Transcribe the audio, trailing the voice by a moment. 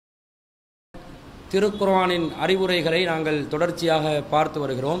திருக்குர்ஆனின் அறிவுரைகளை நாங்கள் தொடர்ச்சியாக பார்த்து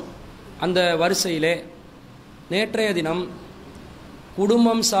வருகிறோம். அந்த வரிசையிலே நேற்றைய தினம்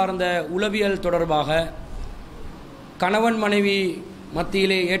குடும்பம் சார்ந்த உளவியல் தொடர்பாக கணவன் மனைவி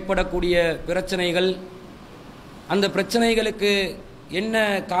மத்தியிலே ஏற்படக்கூடிய பிரச்சனைகள், அந்த பிரச்சனைகளுக்கு என்ன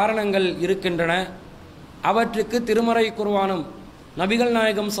காரணங்கள் இருக்கின்றன, அவற்றுக்கு திருமறை குர்ஆனும் நபிகள்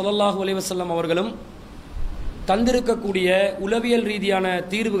நாயகம் ஸல்லல்லாஹு அலைஹி வஸல்லம் அவர்களும் தந்திருக்கக்கூடிய உளவியல் ரீதியான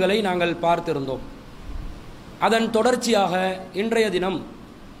தீர்வுகளை நாங்கள் பார்த்திருந்தோம். அதன் தொடர்ச்சியாக இன்றைய தினம்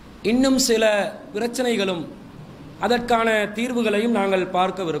இன்னும் சில பிரச்சனைகளும் அதற்கான தீர்வுகளையும் நாங்கள்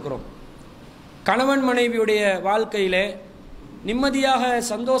பார்க்கவிருக்கிறோம். கணவன் மனைவியுடைய வாழ்க்கையிலே நிம்மதியாக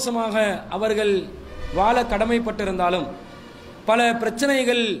சந்தோஷமாக அவர்கள் வாழ கடமைப்பட்டிருந்தாலும் பல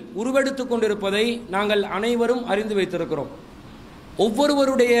பிரச்சனைகள் உருவெடுத்து கொண்டிருப்பதை நாங்கள் அனைவரும் அறிந்து வைத்திருக்கிறோம்.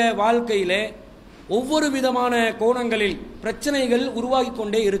 ஒவ்வொருவருடைய வாழ்க்கையிலே ஒவ்வொரு விதமான கோணங்களில் பிரச்சனைகள் உருவாகி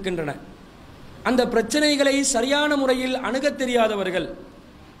கொண்டே இருக்கின்றன. அந்த பிரச்சனைகளை சரியான முறையில் அணுகத் தெரியாதவர்கள்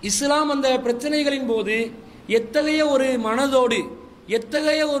இஸ்லாம் அந்த பிரச்சனைகளின் போது எத்தகைய ஒரு மனதோடு,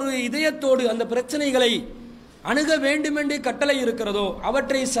 எத்தகைய ஒரு இதயத்தோடு அந்த பிரச்சனைகளை அணுக வேண்டுமென்று கட்டளை இருக்கிறதோ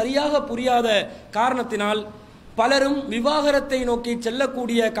அவற்றை சரியாக புரியாத காரணத்தினால் பலரும் விவாகரத்தை நோக்கி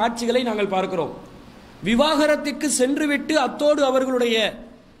செல்லக்கூடிய காட்சிகளை நாங்கள் பார்க்கிறோம். விவாகரத்திற்கு சென்றுவிட்டு அத்தோடு அவர்களுடைய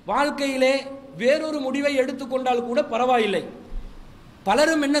வாழ்க்கையிலே வேறொரு முடிவை எடுத்துக்கொண்டால் கூட பரவாயில்லை.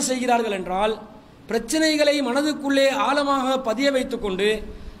 பலரும் என்ன செய்கிறார்கள் என்றால், பிரச்சனைகளை மனதுக்குள்ளே ஆழமாக பதிய வைத்துக்கொண்டு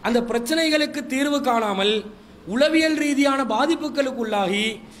அந்த பிரச்சனைகளுக்கு தீர்வு காணாமல் உளவியல் ரீதியான பாதிப்புகளுக்குள்ளாகி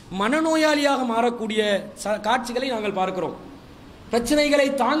மனநோயாளியாக மாறக்கூடிய காட்சிகளை நாங்கள் பார்க்கிறோம். பிரச்சனைகளை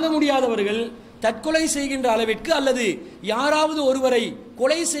தாங்க முடியாதவர்கள் தற்கொலை செய்கின்ற அளவிற்கு அல்லது யாராவது ஒருவரை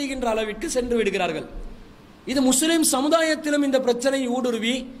கொலை செய்கின்ற அளவிற்கு சென்று விடுகிறார்கள். இது முஸ்லிம் சமுதாயத்திலும் இந்த பிரச்சனை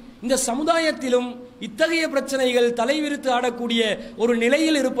ஊடுருவி இந்த சமுதாயத்திலும் இத்தகைய பிரச்சனைகள் தலைவிரித்து ஆடக்கூடிய ஒரு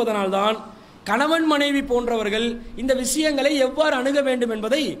நிலையில் இருப்பதனால்தான் கணவன் மனைவி போன்றவர்கள் இந்த விஷயங்களை எவ்வாறு அணுக வேண்டும்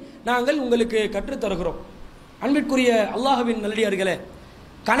என்பதை நாங்கள் உங்களுக்கு கற்றுத்தருகிறோம். அன்பிற்குரிய அல்லாஹ்வின் நல்லடியார்களே,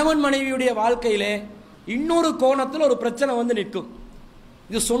 கணவன் மனைவியுடைய வாழ்க்கையிலே இன்னொரு கோணத்தில் ஒரு பிரச்சனை வந்து நிற்கும்.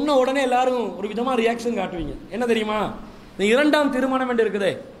 இது சொன்ன உடனே எல்லாரும் ஒரு விதமான ரியாக்ஷன் காட்டுவீங்க. என்ன தெரியுமா? இந்த இரண்டாம் திருமணம் என்று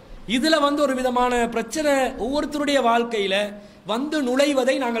இருக்குதே, இதுல வந்து ஒரு விதமான பிரச்சனை ஒவ்வொருத்தருடைய வாழ்க்கையில வந்து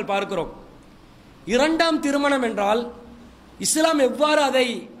நுழைவதை நாங்கள் பார்க்கிறோம். இரண்டாம் திருமணம் என்றால் இஸ்லாம் எவ்வாறு அதை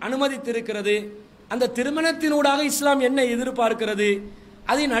அனுமதித்திருக்கிறது, அந்த திருமணத்தினூடாக இஸ்லாம் என்ன எதிர்பார்க்கிறது,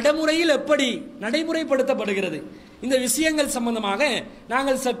 அது நடைமுறையில் எப்படி நடைமுறைப்படுத்தப்படுகிறது, இந்த விஷயங்கள் சம்பந்தமாக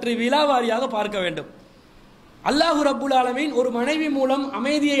நாங்கள் சற்று விலாவாரியாக பார்க்க வேண்டும். அல்லாஹ் ரப்புல் ஆலமீன் ஒரு மனைவி மூலம்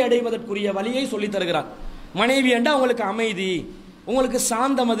அமைதியை அடைவதற்குரிய வழியை சொல்லித் தருகிறான். மனைவி என்றால் உங்களுக்கு அமைதி, உங்களுக்கு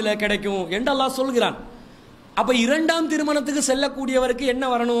சாந்தம் அதில் கிடைக்கும் என்று அல்லாஹ் சொல்கிறான். அப்ப இரண்டாம் திருமணத்துக்கு செல்லக்கூடியவருக்கு என்ன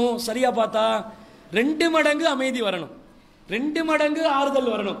வரணும்? சரியா பார்த்தா 2 மடங்கு அமைதி வரணும், 2 மடங்கு ஆறுதல்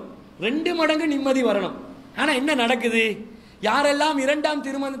வரணும், 2 மடங்கு நிம்மதி வரணும். ஆனா என்ன நடக்குது? யாரெல்லாம் இரண்டாம்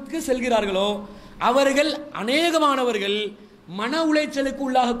திருமணத்துக்கு செல்கிறார்களோ அவர்கள் அநேகமானவர்கள் மன உளைச்சலுக்கு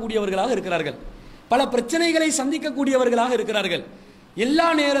உள்ளாகக்கூடியவர்களாக இருக்கிறார்கள், பல பிரச்சனைகளை சந்திக்கக்கூடியவர்களாக இருக்கிறார்கள். எல்லா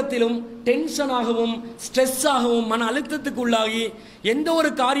நேரத்திலும் டென்ஷனாகவும் ஸ்ட்ரெஸ்ஸாகவும் மன அழுத்தத்துக்கு உள்ளாகி எந்த ஒரு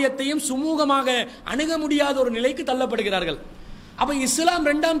காரியத்தையும் சுமூகமாக அணுக முடியாத ஒரு நிலைக்கு தள்ளப்படுகிறார்கள். அப்ப இஸ்லாம்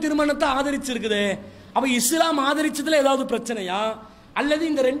இரண்டாம் திருமணத்தை ஆதரிச்சிருக்குது. அப்ப இஸ்லாம் ஆதரிச்சதுல ஏதாவது பிரச்சனையா அல்லது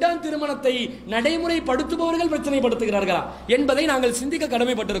இந்த இரண்டாம் திருமணத்தை நடைமுறைப்படுத்துபவர்கள் பிரச்சனைப்படுத்துகிறார்களா என்பதை நாங்கள் சிந்திக்க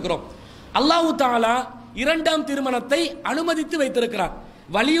கடமைப்பட்டிருக்கிறோம். அல்லாஹ் தஆலா இரண்டாம் திருமணத்தை அனுமதித்து வைத்திருக்கிறார்.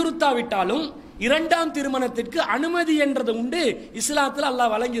 வலியுறுத்தாவிட்டாலும் இரண்டாம் திருமணத்திற்கு அனுமதி என்றது உண்டு, இஸ்லாத்தில்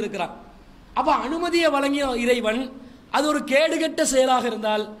அல்லாஹ் வழங்கி இருக்கிறார். அப்ப அனுமதியை வழங்கிய இறைவன் அது ஒரு கேடுகெட்ட செயலாக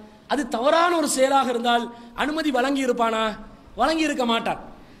இருந்தால், அது தவறான ஒரு செயலாக இருந்தால் அனுமதி வழங்கி இருப்பானா? வழங்கி இருக்க மாட்டான்.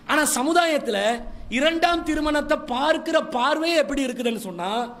 ஆனா சமுதாயத்தில் இரண்டாம் திருமணத்தை பார்க்கிற பார்வையே எப்படி இருக்குதுன்னு சொன்னா,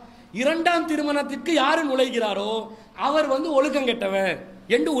 இரண்டாம் திருமணத்திற்கு யாரு நுழைகிறாரோ அவர் வந்து ஒழுக்கம் கெட்டவன்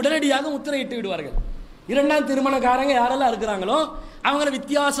என்று உடனடியாக முத்திரையிட்டு விடுவார்கள். இரண்டாம் திருமணக்காரங்க யாரெல்லாம் இருக்கிறாங்களோ அவங்கள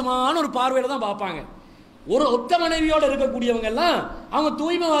வித்தியாசமான ஒரு பார்வையில தான் பார்ப்பாங்க. ஒரு ஒத்த மனைவியோட இருக்கக்கூடியவங்க எல்லாம் அவங்க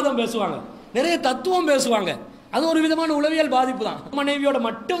தூய்மைவாதம் பேசுவாங்க, நிறைய தத்துவம் பேசுவாங்க. அது ஒரு விதமான உளவியல் பாதிப்பு தான். மனைவியோட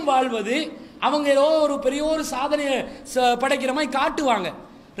மட்டும் வாழ்வது அவங்க ஏதோ ஒரு பெரிய ஒரு சாதனையை படைக்கிற மாதிரி காட்டுவாங்க.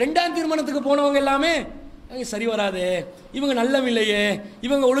 ரெண்டாம் திருமணத்துக்கு போனவங்க எல்லாமே சரி வராது, இவங்க நல்லவில்லையே,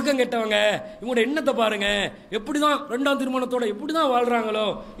 இவங்க ஒழுக்கம் கெட்டவங்க, இவங்களோட எண்ணத்தை பாருங்க, எப்படிதான் ரெண்டாம் திருமணத்தோட எப்படிதான் வாழ்றாங்களோ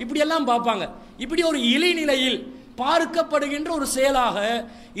இப்படியெல்லாம் பார்ப்பாங்க. இப்படி ஒரு இழிநிலையில் பார்க்கப்படுகின்ற ஒரு செயலாக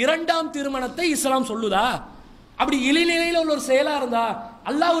இரண்டாம் திருமணத்தை இஸ்லாம் சொல்லுதா? அப்படி இழிநிலையில் உள்ள ஒரு செயலா இருந்தா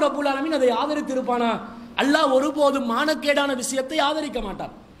அல்லாஹ் ரப்புல் ஆலமீன் அதை ஆதரித்து இருப்பானா? அல்லாஹ் ஒருபோதும் மானக்கேடான விஷயத்தை ஆதரிக்க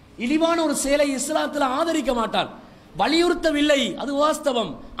மாட்டான். இழிவான ஒரு செயலை இஸ்லாத்தில் ஆதரிக்க மாட்டான். வலியுறுத்தவில்லை, அது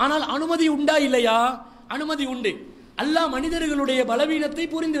வாஸ்தவம். ஆனால் அனுமதி உண்டா இல்லையா? அனுமதி உண்டு. அல்லாஹ் மனிதர்களுடைய பலவீனத்தை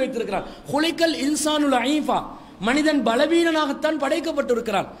புரிந்து வைத்திருக்கிறான். ஹுலிகல் இன்சானுல் ஐஃபா, மனிதன் பலவீனனாகத்தான்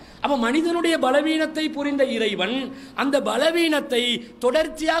படைக்கப்பட்டிருக்கிறான். அப்ப மனிதனுடைய பலவீனத்தை புரிந்த இறைவன் அந்த பலவீனத்தை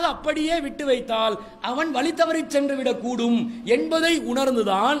தொடர்ச்சியாக அப்படியே விட்டு வைத்தால் அவன் வழி தவறி சென்று விடக்கூடும் என்பதை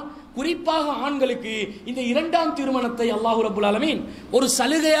உணர்ந்துதான் குறிப்பாக ஆண்களுக்கு இந்த இரண்டாம் திருமணத்தை அல்லாஹ் ரப்பல் ஆலமீன் ஒரு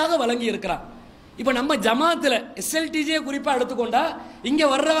சலுகையாக வழங்கி இருக்கிறார். இப்ப நம்ம ஜமாத்துல எஸ்எல்டிஜியை குறிப்பா எடுத்துக்கொண்டா இங்க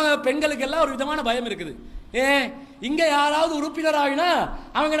வர்ற பெண்களுக்கு எல்லாம் ஒரு விதமான பயம் இருக்குது. இங்க யாராவது உறுப்பினர் ஆகினா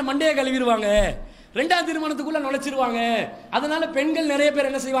அவங்க மண்டையை கழுவிடுவாங்க, ரெண்டாம் திருமணத்துக்குள்ள நுழைச்சிருவாங்க. அதனால பெண்கள் நிறைய பேர்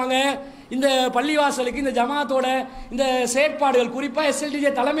என்ன செய்வாங்க, இந்த பள்ளிவாசலுக்கு இந்த ஜமாத்தோட இந்த செயற்பாடுகள் குறிப்பா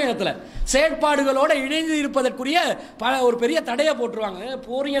எஸ்எல்டிஜே தலைமையகத்தில் செயற்பாடுகளோட இணைந்து இருப்பதற்குரிய ஒரு பெரிய தடையை போட்டுருவாங்க.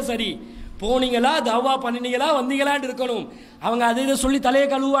 போறீங்க சரி, போனீங்களா தவா பண்ணினீங்களா வந்தீங்களான்னு இருக்கணும். அவங்க அதை இதை சொல்லி தலையை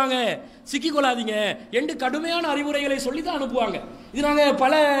கழுவுவாங்க, சிக்கிக்கொள்ளாதீங்க என்று கடுமையான அறிவுரைகளை சொல்லி தான் அனுப்புவாங்க. இது நாங்கள்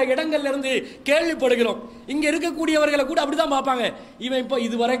பல இடங்கள்ல இருந்து கேள்விப்படுகிறோம். இங்க இருக்கக்கூடியவர்களை கூட அப்படிதான் பார்ப்பாங்க, இவன் இப்போ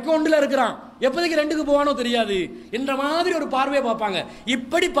இது வரைக்கும் ஒன்றுல இருக்கிறான், எப்போதைக்கு ரெண்டுக்கு போவானோ தெரியாது என்ற மாதிரி ஒரு பார்வையை பார்ப்பாங்க.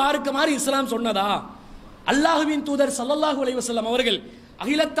 இப்படி பார்க்க மாதிரி இஸ்லாம் சொன்னதா? அல்லாஹுவின் தூதர் ஸல்லல்லாஹு அலைஹி வஸல்லம் அவர்கள்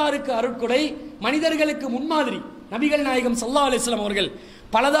அகிலத்தாருக்கு அருட்கொடை, மனிதர்களுக்கு முன்மாதிரி நபிகள் நாயகம் ஸல்லல்லாஹு அலைஹி வஸல்லம் அவர்கள்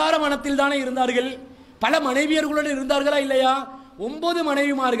பலதார மனத்தில் தானே இருந்தார்கள். பல மனைவியர்களுடன் இருந்தார்களா இல்லையா? 9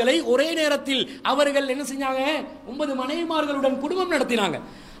 மனைவிமார்களை ஒரே நேரத்தில் அவர்கள் என்ன செஞ்சாங்க, 9 மனைவிமார்களுடன் குடும்பம் நடத்தினாங்க.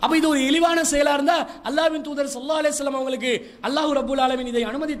 அப்ப இது ஒரு இழிவான செயலா இருந்தா அல்லாஹ்வின் தூதர் ஸல்லல்லாஹு அலைஹி வஸல்லம் அவங்களுக்கு அல்லாஹ் ரப்பல் ஆலமீன் இதை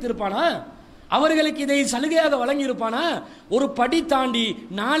அனுமதித்திருப்பானா? அவர்களுக்கு இதை சலுகையாக வழங்கி இருப்பானா? ஒரு படி தாண்டி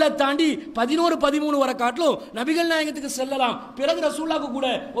 4 தாண்டி 11 13 வரை காட்டிலும் நபிகள் நாயகத்துக்கு செல்லலாம். பிறகு ரசூலுல்லாஹ்க்கு கூட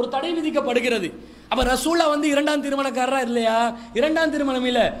ஒரு தடை விதிக்கப்படுகிறது. அப்ப ரசூல்லா இரண்டாம் திருமணக்காரரா இல்லையா? இரண்டாம் திருமணம்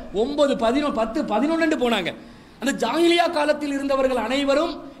இல்ல, 9 11 10 11 போனாங்க. அந்த ஜாகிலியா காலத்தில் இருந்தவர்கள்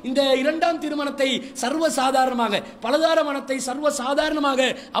அனைவரும் இந்த இரண்டாம் திருமணத்தை சர்வசாதாரணமாக, பலதார மனத்தை சர்வசாதாரணமாக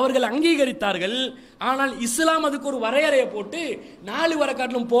அவர்கள் அங்கீகரித்தார்கள். ஆனால் இஸ்லாம் அதுக்கு ஒரு வரையறையை போட்டு 4 வரை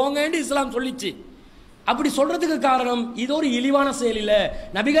காட்டிலும் போங்கன்னு இஸ்லாம் சொல்லிச்சு. அப்படி சொல்றதுக்கு காரணம் இது ஒரு இழிவான செயல் இல்ல.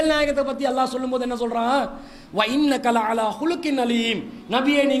 நபிகள் நாயகத்தை பத்தி அல்லாஹ் சொல்லும்போது என்ன சொல்றான்? வ இன்னக லஅலா ஹுலுகின் அலீம்,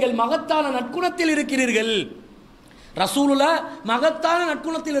 நபியே நீங்கள் மகத்தான நற்குணத்தில் இருக்கிறீர்கள். ரசூலுல்லாஹ் மகத்தான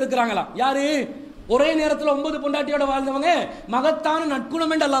நற்குணத்தில் இருக்கிறாங்களா? யாரு? ஒரே நேரத்தில் 9 பொண்டாட்டியோட வாழ்ந்தவங்க மகத்தான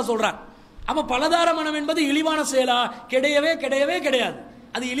நற்குணம் என்று அல்லாஹ் சொல்றான். அப்ப பலதார மனம் என்பது இழிவான செயலா? கிடையவே கிடையவே கிடையாது.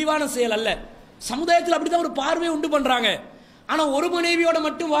 அது இழிவான செயல் அல்ல. சமுதாயத்தில் அப்படிதான் ஒரு பார்வை உண்டு பண்றாங்க. ஆனா ஒரு மனைவியோட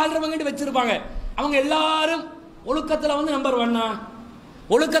மட்டும் வாழ்றவங்க வச்சிருப்பாங்க. அவங்க எல்லாரும் ஒழுக்கத்துல நம்பர் 1,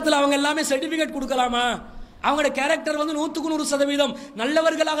 ஒழுக்கத்துல அவங்க எல்லாமே சர்டிபிகேட் கொடுக்கலாமா? அவங்களோட கேரக்டர் 100க்கு 100%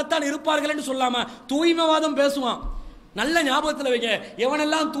 நல்லவர்களாகத்தான் இருப்பார்கள் என்று சொல்லாமா? தூய்மைவாதம் பேசுவான். நல்ல ஞாபகத்தில் வைங்க,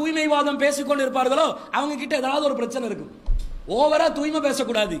 எவனெல்லாம் தூய்மைவாதம் பேசிக்கொண்டு இருப்பார்களோ அவங்க கிட்ட ஏதாவது ஒரு பிரச்சனை இருக்கும். ஓவரா தூய்மை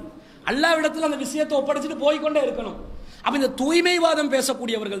பேசக்கூடாது. அல்லாஹ்விடத்தில் அந்த விஷயத்தை ஒப்படைச்சிட்டு போய்கொண்டே இருக்கணும். அப்ப இந்த தூய்மைவாதம்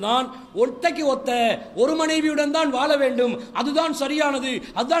பேசக்கூடியவர்கள் தான் ஒத்தைக்கு ஒத்த ஒரு மனைவியுடன் தான் வாழ வேண்டும், அதுதான் சரியானது,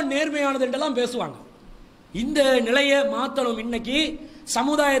 அதுதான் நேர்மையானது என்றெல்லாம் பேசுவாங்க. இந்த நிலையை மாற்றணும். இன்னைக்கு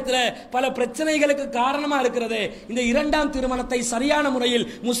சமுதாயத்தில் பல பிரச்சனைகளுக்கு காரணமா இருக்கிறது இந்த இரண்டாம் திருமணத்தை சரியான முறையில்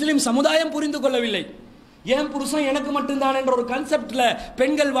முஸ்லிம் சமுதாயம் புரிந்து கொள்ளவில்லை. ஏன் புருஷன் எனக்கு மட்டும்தான் என்ற ஒரு கான்செப்ட்ல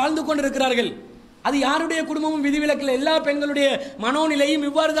பெண்கள் வாழ்ந்து கொண்டிருக்கிறார்கள். அது யாருடைய குடும்பமும் விதிவிலக்கில் எல்லா பெண்களுடைய மனோநிலையும்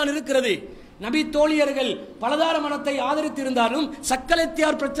இவ்வாறு தான் இருக்கிறது. நபி தோழியர்கள் பலதார மனத்தை ஆதரித்திருந்தாலும்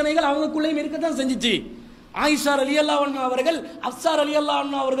சக்கலத்தியார் பிரச்சனைகள் அவங்களுக்குள்ளேயும் இருக்கத்தான் செஞ்சிச்சு. ஆயிஷா ரலியல்லாஹு அன்ஹா அவர்கள் அஃப்ஸா ரலியல்லாஹு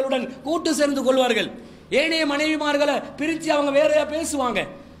அன்ஹா அவர்களுடன் கூட்டு சேர்ந்து கொள்வார்கள். ஏனைய மனைவிமார்களை பிரித்து அவங்க வேறையா பேசுவாங்க.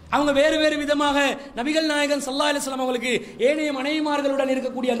 அவங்க வேறு வேறு விதமாக நபிகள் நாயகன் ஸல்லல்லாஹு அலைஹி வஸல்லம் அவங்களுக்கு ஏனைய மனைவிமார்களுடன்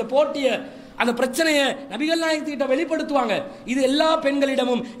இருக்கக்கூடிய அந்த போட்டியை, அந்த பிரச்சனையை நபிகள் நாயகத்திட்ட வெளிப்படுத்துவாங்க. இது எல்லா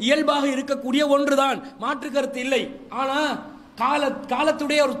பெண்களிடமும் இயல்பாக இருக்கக்கூடிய ஒன்றுதான், மாற்று கருத்து இல்லை. ஆனா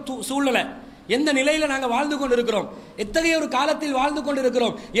காலத்துடைய ஒரு சூழ்நிலை, எந்த நிலையில நாங்கள் வாழ்ந்து கொண்டிருக்கிறோம், எத்தகைய ஒரு காலத்தில் வாழ்ந்து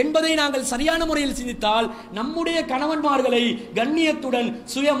கொண்டிருக்கிறோம் என்பதை நாங்கள் சரியான முறையில் சிந்தித்தால் நம்முடைய கணவன்மார்களை கண்ணியத்துடன்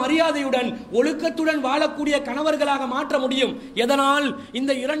சுயமரியாதையுடன் ஒழுக்கத்துடன் வாழக்கூடிய கணவர்களாக மாற்ற முடியும். எதனால்?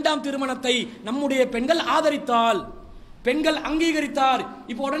 இந்த இரண்டாம் திருமணத்தை நம்முடைய பெண்கள் ஆதரித்தால், பெண்கள் அங்கீகரித்தார்.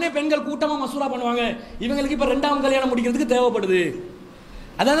 இப்போ உடனே பெண்கள் கூட்டமா மசூரா பண்ணுவாங்க, இவங்களுக்கு இப்ப 2ஆம் கல்யாணம் முடிக்கிறதுக்கு தேவைப்படுது.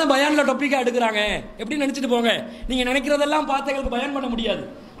 அதான் பயான்ல டாபிக்கா எடுக்கிறாங்க. எப்படி நினைச்சிட்டு போங்க, நீங்க நினைக்கிறதெல்லாம் பார்த்து பயான் பண்ண முடியாது.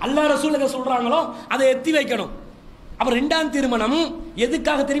 அல்லாஹ் ரசூல் எதை சொல்றாங்களோ அதை எத்தி வைக்கணும். அப்ப 2ஆம் திருமணம்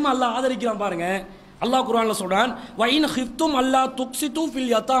எதுக்காக தெரியுமா அல்லாஹ் ஆதரிக்கிறான் பாருங்க. அல்லாஹ் குர்ஆன்ல சொல்றான், வைன் ஹிஃப்தும் அல்லா துக்ஸிது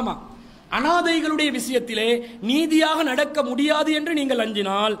ஃபில் யதாமா, அனாதைகளுடைய விஷயத்திலே நீதியாக நடக்க முடியாது என்று நீங்கள்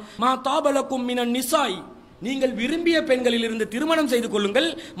அஞ்சினால், மா தாபலக்கும் மினன் நிசாய், நீங்கள் விரும்பிய பெண்களில் இருந்து திருமணம் செய்து கொள்ளுங்கள்.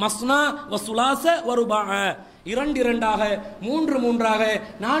 மஸ்னா வ சுலாச வ ருபா, 2 2ஆக 3 3ஆக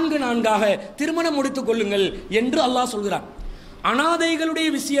 4 4ஆக திருமணம் முடித்துக் கொள்ளுங்கள் என்று அல்லாஹ் சொல்கிறான். அனாதைகளுடைய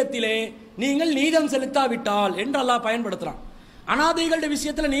விஷயத்திலே நீங்கள் நீதம் செலுத்தாவிட்டால் என்று அல்லாஹ் பயன்படுத்துறான். அனாதைகளோட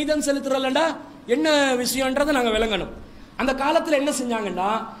விஷயத்துல நீதம் செலுத்துறலண்டா என்ன விஷயம்ன்றதை நாங்க விளங்கணும். அந்த காலத்துல என்ன செஞ்சாங்கன்னா,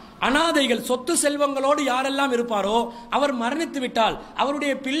 அனாதைகள் சொத்து செல்வங்களோடு யாரெல்லாம் இருப்பாரோ அவர் மரணித்து விட்டால்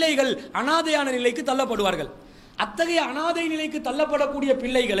அவருடைய பிள்ளைகள் அனாதையான நிலைக்கு தள்ளப்படுவார்கள். அத்தகைய அனாதை நிலைக்கு தள்ளப்படக்கூடிய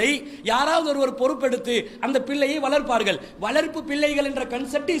பிள்ளைகளை யாராவது ஒருவர் பொறுப்பெடுத்து அந்த பிள்ளையை வளர்ப்பார்கள். வளர்ப்பு பிள்ளைகள் என்ற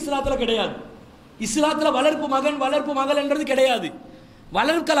கன்செப்ட் இஸ்லாத்துல கிடையாது. இஸ்லாத்துல வளர்ப்பு மகன் வளர்ப்பு மகள் என்றது கிடையாது.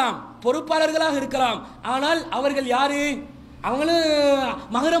 வளர்க்கலாம், பொறுப்பாளர்களாக இருக்கலாம், ஆனால் அவர்கள் யாரு? அவங்களும்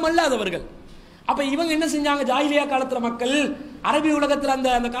மகரம் அல்லாதவர்கள். அப்ப இவங்க என்ன செஞ்சாங்க? ஜாஹிலியா காலத்துல மக்கள், அரபி உலகத்துல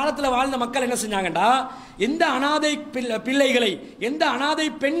அந்த காலத்துல வாழ்ந்த மக்கள் என்ன செஞ்சாங்கடா, எந்த அனாதை பிள்ளைகளை, எந்த அனாதை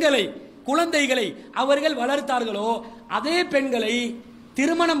பெண்களை, குழந்தைகளை அவர்கள் வளர்த்தார்களோ அதே பெண்களை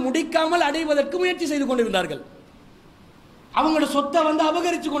திருமணம் முடிக்காமல் அடைவதற்கு முயற்சி செய்து கொண்டிருந்தார்கள். அவங்களோட சொத்தை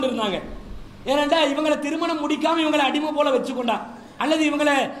அபகரிச்சு கொண்டிருந்தாங்க. ஏனென்றா இவங்களை திருமணம் முடிக்காம இவங்களை அடிமை போல வச்சுக்கொண்டா, அல்லது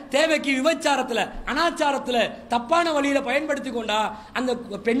இவங்களை தேவைக்கு விபச்சாரத்துல அனாச்சாரத்துல தப்பான வழியில பயன்படுத்தி கொண்டா அந்த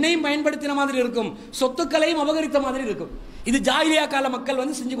பெண்ணையும் பயன்படுத்தின மாதிரி இருக்கும், சொத்துக்களையும் அபகரித்த மாதிரி இருக்கும். இது ஜாஹிலியா கால மக்கள்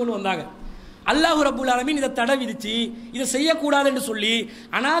செஞ்சு கொண்டு வந்தாங்க. அல்லாஹ் ரப்பல் ஆலமீன் இதை தடை விதிச்சு இதை செய்யக்கூடாது என்று சொல்லி,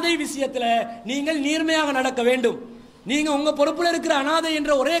 அனாதை விஷயத்துல நீங்கள் நீர்மையாக நடக்க வேண்டும். நீங்க உங்க பொறுப்புல இருக்கிற அனாதை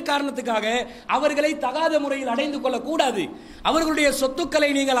என்ற ஒரே காரணத்துக்காக அவர்களை தகாத முறையில் அடைந்து கொள்ள கூடாது, அவர்களுடைய சொத்துக்களை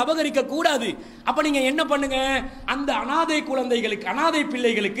நீங்கள் அபகரிக்க கூடாது. அப்ப நீங்க என்ன பண்ணுங்க, அந்த அனாதை குழந்தைகளுக்கு, அனாதை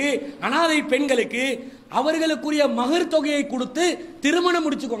பிள்ளைகளுக்கு, அனாதை பெண்களுக்கு அவர்களுக்குரிய மகர் தொகையை கொடுத்து திருமணம்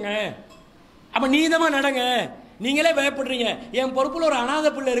முடிச்சுக்கோங்க. அப்ப நீதமா நடங்க. நீங்களே பயப்படுறீங்க, என் பொறுப்புல ஒரு அனாதை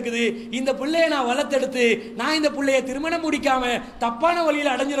பிள்ளை இருக்குது, இந்த பிள்ளையை நான் வளர்த்தெடுத்து நான் இந்த பிள்ளையை திருமணம் முடிக்காம தப்பான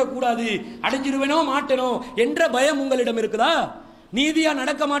வழியில் அடைஞ்சிடக்கூடாது, அடைஞ்சிருவேனோ மாட்டேனோ என்ற பயம் உங்களிடம் இருக்குதா? நீதியா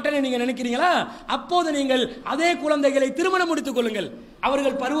நடக்க மாட்டேன்னு நீங்க நினைக்கிறீங்களா? அப்போது நீங்கள் அதே குழந்தைகளை திருமணம் முடித்துக் கொள்ளுங்கள்.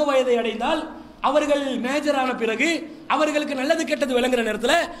 அவர்கள் பருவ வயதை அடைந்தால், அவர்கள் மேஜரான பிறகு, அவர்களுக்கு நல்லது கெட்டது விளங்குற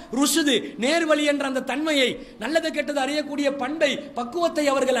நேரத்தில், ருஷுது நேர்வழி என்ற அந்த தன்மையை, நல்லது கெட்டது அறியக்கூடிய பண்பை, பக்குவத்தை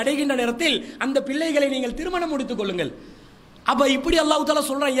அவர்கள் அடைகின்ற நேரத்தில் அந்த பிள்ளைகளை நீங்கள் திருமணம் முடித்துக் கொள்ளுங்கள். அப்ப இப்படி அல்லாஹ் தஆலா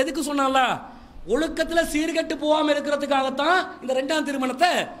சொல்றான். எதுக்கு சொன்னால? ஒழுக்கத்துல சீர்கெட்டு போகாம இருக்கிறதுக்காகத்தான் இந்த இரண்டாம்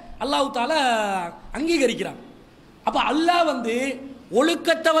திருமணத்தை அல்லாஹ் தஆலா அங்கீகரிக்கிறான். அப்ப அல்லாஹ்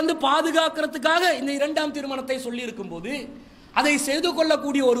ஒழுக்கத்தை பாதுகாக்கிறதுக்காக இந்த இரண்டாம் திருமணத்தை சொல்லி இருக்கும் போது அதை செய்து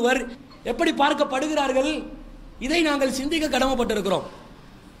கொள்ளக்கூடிய ஒருவர் எப்படி பார்க்கப்படுகிறார்கள், இதை நாங்கள் சிந்திக்க கடமைப்பட்டிருக்கிறோம்.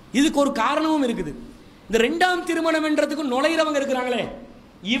 இதுக்கு ஒரு காரணமும் இருக்குது. இந்த இரண்டாம் திருமணம் என்றதுக்கு நுழைகிறவங்க இருக்கிறாங்களே,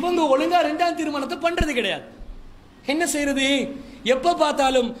 இவங்க ஒழுங்கா இரண்டாம் திருமணத்தை பண்றது கிடையாது. என்ன செய்யறது? எப்ப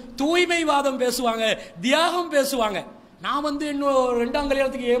பார்த்தாலும் தூய்மைவாதம் பேசுவாங்க, தியாகம் பேசுவாங்க. நான் இன்னும் இரண்டாம்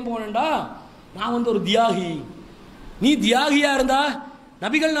கல்யாணத்துக்கு ஏன் போனேன்டா, நான் ஒரு தியாகி. நீ தியாகியா இருந்தா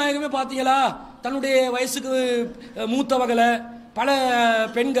நபிகள் நாயகமே பார்த்தீங்களா, தன்னுடைய வயசுக்கு மூத்தவங்களை, பல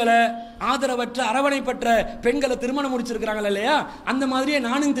பெண்களை, ஆதரவற்ற அரவணைப்பற்ற பெண்களை திருமணம் முடிச்சிருக்கிறாங்க இல்லையா? அந்த மாதிரியே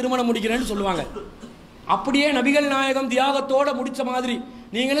நானும் திருமணம் முடிக்கிறேன்னு சொல்லுவாங்க. அப்படியே நபிகள் நாயகம் தியாகத்தோட முடிச்ச மாதிரி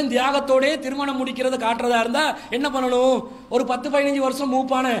நீங்களும் தியாகத்தோட திருமணம் முடிக்கிறத காட்டுறதா இருந்தா என்ன பண்ணணும்? ஒரு 10-15 வருஷம்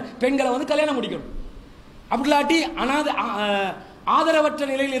மூப்பான பெண்களை கல்யாணம் முடிக்கணும். அப்படி இல்லாட்டி ஆதரவற்ற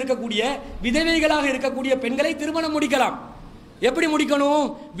நிலையில் இருக்கக்கூடிய விதவைகளாக இருக்கக்கூடிய பெண்களை திருமணம் முடிக்கலாம். எப்படி முடிக்கணும்?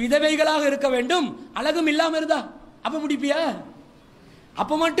 விதவைகளாக இருக்க வேண்டும், அழகும் இல்லாம இருந்தா அப்ப முடிப்பியா?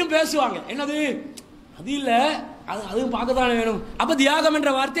 அப்ப மட்டும் பேசுவாங்க. என்னது அது இல்ல, அதுவும் பார்க்கத்தானே வேணும். அப்ப தியாகம் என்ற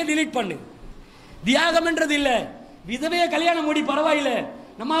வார்த்தையை டிலீட் பண்ணு. தியாகம் என்றது இல்ல, விதவையை கல்யாணம் முடி, பரவாயில்ல.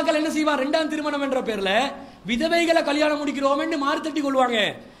 நம்மாக்கள் என்ன செய்வா, இரண்டாம் திருமணம் என்ற பேர்ல விதவைகளை கல்யாணம் முடிக்கிறோம் என்று மாறு தட்டி கொள்வாங்க.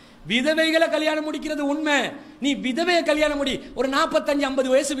 விதவைகளை கல்யாணம் முடிக்கிறது உண்மை. நீ விதவையை கல்யாணம் முடி, ஒரு 45-50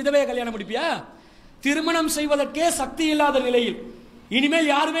 வயசு விதவையை கல்யாணம் முடிப்பியா? திருமணம் செய்வதற்கே சக்தி இல்லாத நிலையில்,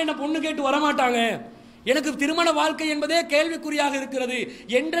 இனிமேல் யாருமே என்ன பொண்ணு கேட்டு வரமாட்டாங்க, எனக்கு திருமண வாழ்க்கை என்பதே கேள்விக்குறியாக இருக்கிறது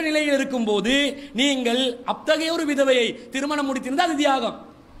என்ற நிலையில் இருக்கும் போது நீங்கள் அத்தகைய ஒரு விதவையை திருமணம் முடித்திருந்தா அது தியாகம்.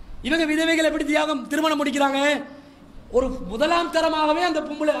 இவங்க விதவைகள் எப்படி தியாகம் திருமணம் முடிக்கிறாங்க? ஒரு முதலாம் தரமாகவே அந்த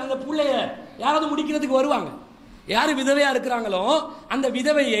புள்ளைய யாராவது முடிக்கிறதுக்கு வருவாங்க. யாரு விதவையா இருக்கிறாங்களோ அந்த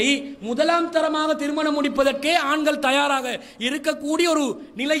விதவையை முதலாம் தரமாக திருமணம் முடிப்பதற்கே ஆண்கள் தயாராக இருக்கக்கூடிய ஒரு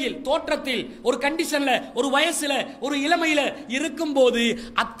நிலையில், தோற்றத்தில், ஒரு கண்டிஷன்ல, ஒரு வயசுல, ஒரு இளமையில இருக்கும் போது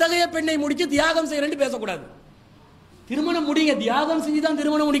அத்தகைய பெண்ணை முடிச்சு தியாகம் செய்யறேன்னு பேசக்கூடாது. திருமணம் முடிங்க, தியாகம் செஞ்சுதான்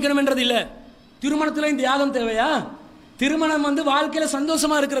திருமணம் முடிக்கணும் என்றது இல்ல. திருமணத்துல தியாகம் தேவையா? திருமணம் வாழ்க்கையில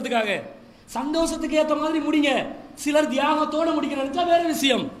சந்தோஷமா இருக்கிறதுக்காக, சந்தோஷத்துக்கு ஏற்ற மாதிரி முடிங்க. சிலர் தியாகத்தோட முடிக்கணும் வேற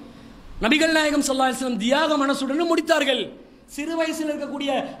விஷயம். நபிகள் நாயகம் ஸல்லல்லாஹு அலைஹி வஸல்லம் தியாக மனசுடன் முடித்தார்கள். சிறு வயசில்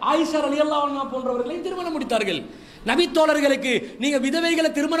இருக்கக்கூடிய ஆயிஷா ரலியல்லாஹு அன்ஹா போன்றவர்களை திருமணம் முடித்தார்கள். நபி தோழர்களுக்கு நீங்க விதவைகளை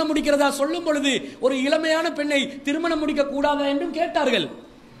திருமணம் முடிக்கிறதா சொல்லும் பொழுது ஒரு இளமையான பெண்ணை திருமணம் முடிக்க கூடாதா என்றும் கேட்டார்கள்.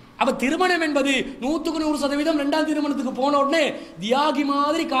 அப்ப திருமணம் என்பது 100% இரண்டாம் திருமணத்துக்கு போன உடனே தியாகி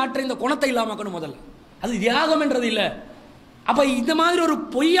மாதிரி காட்டுற இந்த குணத்தை இல்லாமக்கணும். முதல்ல அது தியாகம் என்றது இல்ல. அப்ப இந்த மாதிரி ஒரு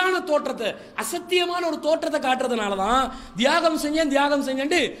பொய்யான தோற்றத்தை, அசத்தியமான ஒரு தோற்றத்தை காட்டுறதுனால தான் தியாகம்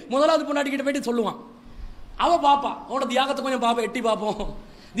செஞ்சேன் முதலாவது பொண்டாட்டி கிட்ட போயிட்டு சொல்லுவான். அவ பாப்பா, அவனோட தியாகத்தை கொஞ்சம் பாப்பா, எட்டி பார்ப்போம்.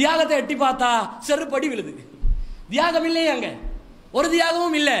 தியாகத்தை எட்டி பார்த்தா செருப்படி விழுது. தியாகம் இல்லையே, அங்க ஒரு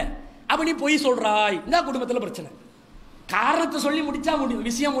தியாகமும் இல்லை. அப்ப நீ பொய் சொல்றாய், இந்த குடும்பத்தில் பிரச்சனை. காரணத்தை சொல்லி முடிச்சா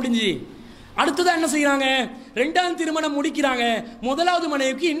விஷயம் முடிஞ்சு. அடுத்ததான் என்ன செய்யறாங்க, ரெண்டாம் திருமணம் முடிக்கிறாங்க. முதலாவது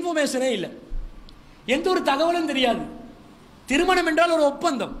மனைவிக்கு இன்ஃபர்மேஷனே இல்லை, எந்த ஒரு தகவலும் தெரியாது. திருமணம் என்றால் ஒரு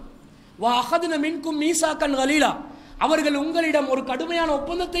ஒப்பந்தம். வஅஹத்ன மின்கும் மீசாக்கன் கலீலா, அவர்கள் உங்களிடம் ஒரு கடுமையான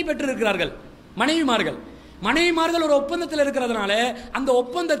ஒப்பந்தத்தை பெற்றிருக்கிறார்கள். மனைவிமார்கள் ஒரு ஒப்பந்தத்தில் இருக்கிறதுனால அந்த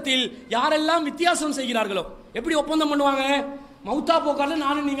ஒப்பந்தத்தில் யாரெல்லாம் வித்தியாசம் செய்கிறார்களோ, எப்படி ஒப்பந்தம் பண்ணுவாங்க, மௌத்தா போக்கால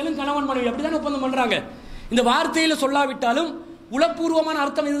நானும் நீங்களும் கணவன் மனைவி அப்படிதான் ஒப்பந்தம் பண்றாங்க. இந்த வார்த்தையில சொல்லாவிட்டாலும் உளப்பூர்வமான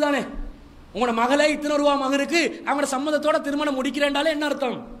அர்த்தம் இதுதானே. உங்களோட மகளை இத்தனை ரூபா மகருக்கு அவங்களோட சம்மதத்தோட திருமணம் முடிக்கிறேன்டாலே என்ன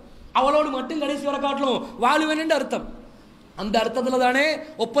அர்த்தம், அவளோடு மட்டும் கடைசி வர காட்டலும் வாழுவேன் என்று அர்த்தம். அந்த அர்த்தத்தில் தானே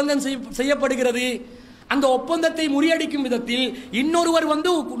ஒப்பந்தம் செய்யப்படுகிறது. அந்த ஒப்பந்தத்தை முறியடிக்கும் விதத்தில் இன்னொருவர்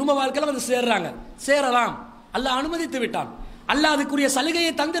குடும்ப வாழ்க்கையில் சேரலாம். அல்லாஹ் அனுமதித்து விட்டான். அல்லாஹ் அதுக்குரிய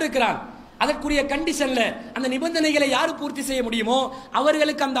சலுகையை தந்திருக்கிறான். அதற்குரிய கண்டிஷன்ல அந்த நிபந்தனைகளை யாரு பூர்த்தி செய்ய முடியுமோ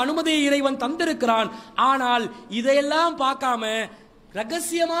அவர்களுக்கு அந்த அனுமதியை இறைவன் தந்திருக்கிறான். ஆனால் இதையெல்லாம் பார்க்காம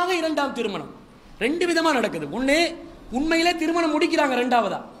ரகசியமாக இரண்டாம் திருமணம் ரெண்டு விதமா நடக்குது. ஒண்ணு, உண்மையிலே திருமணம் முடிக்கிறாங்க,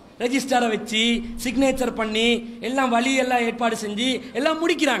 ரெண்டாவதா ரெஜிஸ்டரை வச்சு சிக்னேச்சர் பண்ணி எல்லாம் வழி எல்லாம் ஏற்பாடு செஞ்சு எல்லாம்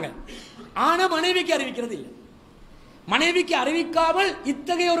முடிக்கிறாங்க. ஆனா மனைவிக்கு அறிவிக்கிறது இல்லை. மனைவிக்கு அறிவிக்காமல்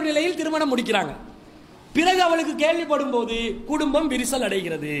இத்தகைய ஒரு நிலையில் திருமணம் முடிக்கிறாங்க. பிறகு அவளுக்கு கேள்விப்படும் போது குடும்பம் விரிசல்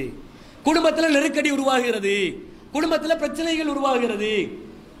அடைகிறது, குடும்பத்தில் நெருக்கடி உருவாகிறது, குடும்பத்தில் பிரச்சனைகள் உருவாகிறது.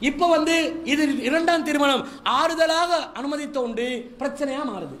 இப்ப இது இரண்டாம் திருமணம் ஆறுதலாக அனுமதித்த ஒன்று பிரச்சனையா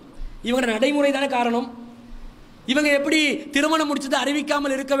மாறுது. இவங்க நடைமுறை தானே காரணம். இவங்க எப்படி திருமணம் முடிச்சது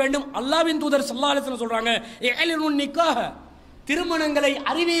அறிவிக்காமல் இருக்க வேண்டும்? அல்லாஹ்வின் தூதர் ஸல்லல்லாஹு அலைஹி வஸல்லம் சொல்றாங்க, இஅலினுன் நிக்காஹ, திருமணங்களை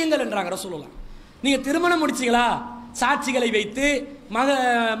அறிவியுங்கள் என்றாங்க ரசூலுல்லாஹ். நீங்க திருமணம் முடிச்சீங்களா, சாட்சிகளை வைத்து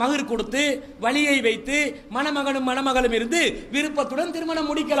மகர் கொடுத்து வழியை வைத்து மணமகனும் மணமகளும் இருந்து விருப்பத்துடன் திருமணம்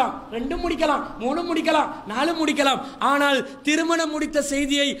முடிக்கலாம். 2 முடிக்கலாம், 3 முடிக்கலாம், 4 முடிக்கலாம். ஆனால் திருமணம் முடித்த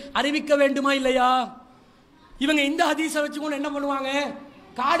செய்தியை அறிவிக்க வேண்டுமா இல்லையா? இவங்க இந்த ஹதீஸை வச்சுக்கொண்டு என்ன பண்ணுவாங்க,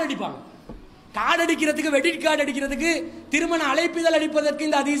 கார்டு அடிப்பாங்க. கார்டு அடிக்கிறதுக்கு, வெடிட் கார்டு அடிக்கிறதுக்கு, திருமண அழைப்பிதழ் அடிப்பதற்கு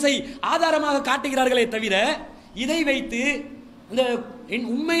இந்த ஹதீஸை ஆதாரமாக காட்டுகிறார்களே தவிர இதை வைத்து இந்த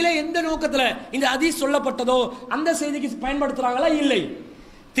உண்மையில எந்த நோக்கத்தில் இந்த ஹதீஸ் சொல்லப்பட்டதோ அந்த செய்திக்கு பயன்படுத்துறாங்களா? இல்லை.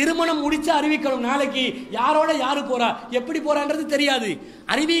 திருமணம் முடிச்சு அறிவிக்கணும். நாளைக்கு யாரோட யாரு போறா, எப்படி போறான்றது தெரியாது.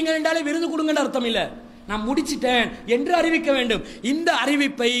 அறிவிங்க என்றாலே விருது கொடுங்கன்னு அர்த்தம் இல்லை. நான் முடிச்சிட்டேன் என்று அறிவிக்க வேண்டும். இந்த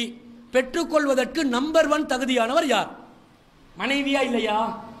அறிவிப்பை பெற்றுக்கொள்வதற்கு நம்பர் 1 தகுதியானவர் யார்? மனைவியா இல்லையா?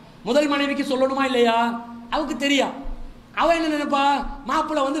 முதல் மனைவிக்கு சொல்லணுமா இல்லையா? அவருக்கு தெரியா. அவ என்ன நினைப்பா,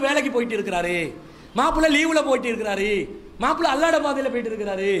 மாப்பிள்ள வேலைக்கு போயிட்டு இருக்கிறாரு, மாப்பிள்ள லீவுல போயிட்டு இருக்கிறாரு, மாப்பிள்ள அல்லாட பாதையில போயிட்டு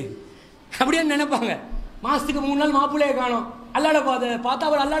இருக்கிறாரு அப்படியே நினைப்பாங்க. மாசத்துக்கு 3 நாள் மாப்பிள்ளைய காணோம், அல்லாட பாதை பார்த்தா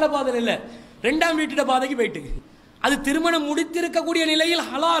அவர் அல்லாட பாதையில் இல்லை, 2ஆம் வீட்டு பாதைக்கு போயிட்டு. அது திருமணம் முடித்திருக்கக்கூடிய நிலையில்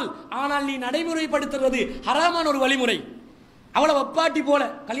ஹலால், ஆனால் நீ நடைமுறைப்படுத்துறது ஹராமான ஒரு வழிமுறை. அவளை வப்பாட்டி போல,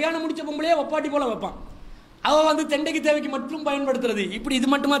 கல்யாணம் முடிச்ச பொம்பளையே வப்பாட்டி போல வைப்பான். அவ தெண்டைக்கு தேவைக்கு மட்டும் பயன்படுத்துறது. இப்படி இது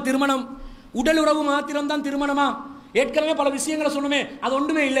மட்டுமா திருமணம்? உடல் உறவு மாத்திரம்தான் திருமணமா? ஏற்கனவே பல விஷயங்களை சொன்னமே, அது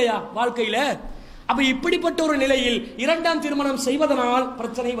ஒன்றுமே இல்லையா வாழ்க்கையில? அப்ப இப்படிப்பட்ட ஒரு நிலையில் இரண்டாம் திருமணம் செய்வதனால்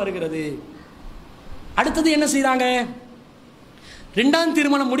பிரச்சனை வருகிறது. அடுத்தது என்ன செய்யறாங்க, இரண்டாம்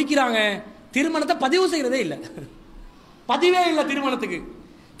திருமணம் முடிக்கிறாங்க, திருமணத்தை பதிவு செய்யறதே இல்லை, பதிவே இல்லை திருமணத்துக்கு.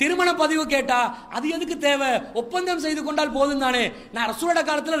 திருமண பதிவு கேட்டா அது எதுக்கு தேவை, ஒப்பந்தம் செய்து கொண்டால் போதும் தானே. நான் ரசூலோட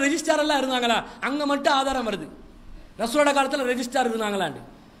காலத்தில் ரெஜிஸ்டார் எல்லாம் இருந்தாங்களா, அங்க மட்டும் ஆதாரம் வருது ரசூலோட காலத்தில் ரெஜிஸ்டார் இருந்தாங்களான்னு.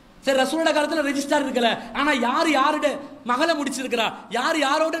 சரி, ரசூலோட காலத்தில் ரெஜிஸ்டார் இருக்கல, ஆனா யாரோட மகளை முடிச்சிருக்கிறா,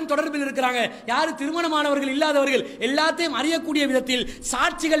 யாரோட தொடர்பில் இருக்கிறாங்க, யாரு திருமணமானவர்கள் இல்லாதவர்கள் எல்லாத்தையும் அறியக்கூடிய விதத்தில்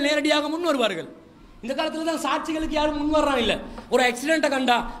சாட்சிகள் நேரடியாக முன் வருவார்கள். இந்த காலத்துல தான் சாட்சிகளுக்கு யாரும் முன் வர்றாங்க இல்ல. ஒரு ஆக்சிடென்ட்டை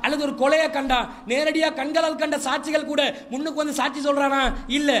கண்டா அல்லது ஒரு கொலையை கண்டா நேரடியா கண்களால் கண்ட சாட்சிகள் கூட முன்னுக்கு சாட்சி சொல்றானா?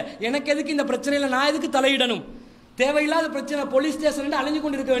 இல்ல. எனக்கு எதுக்கு இந்த பிரச்சனையில நான் எதுக்கு தலையிடணும்? தேவையில்லாத பிரச்சனை, போலீஸ் ஸ்டேஷன் அலைஞ்சு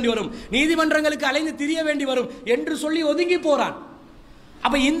கொண்டு இருக்க வேண்டி வரும், நீதிமன்றங்களுக்கு அலைந்து திரிய வேண்டி வரும் என்று சொல்லி ஒதுங்கி போறான்.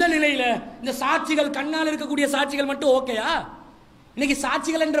 அப்ப இந்த நிலையில இந்த சாட்சிகள், கண்ணால் இருக்கக்கூடிய சாட்சிகள் மட்டும் ஓகேயா? இன்னைக்கு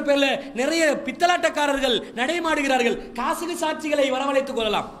சாட்சிகள் என்ற பேர்ல நிறைய பித்தலாட்டக்காரர்கள் நடைமாடுகிறார்கள். காசுக்கு சாட்சிகளை வரவழைத்துக்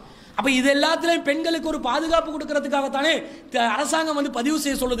கொள்ளலாம். அப்ப இது எல்லாத்திலையும் பெண்களுக்கு ஒரு பாதுகாப்பு கொடுக்கறதுக்காகத்தானே அரசாங்கம் பதிவு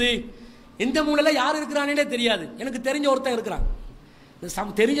செய்ய சொல்லுது. எந்த மூலையில யார் இருக்கிறானே தெரியாது. எனக்கு தெரிஞ்ச ஒருத்தன் இருக்கிறான்.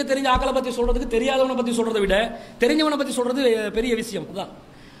 தெரிஞ்ச ஆக்களை பத்தி சொல்றதுக்கு தெரியாதவனை பத்தி சொல்றதை விட தெரிஞ்சவனை பத்தி சொல்றது பெரிய விஷயம் தான்.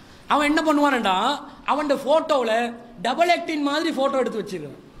 அவன் என்ன பண்ணுவான்டா, அவன் போட்டோல டபுள் ஆக்டிங் மாதிரி போட்டோ எடுத்து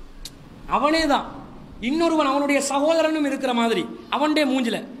வச்சிருக்கான். அவனே தான் இன்னொருவன் அவனுடைய சகோதரனும் இருக்கிற மாதிரி அவன்டே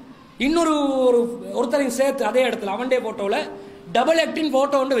மூஞ்சில. ஒருத்தரையும் சேர்த்து அதே இடத்துல அவன்டே போட்டோவில் டபுள் ஆக்டிங்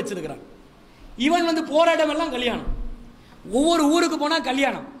போட்டோ ஒன்று வச்சிருக்கிறான். இவன் வந்து போற இடமெல்லாம் கல்யாணம், ஒவ்வொரு ஊருக்கு போனால்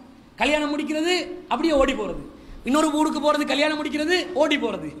கல்யாணம் முடிக்கிறது அப்படியே ஓடி போகிறது, இன்னொரு ஊருக்கு போகிறது கல்யாணம் முடிக்கிறது ஓடி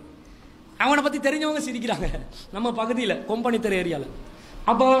போகிறது. அவனை பற்றி தெரிஞ்சவங்க சிரிக்கிறாங்க நம்ம பகுதியில் கொம்பனித்தர் ஏரியாவில்.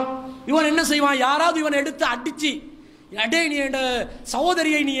 அப்போ இவன் என்ன செய்வான், யாராவது இவனை எடுத்து அடிச்சு, அடே நீ என்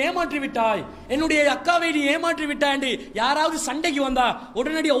சகோதரியை நீ ஏமாற்றி விட்டாய், என்னுடைய அக்காவை நீ ஏமாற்றி விட்டாய், யாராவது சண்டைக்கு வந்தா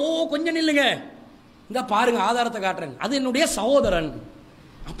உடனடியாக கொஞ்சம் நில்லுங்க, இந்த பாருங்க ஆதாரத்தை காட்டுறேன், அது என்னுடைய சகோதரன்,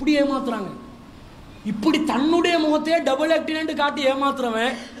 அப்படி ஏமாத்துறாங்க. இப்படி தன்னுடைய முகத்தையே டபுள் ஆக்டினன்ட் காட்டி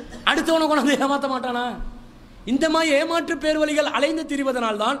ஏமாத்துறவன் அடுத்தவனை கொண்டு ஏமாற்ற மாட்டானா? இந்த மாதிரி ஏமாற்று பேர்வழிகள் அலைந்து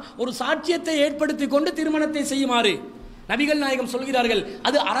திரிவதனால் தான் ஒரு சாட்சியத்தை ஏற்படுத்தி கொண்டு திருமணத்தை செய்யுமாறு நபிகள் நாயகம் சொல்கிறார்கள்.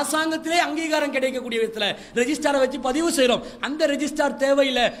 அது அரசாங்கத்திலே அங்கீகாரம் கிடைக்கக்கூடிய விதத்தில் ரெஜிஸ்டாரை வச்சு பதிவு செய்கிறோம். அந்த ரெஜிஸ்டார்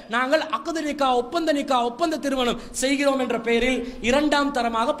தேவையில்லை, நாங்கள் அக்து நிக்கா ஒப்பந்த திருமணம் செய்கிறோம் என்ற பெயரில் இரண்டாம்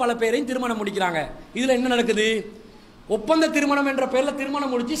தரமாக பல பேரையும் திருமணம் முடிக்கிறாங்க. இதுல என்ன நடக்குது? ஒப்பந்த திருமணம் என்ற பெயரில்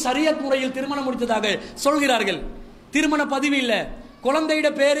திருமணம் முடிச்சு ஷரியத் முறையில் திருமணம் முடித்ததாக சொல்கிறார்கள். திருமண பதிவு இல்லை, குழந்தையிட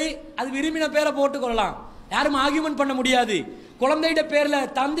பேரு அது விரும்பின பேரை போட்டுக் கொள்ளலாம், யாரும் ஆர்கியூமெண்ட் பண்ண முடியாது. குழந்தையிட பேர்ல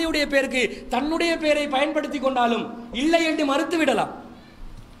தந்தையுடைய பேருக்கு தன்னுடைய பேரை பயன்படுத்தி கொண்டாலும் இல்லை என்று மறுத்து விடலாம்.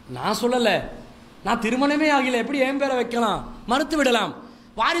 நான் சொல்லல, நான் திருமணமே ஆகல, எப்படி என் பேரை வைக்கலாம், மறுத்து விடலாம்.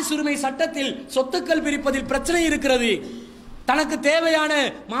 வாரிசுரிமை சட்டத்தில் சொத்துக்கள் பிரிப்பதில் பிரச்சனை இருக்கிறது, தனக்கு தேவையான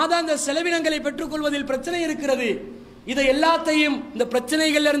மாதாந்த செலவினங்களை பெற்றுக் கொள்வதில் பிரச்சனை இருக்கிறது. இதை எல்லாத்தையும் இந்த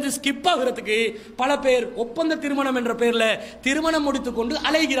பிரச்சனைகள்ல இருந்து ஸ்கிப் ஆகிறதுக்கு பல பேர் ஒப்பந்த திருமணம் என்ற பெயர்ல திருமணம் முடித்துக் கொண்டு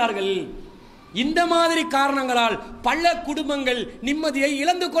அலைகிறார்கள். இந்த மாதிரி காரணங்களால் பல குடும்பங்கள் நிம்மதியை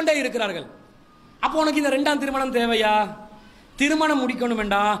இழந்து கொண்டே இருக்கிறார்கள். அப்போ உனக்கு இந்த இரண்டாம் திருமணம் தேவையா? திருமணம் முடிக்கணும்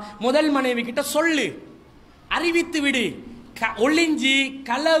வேண்டா, முதல் மனைவி கிட்ட சொல்லு, அறிவித்து விடு. ஒளிஞ்சி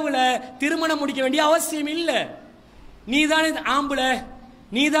களவுல திருமணம் முடிக்க வேண்டிய அவசியம் இல்லை. நீதானே ஆம்பளை,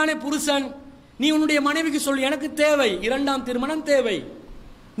 நீதானே புருஷன், நீ உன்னுடைய மனைவிக்கு சொல்லு, எனக்கு தேவை இரண்டாம் திருமணம் தேவை,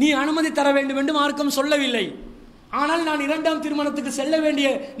 நீ அனுமதி தர வேண்டும் என்று மார்க்கம் சொல்லவில்லை. ஆனால் நான் இரண்டாம் திருமணத்துக்கு செல்ல வேண்டிய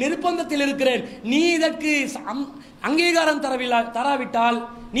நிர்பந்தத்தில் இருக்கிறேன், நீ இதற்கு அங்கீகாரம் தராவிட்டால்,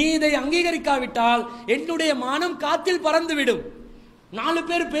 நீ இதை அங்கீகரிக்காவிட்டால் என்னுடைய மானம் காத்தில் பறந்துவிடும். 4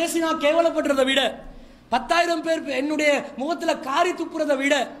 பேர் பேசினா கேவலப்படுறதை விட 10,000 பேர் என்னுடைய முகத்துல காரி துப்புறதை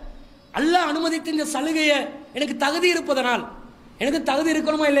விட அல்லாஹ் அனுமதித்த இந்த சலுகையை எனக்கு தகுதி இருப்பதனால், எனக்கு தகுதி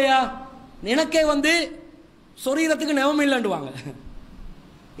இருக்கணுமா இல்லையா, எனக்கே வந்து சொரீரத்துக்கு நெவம் இல்லைன்னுவாங்க.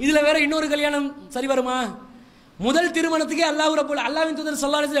 இதுல வேற இன்னொரு கல்யாணம் சரி வருமா? முதல் திருமணத்துக்கே அல்லாஹ்வின் தூதர்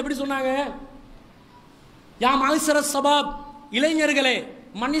ஸல்லல்லாஹு அலைஹி வஸல்லம் எப்படி சொன்னாங்க? யா மாஇஸர ஸபாப், இளைஞர்களே,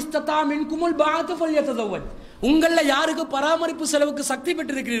 மனிஸ்ததா மின்குமுல் பாஅத் ஃபல்யதஸவ்வஜ், உங்கள யாருக்கு பராமரிப்பு செலவுக்கு சக்தி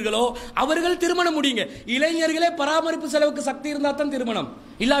பெற்றிருக்கிறீர்களோ அவர்கள் திருமணம் முடியுங்க. இளைஞர்களே பராமரிப்பு செலவுக்கு சக்தி இருந்தா தான் திருமணம்,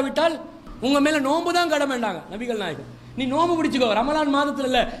 இல்லாவிட்டால் உங்க மேல நோன்பு தான் கடமைண்டாங்க நபிகள் நாயகம். நீ நோம்பு பிடிச்சுக்கோ, ரமலான் மாதத்துல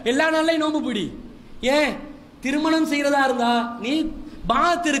இல்ல எல்லா நாள்லயும் நோம்பு பிடி. ஏன்? திருமணம் செய்யறதா இருந்தா நீ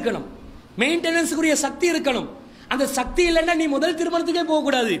பாத் இருக்கணும், மெயின்டெனன்ஸுக்குரிய சக்தி இருக்கணும். அந்த சக்தி இல்லைன்னா நீ முதல் திருமணத்துக்கே போக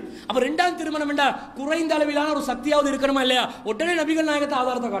கூடாது. அப்ப இரண்டாம் திருமணம் என்றா குறைந்த அளவிலான ஒரு சக்தியாவது இருக்கணுமா இல்லையா? உடனே நபிகள் நாயகத்தை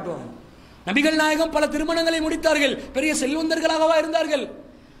ஆதாரத்தை காட்டுவாங்க. நபிகள் நாயகம் பல திருமணங்களை முடித்தார்கள், பெரிய செல்வந்தர்களாகவா இருந்தார்கள்.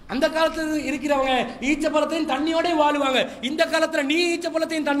 அந்த காலத்தில் இருக்கிறவங்க ஈச்சப்பழத்தையும் தண்ணியோட வாழுவாங்க. இந்த காலத்துல நீ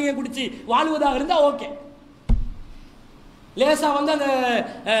ஈச்சப்பழத்தையும் தண்ணியை குடிச்சு வாழ்வதாக இருந்தா ஓகே. லேசா வந்து அந்த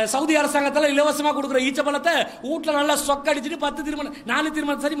சவுதி அரசாங்கத்தில் இலவசமா கொடுக்குற ஈச்சப்பழத்தை வீட்டுல நல்லா சொக்க அடிச்சுட்டு 10 திருமணம் 4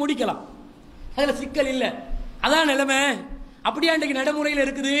 திருமணம் சரி முடிக்கலாம், அதுல சிக்கல் இல்லை. அதான் நிலைமை. அப்படியா இன்றைக்கு நடைமுறையில்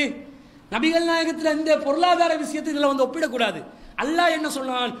இருக்குது? நபிகள் நாயகத்தில் இந்த பொருளாதார விஷயத்தை இதுல வந்து ஒப்பிடக்கூடாது. அல்லாஹ் என்ன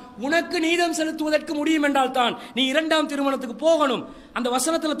சொன்னான்? உனக்கு நீதம் செலுத்துவதற்கு முடியும் என்றால் தான் நீ இரண்டாம் திருமணத்துக்கு போகணும். அந்த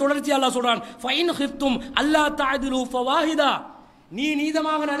வசனத்துல தொடர்ச்சி அல்லாஹ் சொல்றான், ஃபைன் ஹிஃப்தும் அல்லா தஅதிலு ஃபவாஹிதா, நீ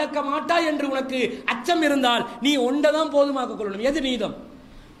நீதமாக நடக்க மாட்டாய் என்று உனக்கு அச்சம் இருந்தால் நீ ஒன்றைதான் போதுமாக்க கொள்ளணும். எது நீதம்?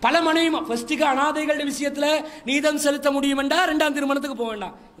 பல மனைவி ஃபர்ஸ்டுக்கு அனாதைகள் விஷயத்துல நீதம் செலுத்த முடியும் என்றா இரண்டாம் திருமணத்துக்கு போக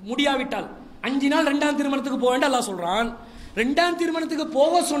வேண்டாம், முடியாவிட்டால் 5 நாள் இரண்டாம் திருமணத்துக்கு போக வேண்டாம் அல்லாஹ் சொல்றான். இரண்டாம் திருமணத்துக்கு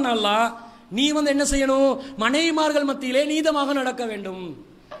போக சொன்னா நீ வந்து என்ன செய்யணும்? மனைவிமார்கள் மத்தியிலே நீதமாக நடக்க வேண்டும்.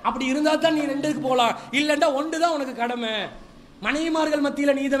 அப்படி இருந்தா தான் நீ 2க்கு போகலாம், இல்லைண்டா 1 தான் உனக்கு கடமை. மனைவிமார்கள்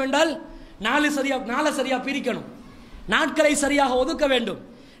மத்தியில நீதம் என்றால் 4 சரியா பிரிக்கணும், நாட்களை சரியாக ஒதுக்க வேண்டும்.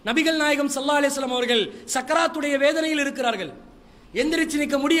 நபிகள் நாயகம் ஸல்லல்லாஹு அலைஹி வஸல்லம் அவர்கள் சக்கராத்துடைய வேதனையில் இருக்கிறார்கள், எந்திரிச்சு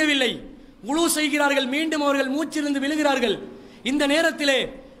நிற்க முடியவில்லை, உளு செய்கிறார்கள், மீண்டும் அவர்கள் மூச்சிலிருந்து விழுகிறார்கள். இந்த நேரத்திலே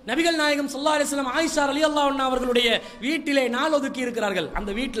நபிகள் நாயகம் ஸல்லல்லாஹு அலைஹி வஸல்லம் ஆயிஷா ரலியல்லாஹு அன்ஹா அவர்களுடைய வீட்டிலே நாள் ஒதுக்கி இருக்கிறார்கள்.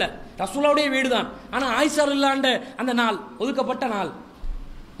 அந்த வீட்டில் ரசூலுடைய வீடு தான், ஆனால் ஆயிஷா இல்லாண்ட அந்த நாள் ஒதுக்கப்பட்ட நாள்.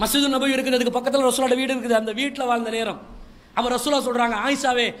 மஸ்ஜிது நபவி இருக்கிறதுக்கு பக்கத்தில் ரசூலுடைய வீடு இருக்குது, அந்த வீட்டில் வாழ்ந்த நேரம். அவர் ரசூலா சொல்றாங்க,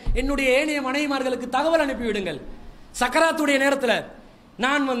 ஆயிஷாவே என்னுடைய ஏனைய மனைவிமார்களுக்கு தகவல் அனுப்பி விடுங்கள், சக்கராத்துடைய நேரத்தில்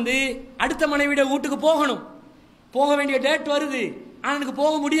நான் வந்து அடுத்த மனைவியுடைய வீட்டுக்கு போகணும், போக வேண்டிய டேட் வருது, ஆனால் எனக்கு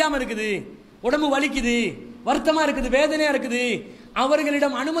போக முடியாமல் இருக்குது, உடம்பு வலிக்குது, வருத்தமாக இருக்குது, வேதனையாக இருக்குது,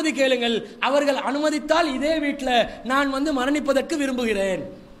 அவர்களிடம் அனுமதி கேளுங்கள். அவர்கள் அனுமதித்தால் இதே வீட்டில் நான் வந்து மரணிப்பதற்கு விரும்புகிறேன்.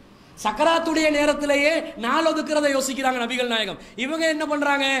 சக்கராத்துடைய நேரத்திலேயே நாள் ஒதுக்குறத யோசிக்கிறாங்க நபிகள் நாயகம். இவங்க என்ன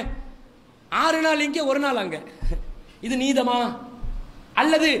பண்றாங்க? 6 நாள் இங்கே 1 நாள் அங்க. இது நீதமா?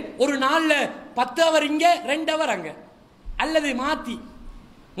 அல்லது ஒரு நாள்ல 10 அவர் இங்க 2 அவர் அங்க, அல்லது மாத்தி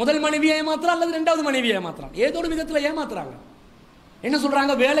முதல் மனைவியை ஏமாத்துறா அல்லது 2வது மனைவியை ஏமாத்துறான். ஏதோ ஒரு விதத்தில் ஏமாத்துறாங்க. என்ன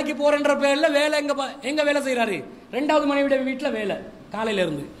சொல்றாங்க? வேலைக்கு போறன்ற பேர்ல வேலை எங்க வேலை செய்யறாரு? 2வது மனைவிட வீட்டில் வேலை காலையில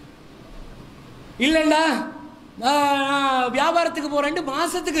இருந்து. இல்லைண்டா வியாபாரத்துக்கு போறேன்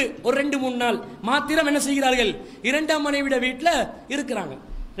மாசத்துக்கு ஒரு 2-3 நாள் மாத்திரம் என்ன செய்கிறார்கள்? 2ஆம் மனைவிட வீட்டில் இருக்கிறாங்க.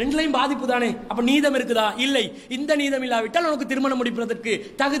 2லையும் பாதிப்பு தானே. அப்ப நீதம் இருக்குதா? இல்லை. இந்த நீதம் இல்லாவிட்டால் உனக்கு திருமணம் முடிப்பதற்கு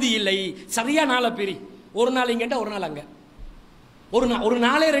தகுதி இல்லை. சரியா நாளை பிரி. ஒரு நாள் இங்கேட்டா 1 நாள் அங்க. ஒரு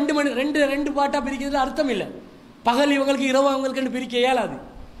நாளே 2 பாட்டா பிரிக்கிறதுல அர்த்தம் இல்லை. பகல் இவங்களுக்கு, இரவு அவங்களுக்கு பிரிக்க இயலாது.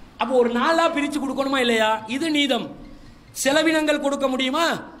 அப்போ ஒரு நாளா பிரிச்சு கொடுக்கணுமா இல்லையா? இது நீதம். செலவினங்கள் கொடுக்க முடியுமா?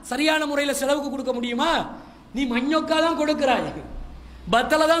 சரியான முறையில் செலவுக்கு கொடுக்க முடியுமா? நீ மஞ்சொக்கா தான் கொடுக்கிறாய்,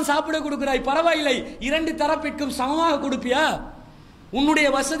 பத்தல தான் சாப்பிட கொடுக்கிறாய், பரவாயில்லை. 2 தரப்பிற்கும் சமமாக கொடுப்பியா? உன்னுடைய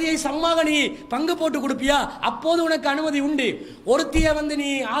வசதியை சமமாக நீ பங்கு போட்டு கொடுப்பியா? அப்போது உனக்கு அனுமதி உண்டு. ஒருத்திய வந்து நீ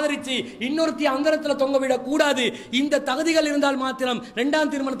ஆதரிச்சு இன்னொருத்திய அந்தரத்தில் தொங்க விட கூடாது. இந்த தகுதிகள் இருந்தால் மாத்திரம்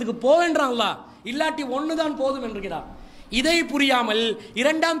 2ஆம் திருமணத்துக்கு போவென்றான்ல, இல்லாட்டி 1 தான் போதும் என்கிறார். இதை புரியாமல்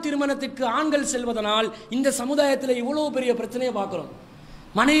 2ஆம் திருமணத்திற்கு ஆண்கள் செல்வதனால் இந்த சமுதாயத்தில் இவ்வளவு பெரிய பிரச்சனையை பார்க்கிறோம்.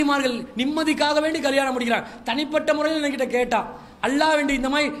 மனைவிமார்கள் நிம்மதிக்காக வேண்டி கல்யாணம் முடிக்கிறாங்க. தனிப்பட்ட முறையில் என்கிட்ட கேட்டா, அல்லாஹ் வேண்டி இந்த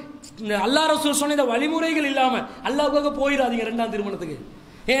மாதிரி அல்லாஹ் ரசூல் சொன்ன இந்த வழிமுறைகள் இல்லாம அல்லாஹ்வுக்காக போயிடாதீங்க 2ஆம் திருமணத்துக்கு.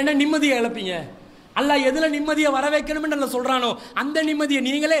 ஏன்னா நிம்மதியை இழப்பீங்க. அல்லாஹ் எதுல நிம்மதியை வர வைக்கணும்னு சொல்றானோ அந்த நிம்மதியை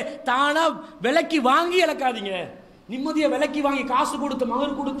நீங்களே தானா விலைக்கு வாங்கி இழக்காதீங்க. நிம்மதியை விலைக்கு வாங்கி காசு கொடுத்து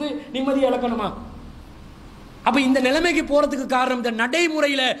மகர் கொடுத்து நிம்மதியை இழக்கணுமா? அப்ப இந்த நிலைமைக்கு போறதுக்கு காரணம் இந்த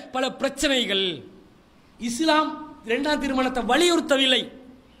நடைமுறையில பல பிரச்சனைகள். இஸ்லாம் 2ஆம் திருமணத்தை வலியுறுத்தவில்லை.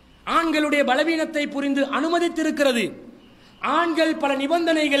 ஆண்களுடைய பலவீனத்தை புரிந்து அனுமதித்திருக்கிறது. ஆண்கள் பல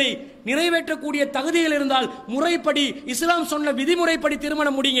நிபந்தனைகளை நிறைவேற்றக்கூடிய தகுதிகள் இருந்தால் முறைப்படி இஸ்லாம் சொன்ன விதிமுறைப்படி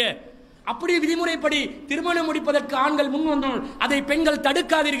திருமணம் முடிங்க. அப்படி விதிமுறைப்படி திருமணம் முடிப்பதற்கு ஆண்கள் முன் வந்தால் அதை பெண்கள்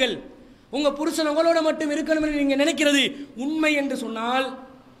தடுக்காதீர்கள். உங்க புருஷன் உங்களோட மட்டும் இருக்கணும் என்று நீங்க நினைக்கிறது உண்மை என்று சொன்னால்,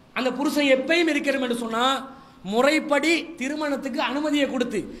 அந்த புருஷன் எப்பயும் இருக்கணும் என்று சொன்னா முறைப்படி திருமணத்துக்கு அனுமதியை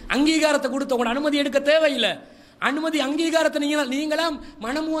கொடுத்து அங்கீகாரத்தை கொடுத்து உங்களோட அனுமதி எடுக்க தேவையில்லை. அனுமதி அங்கீகாரத்தை நீங்களாம்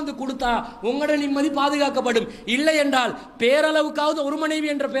மனம் வந்து கொடுத்தா உங்களோட நிம்மதி பாதுகாக்கப்படும். இல்லை என்றால் பேரளவுக்காவது ஒரு மனைவி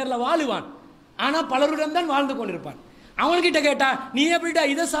என்ற பெயர்ல வாழுவான். ஆனா பலருடன் தான் வாழ்ந்து கொண்டிருப்பான். அவன்கிட்ட கேட்டா நீ எப்படிடா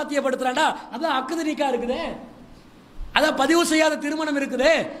இதை சாத்தியப்படுத்துறாடா, அதான் அக்குது நிக்கா இருக்குதே, அதான் பதிவு செய்யாத திருமணம்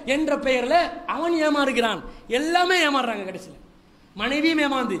இருக்குதே என்ற பெயர்ல அவன் ஏமாறுகிறான். எல்லாமே ஏமாறுறாங்க. கடைசியில் மனைவியும்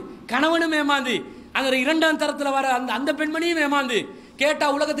ஏமாந்து, கணவனும் ஏமாந்து, அந்த 2ஆம் தரத்தில் வர அந்த பெண்மணியும் ஏமாந்து, கேட்டா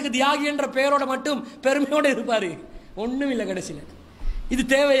உலகத்துக்கு தியாகி என்ற பெயரோட மட்டும் பெருமையோடு இருப்பாரு. ஒண்ணும் இல்லை கடைசியில். இது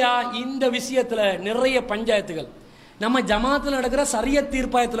தேவையா? இந்த விஷயத்துல நிறைய பஞ்சாயத்துகள் நம்ம ஜமாத்தில் நடக்கிற சரியத்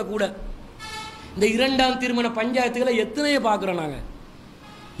தீர்ப்பாயத்தில் கூட இந்த 2ஆம் திருமண பஞ்சாயத்துகளை எத்தனையோ பார்க்கிறோம். நாங்க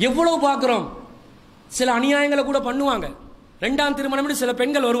எவ்வளவு பார்க்கிறோம். சில அநியாயங்களை கூட பண்ணுவாங்க. 2ஆம் திருமணம் சில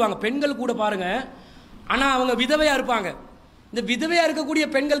பெண்கள் வருவாங்க. பெண்கள் கூட பாருங்க, ஆனா அவங்க விதவையா இருப்பாங்க. இந்த விதவையா இருக்கக்கூடிய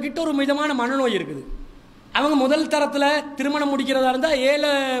பெண்கள் கிட்ட ஒரு விதமான மனநோய் இருக்குது. அவங்க முதல் தரத்தில் திருமணம் முடிக்கிறதா இருந்தால் 7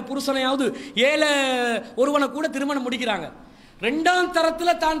 புருஷனையாவது 7 ஒருவனை கூட திருமணம் முடிக்கிறாங்க. 2ஆம்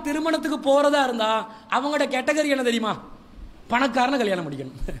தரத்தில் தான் திருமணத்துக்கு போறதா இருந்தா அவங்களோட கேட்டகரி என்ன தெரியுமா? பணக்காரனை கல்யாணம்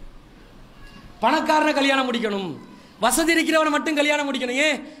முடிக்கணும், பணக்காரனை கல்யாணம் முடிக்கணும், வசதி இருக்கிறவனை மட்டும் கல்யாணம் முடிக்கணும்.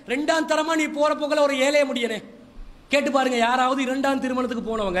 ஏன் 2ஆம் தரமா நீ போற போகல ஒரு ஏழையை முடியனே? கேட்டு பாருங்க. யாராவது 2ஆம் திருமணத்துக்கு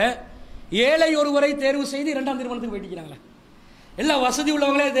போனவங்க ஏழை ஒருவரை தேர்வு செய்து 2ஆம் திருமணத்துக்கு போயிட்டாங்களே? எல்லாம் வசதி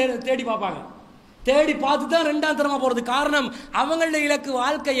உள்ளவங்களே தேடி பார்ப்பாங்க. தேடி பார்த்து தான் 2ஆம் தரமா போறது. காரணம் அவங்களுடைய இலக்கு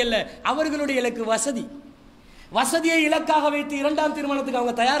வாழ்க்கை அல்ல, அவர்களுடைய இலக்கு வசதி. வசதியை இலக்காக வைத்து 2ஆம் திருமணத்துக்கு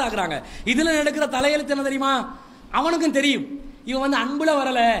அவங்க தயாராகிறாங்க. இதுல நடக்கிற தலையெழுத்து என்ன தெரியுமா? அவனுக்கும் தெரியும் இவன் வந்து அன்புல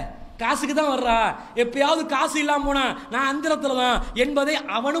வரல, காசுக்கு தான் வர்றா, எப்பயாவது காசு இல்லாம போனா நான் அந்தரத்துல தான் என்பதை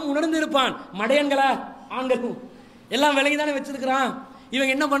அவனும் உணர்ந்து இருப்பான். மடையன்களா ஆண்களும் எல்லாம் விலகி தானே வச்சிருக்கிறான்.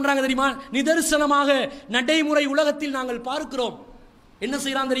 இவங்க என்ன பண்றாங்க தெரியுமா? நிதர்சனமாக நடைமுறை உலகத்தில் நாங்கள் பார்க்கிறோம். என்ன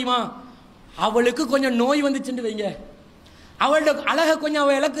செய்யறான் தெரியுமா? அவளுக்கு கொஞ்சம் நோய் வந்துச்சுன்னு வைங்க, அவளோட அழகை கொஞ்சம்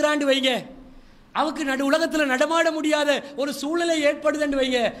அவ இழக்கிறான்னு வைங்க, அவளுக்கு நடு உலகத்தில் நடமாட முடியாத ஒரு சூழ்நிலை ஏற்படுதுன்னு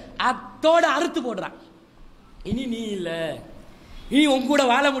வைங்க, அத்தோட அறுத்து போடுறான். இனி நீ இல்லை, இனி உன் கூட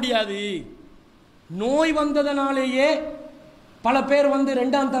வாழ முடியாது. நோய் வந்ததனாலேயே பல பேர் வந்து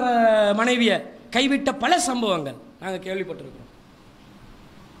 2ஆம் தர மனைவியை கைவிட்ட பல சம்பவங்கள் நாங்கள் கேள்விப்பட்டிருக்கிறோம்.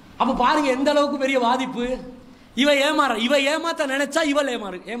 அப்ப பாருங்க எந்த அளவுக்கு பெரிய பாதிப்பு. இவ ஏமாத்த நினைச்சா இவள்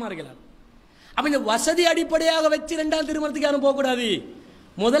ஏமாறுகிறார். அப்ப இந்த வசதி அடிப்படையாக வச்சு இரண்டாவது திருமணத்துக்கு யாரும் போகக்கூடாது.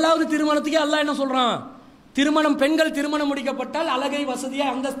 முதலாவது திருமணத்துக்கு அல்லாஹ் என்ன சொல்றான்? திருமணம், பெண்கள் திருமணம் முடிக்கப்பட்டால் அழகை, வசதியை,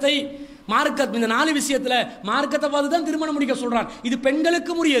 அந்தஸ்தை, மார்க்கத், இந்த 4 விஷயத்துல மார்க்கத்தை பார்த்து தான் திருமணம் முடிக்க சொல்றான். இது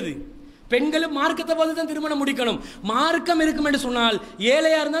பெண்களுக்கு உரியது. பெண்களும் மார்க்கத்தை பார்த்து தான் திருமணம் முடிக்கணும். மார்க்கம் இருக்கும் என்று சொன்னால்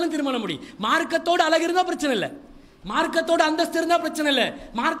ஏழையா இருந்தாலும் திருமணம் முடி. மார்க்கத்தோடு அழகு இருந்தா பிரச்சனை இல்லை, மார்க்கத்தோட அந்தஸ்து இருந்தா பிரச்சனை இல்லை,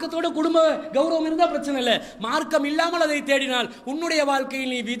 மார்க்கத்தோட குடும்ப கௌரவம் இருந்தா பிரச்சனை இல்லை. மார்க்கம் இல்லாமல் அதை தேடினால் உன்னுடைய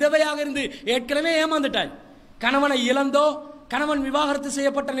வாழ்க்கையில் நீ விதவையாக இருந்து ஏற்கனவே ஏமாந்துட்டாய். கணவனை இழந்தோ கணவன் விவாகரத்து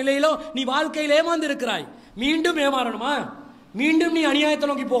செய்யப்பட்ட நிலையிலோ நீ வாழ்க்கையில் ஏமாந்து இருக்கிறாய். மீண்டும் ஏமாறணுமா? மீண்டும் நீ அநியாயத்தை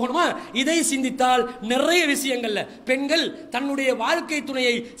நோக்கி போகணுமா? இதை சிந்தித்தால் நிறைய விஷயங்கள்ல பெண்கள் தன்னுடைய வாழ்க்கை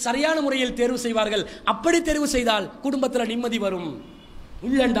துணையை சரியான முறையில் தேர்வு செய்வார்கள். அப்படி தேர்வு செய்தால் குடும்பத்தில் நிம்மதி வரும்.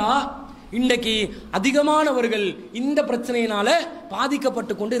 இல்லண்டா இன்றைக்கு அதிகமானவர்கள் இந்த பிரச்சனையினால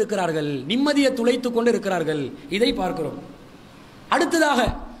பாதிக்கப்பட்டு கொண்டு இருக்கிறார்கள், நிம்மதியை துளைத்து கொண்டு இருக்கிறார்கள். இதை பார்க்கிறோம். அடுத்ததாக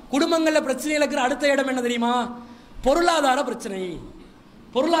குடும்பங்களில் பிரச்சனை இருக்கிற அடுத்த இடம் என்ன தெரியுமா? பொருளாதார பிரச்சனை.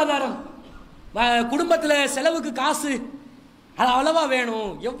 பொருளாதாரம், குடும்பத்தில் செலவுக்கு காசு அது அளவா வேணும்.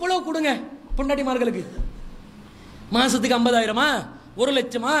 எவ்வளவு கொடுங்க பொண்டாட்டிமார்களுக்கு? மாசத்துக்கு 50,000, 1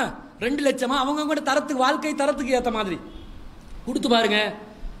 லட்சமா, 2 லட்சமா, அவங்க கூட தரத்துக்கு, வாழ்க்கை தரத்துக்கு ஏற்ற மாதிரி கொடுத்து பாருங்க.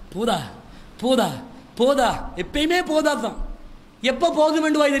 போதா போதா போதா, எப்பயுமே போதா தான். எப்ப போதும்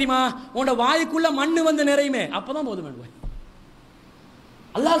வேண்டுவாய் தெரியுமா? உன்னோட வாய்க்குள்ள மண்ணு வந்து நிறையுமே, அப்பதான் போதும் வேண்டுவாய்.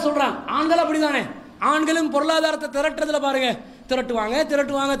 அல்லாஹ் சொல்றான். ஆண்கள் அப்படிதானே, ஆண்களும் பொருளாதாரத்தை திரட்டுறதுல பாருங்க, திரட்டுவாங்க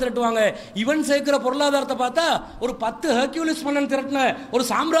திரட்டுவாங்க திரட்டுவாங்க. இவன் சேர்க்கிற பொருளாதாரத்தை பார்த்தா ஒரு 10 ஹெர்குலிஸ் மன்னன் திரட்டின ஒரு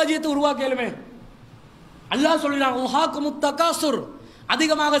சாம்ராஜ்யத்தை உருவாக்கலுமே. அல்லாஹ் சொல்றான், உஹாக்குமுத் தகாசுர்,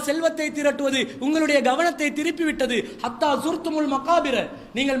 அதிகமாக செல்வத்தை திரட்டுவது உங்களுடைய கவனத்தை திருப்பி விட்டது. ஹத்தா சுர்துமுல் மகாபிர,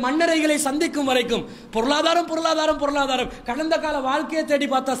 நீங்கள் மன்னரைகளை சந்திக்கும் வரைக்கும் பொருளாதாரம் பொருளாதாரம் பொருளாதாரம். கடந்த கால வாழ்க்கையை தேடி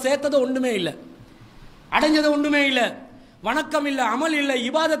பார்த்தா சேர்த்தது ஒண்ணுமே இல்லை, அடைஞ்சது ஒண்ணுமே இல்லை. வணக்கம் இல்லை, அமல் இல்லை,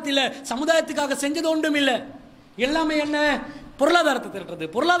 இபாதத் இல்லை, சமுதாயத்துக்காக செஞ்சது ஒன்றும் இல்லை. எல்லாமே என்ன? பொருளாதாரத்தை திரட்டுறது,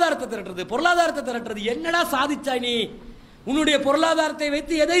 பொருளாதாரத்தை திரட்டுறது, பொருளாதாரத்தை திரட்டுறது. என்னடா சாதிச்சாய் நீ? உன்னுடைய பொருளாதாரத்தை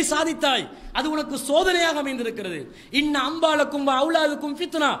வைத்து எதை சாதித்தாய்? அது உனக்கு சோதனையாக அமைந்திருக்கிறது. இன்ன அம்பாலக்கும் அவுலாதுக்கும்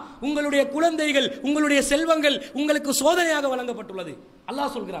ஃபித்னா, உங்களுடைய குழந்தைகள், உங்களுடைய செல்வங்கள் உங்களுக்கு சோதனையாக வழங்கப்பட்டுள்ளது.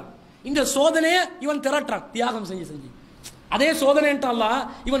 அல்லாஹ் சொல்கிறான். இந்த சோதனையை இவன் திரட்டான், தியாகம் செஞ்சு செஞ்சு. அதே சோதனை என்றால்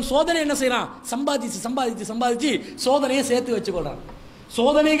இவன் சோதனை என்ன செய்யறான்? சம்பாதிச்சு சம்பாதிச்சு சம்பாதிச்சு சோதனையை சேர்த்து வச்சு கொள்றான்.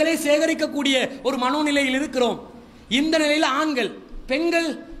 சோதனைகளை சேகரிக்கக்கூடிய ஒரு மனோநிலையில் இருக்கிறோம். இந்த நிலையில் ஆண்கள், பெண்கள்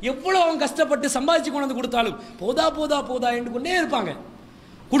எவ்வளவு அவங்க கஷ்டப்பட்டு சம்பாதிச்சு கொண்டு வந்து கொடுத்தாலும் போதா போதா போதா என்று கொண்டே இருப்பாங்க.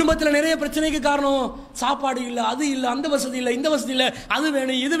 குடும்பத்தில் நிறைய பிரச்சனைக்கு காரணம் சாப்பாடு இல்லை, அது இல்லை, அந்த வசதி இல்லை, இந்த வசதி இல்லை, அது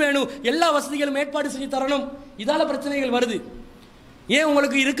வேணும், இது வேணும், எல்லா வசதிகளும் ஏற்பாடு செஞ்சு தரணும். இதால பிரச்சனைகள் வருது. ஏன்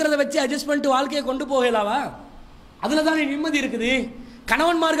உங்களுக்கு இருக்கிறத வச்சு அட்ஜஸ்ட் பண்ணிட்டு வாழ்க்கையை கொண்டு போகலாவா? அதுல தானே நிம்மதி இருக்குது.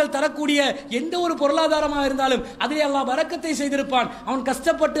 கணவன்மார்கள் தரக்கூடிய எந்த ஒரு பொருளாதாரமாக இருந்தாலும் அதிலே அல்லாஹ் பரக்கத்தை செய்திருப்பான். அவன்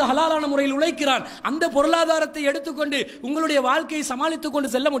கஷ்டப்பட்டு ஹலாலான முறையில் உழைக்கிறான். அந்த பொருளாதாரத்தை எடுத்துக்கொண்டு உங்களுடைய வாழ்க்கையை சமாளித்துக் கொண்டு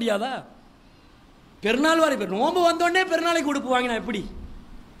செல்ல முடியாதா? பெருநாள் வரை நோம்பு வந்தோடனே பெருநாளைக்கு உடுப்பு வாங்கினா எப்படி?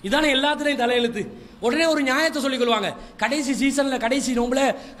 இதானே எல்லாத்துலையும் தலையெழுத்து. உடனே ஒரு நியாயத்தை சொல்லிக் கொள்வாங்க. கடைசி சீசன்ல, கடைசி நோம்புல,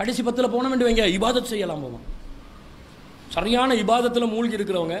 கடைசி 10 போன வேண்டி வைங்க, இபாதத் செய்யலாம் போவோம். சரியான இபாதத்தில் மூழ்கி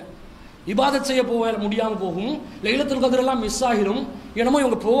இருக்கிறவங்க இபாதத் செய்ய போக முடியாமல் போகும். லைலத்துல் கத்ர் எல்லாம் மிஸ் ஆகிரும். என்னமோ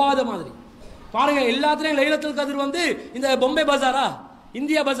இவங்க போகாத மாதிரி பாருங்க. எல்லாத்துலேயும் லைலத்துல் கத்ர் வந்து இந்த பொம்பே பஜாரா,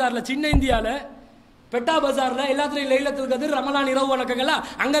 இந்தியா பஜார்ல, சின்ன இந்தியால பெட்டா பஜார்ல எல்லாத்துலேயும் லைலத்துல் கத்ர், ரமலான் இரவு வணக்கங்கள்லாம்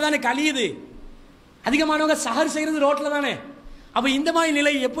அங்கே தானே கழியுது. அதிகமானவங்க சஹர் செய்யறது ரோட்ல தானே. அப்ப இந்த மாதிரி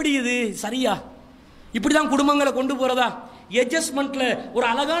நிலை எப்படி? இது சரியா? இப்படிதான் குடும்பங்களை கொண்டு போறதா? அட்ஜஸ்ட்மெண்ட்ல ஒரு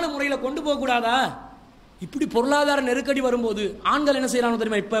அழகான முறையில் கொண்டு போக கூடாதா? இப்படி பொருளாதார நெருக்கடி வரும்போது ஆண்கள் என்ன செய்யறாங்க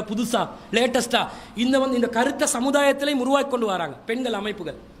தெரியுமா? இப்ப புதுசா லேட்டஸ்டா இந்த கருத்தை சமுதாயத்திலையும் உருவாக்கி கொண்டு வராங்க பெண்கள்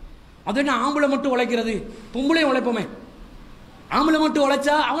அமைப்புகள். அது என்ன, ஆம்பளை மட்டும் உழைக்கிறது, பொம்பளையும் உழைப்போமே. ஆம்பளை மட்டும்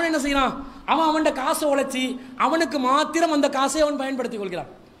உழைச்சா அவன் என்ன செய்யறான்? அவன் காசை உழைச்சி அவனுக்கு மாத்திரம் அந்த காசை அவன் பயன்படுத்திக் கொள்கிறான்.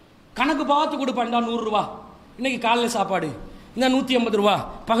 கணக்கு பார்த்து கொடுப்பான். இந்த 100 ரூபா இன்னைக்கு காலையில் சாப்பாடு, இந்த 150 ரூபா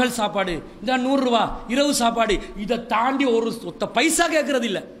பகல் சாப்பாடு, இந்த 100 ரூபா இரவு சாப்பாடு. இதை தாண்டி ஒரு பைசா கேட்கறது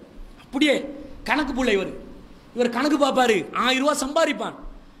இல்லை. அப்படியே கணக்கு புள்ள இவர் கணக்கு பார்ப்பாரு. 1000 ரூபா சம்பாதிப்பான்.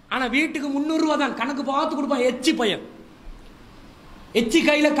 ஆனா வீட்டுக்கு 300 ரூபா தான் கணக்கு பார்த்து கொடுப்பான். எச்சி பையன், எச்சி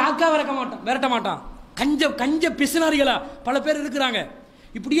கையில காக்கா விரட்ட மாட்டான். கஞ்ச பிசுனாரிகளா பல பேர் இருக்கிறாங்க.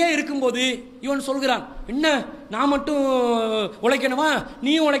 இப்படியே இருக்கும்போது இவன் சொல்கிறான், என்ன நான் மட்டும் உழைக்கணுமா,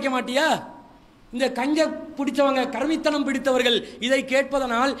 நீயும் உழைக்க மாட்டியா? இந்த கஞ்ச பிடிச்சவங்க, கருமித்தனம் பிடித்தவர்கள் இதை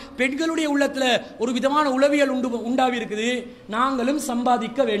கேட்பதனால் பெண்களுடைய உள்ளத்துல ஒரு விதமான உளவியல் உண்டாவி இருக்குது. நாங்களும்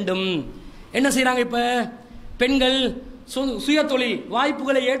சம்பாதிக்க வேண்டும். என்ன செய்யறாங்க? இப்ப பெண்கள் சுய தொழில்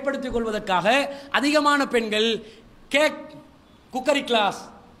வாய்ப்புகளை ஏற்படுத்திக் கொள்வதற்காக அதிகமான பெண்கள் கேக், குக்கரி கிளாஸ்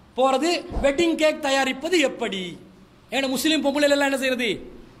போறது, வெட்டிங் கேக் தயாரிப்பது எப்படி? ஏன்னா முஸ்லீம் பொம்பளை எல்லாம் என்ன செய்யறது?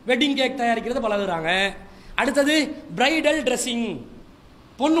 வெட்டிங் கேக் தயாரிக்கிறது பழகுறாங்க. அடுத்தது பிரைடல் ட்ரெஸ்ஸிங்,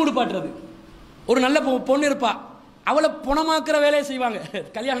 பொண்ணு உடுப்பாட்டுறது. ஒரு நல்ல பொண்ணு இருப்பா, அவளை புணமாக்குற வேலையை செய்வாங்க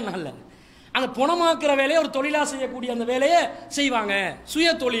கல்யாண நாளில். அந்த புணமாக்குற வேலையை ஒரு தொழிலாக செய்யக்கூடிய அந்த வேலையை செய்வாங்க, சுய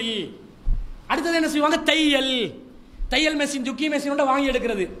தொழில். அடுத்தது என்ன செய்வாங்க, தையல் மெஷின், ஜுக்கி மெஷினோட வாங்கி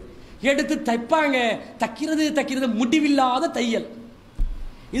எடுக்கிறது, எடுத்து தைப்பாங்க. தைக்கிறது முடிவில்லாத தையல்,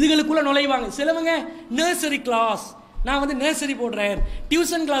 இதுகளுக்குள்ள நுழைவாங்க. சிலவங்க நர்சரி கிளாஸ், நான் வந்து நர்சரி போடுறேன்,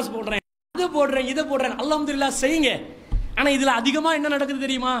 டியூஷன் கிளாஸ் போடுறேன், இதை போடுறேன், அல்ஹம்துலில்லாஹ் செய்யுங்க. ஆனா இதுல அதிகமா என்ன நடக்குது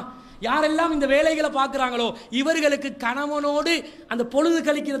தெரியுமா? யாரெல்லாம் இந்த வேலைகளை பார்க்குறாங்களோ இவர்களுக்கு கணவனோடு அந்த பொழுது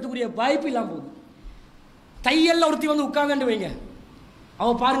கழிக்கிறதுக்குரிய வாய்ப்பு இல்லாம போகுது. தையல்ல ஒருத்தி வந்து உட்கார்ந்து வைங்க,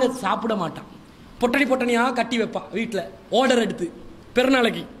 அவன் பாருங்க சாப்பிட மாட்டான், பொட்டணியா கட்டி வைப்பா வீட்டில் ஆர்டர் எடுத்து,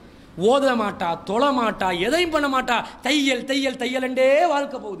 பெருநாளைக்கு ஓத மாட்டா, தொழ மாட்டா, எதையும் பண்ண மாட்டா, தையல்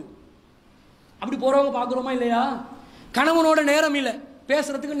வாழ்க்கை போகுது. அப்படி போறவங்க பார்க்குறோமா இல்லையா? கணவனோட நேரம் இல்லை,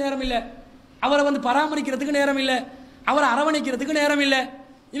 பேசுறதுக்கு நேரம் இல்லை, அவரை வந்து பராமரிக்கிறதுக்கு நேரம் இல்லை, அவரை அரவணைக்கிறதுக்கு நேரம் இல்லை.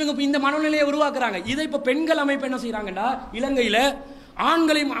 இவங்க இந்த மனநிலையை உருவாக்குறாங்க. இதை இப்ப பெண்கள் அமைப்பு என்ன செய்யறாங்கடா, இலங்கையில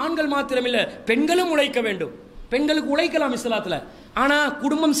ஆண்கள் மாத்திரம் இல்ல, பெண்களும் உழைக்க வேண்டும். பெண்களுக்கு உழைக்கலாம் இஸ்லாத்துல. ஆனா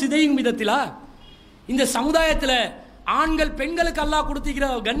குடும்பம் சிதையும் விதத்திலா இந்த சமுதாயத்தில் ஆண்கள் பெண்களுக்கு அல்லாஹ் கொடுத்திருக்கிற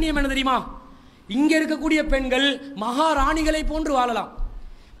கண்ணியம் என்ன தெரியுமா? இங்க இருக்கக்கூடிய பெண்கள் மகாராணிகளை போன்று வாழலாம்.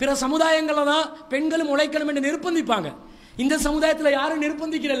 பிற சமுதாயங்கள்ல தான் பெண்களும் உழைக்கணும் என்று நிர்பந்திப்பாங்க. இந்த சமுதாயத்தில் யாரும்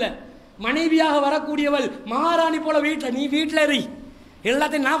நிர்பந்திக்கிறல்ல. மனைவியாக வரக்கூடியவள் மகாராணி போல வீட்டில், நீ வீட்டில் எறி,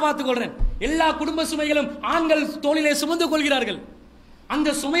 எல்லாத்தையும் நான் பார்த்துக்கொள்றேன். எல்லா குடும்ப சுமைகளும் ஆண்கள் தோளிலே சுமந்து கொள்கிறார்கள். அந்த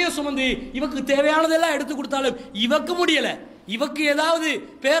சுமையை சுமந்து இவக்கு தேவையானதெல்லாம் எடுத்து கொடுத்தாலும் இவக்கு முடியல. இவக்கு ஏதாவது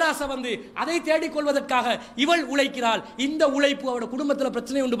பேராசை வந்து அதை தேடிக்கொள்வதற்காக இவள் உழைக்கிறாள். இந்த உழைப்பு அவட குடும்பத்தில்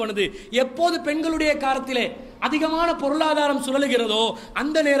பிரச்சனை உண்டு பண்ணுது. எப்போது பெண்களுடைய காலத்திலே அதிகமான பொருளாதாரம் சுழலுகிறதோ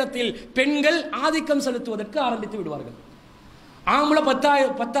அந்த நேரத்தில் பெண்கள் ஆதிக்கம் செலுத்துவதற்கு ஆரம்பித்து விடுவார்கள். ஆம்பளை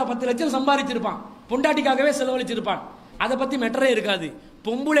 10 லட்சம் சம்பாதிச்சிருப்பான், பொண்டாட்டிக்காகவே செலவழிச்சிருப்பான், அதை பத்தி மெட்டரே இருக்காது.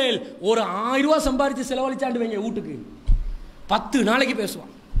 பொம்புளேல் ஒரு 1000 ரூபாய் சம்பாதிச்சு செலவழிச்சாண்டு வைங்க வீட்டுக்கு, 10 நாளைக்கு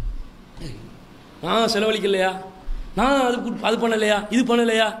பேசுவான். நான் செலவழிக்கலையா, நான் அது பண்ணலையா, இது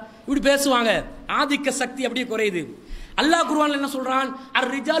பண்ணலையா, இப்படி பேசுவாங்க. ஆதிக்க சக்தி அப்படியே குறையுது. அல்லாஹ் குர்ஆன்ல என்ன சொல்றான்?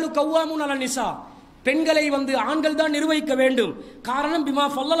 அர்-ரிஜாலு கவ்வாமூன அலன் நிசா, பெண்களை வந்து ஆண்கள் தான் நிர்வகிக்க வேண்டும். காரணம் பிமா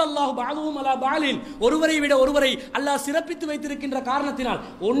ஃபல்லல்லாஹு பஅதுஹும் அலா பஅலின், ஒருவரை விட ஒருவரை அல்லாஹ் சிறப்பித்து வைத்திருக்கின்ற காரணத்தினால்.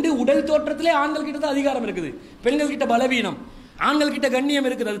 ஒன்று உடல் தோற்றத்திலே ஆண்கள் கிட்ட தான் அதிகாரம் இருக்குது, பெண்கள் கிட்ட பலவீனம், ஆண்கள் கிட்ட கண்ணியம்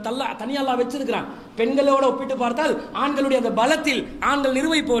இருக்குது. அது தனியா அல்லாஹ் வச்சிருக்கிறான். பெண்களோட ஒப்பிட்டு பார்த்தால் ஆண்களுடைய அந்த பலத்தில் ஆண்கள்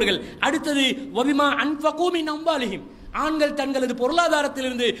நிர்வகிப்பவர்கள். அடுத்தது வபிமா அன்ஃபகு மின் அம்வாலிஹிம், ஆண்கள் தங்களது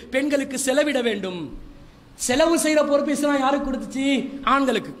பொருளாதாரத்திலிருந்து பெண்களுக்கு செலவிட வேண்டும். செலவு செய்யற பொறுப்பு இஸ்லாம் யாருக்கு கொடுத்துச்சு?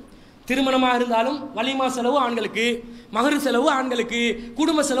 ஆண்களுக்கு. திருமணமாக இருந்தாலும் வலிமா செலவு ஆண்களுக்கு, மகர் செலவு ஆண்களுக்கு,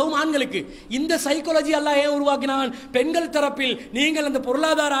 குடும்ப செலவும் ஆண்களுக்கு. இந்த சைக்காலஜி அல்லாஹ் ஏன் உருவாக்கினான்? பெண்கள் தரப்பில் நீங்கள் அந்த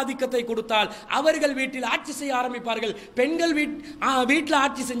பொருளாதார ஆதிக்கத்தை கொடுத்தால் அவர்கள் வீட்டில் ஆட்சி செய்ய ஆரம்பிப்பார்கள். பெண்கள் வீட்டில்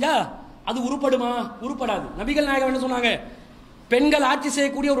ஆட்சி செஞ்சா அது உருப்படுமா? உருப்படாது. நபிகள் நாயகம் என்ன சொன்னாங்க? பெண்கள் ஆட்சி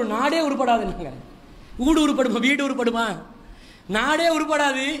செய்யக்கூடிய ஒரு நாடே உருப்படாது. வீடு உருப்படுமா? வீடு உருப்படுமா? நாடே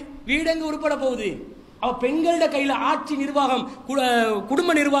உருப்படாது, வீடு எங்க உருப்பட போகுது? அவ பெண்களோட கையில் ஆட்சி நிர்வாகம்,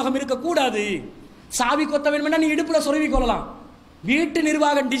 குடும்ப நிர்வாகம் இருக்கக்கூடாது. சாவி கொத்த வேணும்னா நீ இடுப்புல சொருவி கொள்ளலாம். வீட்டு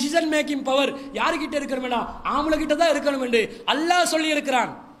நிர்வாகம், டிசிஷன் மேக்கிங் பவர் யாருக்கிட்ட இருக்கணும்னா ஆம்பளை கிட்ட தான் இருக்கணும் என்று அல்லாஹ் சொல்லி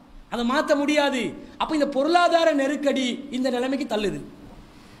இருக்கிறான். அதை மாற்ற முடியாது. அப்ப இந்த பொருளாதார நெருக்கடி இந்த நிலைமைக்கு தள்ளுது.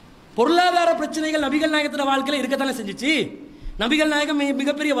 பொருளாதார பிரச்சனைகள் நபிகள் நாயகத்தோட வாழ்க்கையில இருக்கத்தானே செஞ்சிச்சு. நபிகள் நாயகம்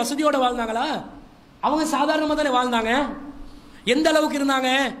மிகப்பெரிய வசதியோட வாழ்ந்தாங்களா? அவங்க சாதாரணமாக தானே வாழ்ந்தாங்க. எந்த அளவுக்கு இருந்தாங்க?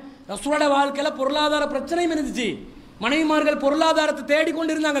 ரசூலோட வாழ்க்கையில பொருளாதார பிரச்சனையும் இருந்துச்சு. மனைவிமார்கள் பொருளாதாரத்தை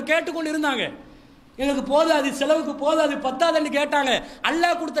தேடிக்கொண்டு இருந்தாங்க, கேட்டுக்கொண்டு இருந்தாங்க. எங்களுக்கு போதாது, செலவுக்கு போதாது, பத்தாதுன்னு கேட்டாங்க.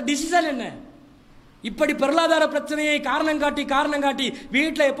 அல்லாஹ் கொடுத்த டிசிஷன் என்ன? இப்படி பொருளாதார பிரச்சனையை காரணம் காட்டி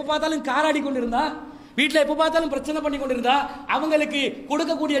வீட்டில் எப்ப பார்த்தாலும் காராடி கொண்டு இருந்தா, வீட்டில் எப்ப பார்த்தாலும் பிரச்சனை பண்ணி கொண்டு இருந்தா, அவங்களுக்கு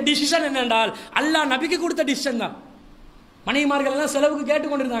கொடுக்கக்கூடிய டிசிஷன் என்னென்றால் அல்லாஹ் நபிக்கு கொடுத்த டிசிஷன் தான். மனைவிமார்கள் எல்லாம் செலவுக்கு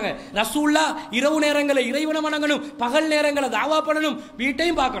கேட்டுக்கொண்டிருந்தாங்க. ரசூல்லா இரவு நேரங்களை இறைவனை வணங்கணும், பகல் நேரங்களை தாவா பண்ணணும்,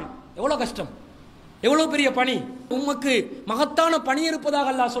 வீட்டையும் பார்க்கணும். எவ்வளவு கஷ்டம், எவ்வளவு பெரிய பணி. உமக்கு மகத்தான பணி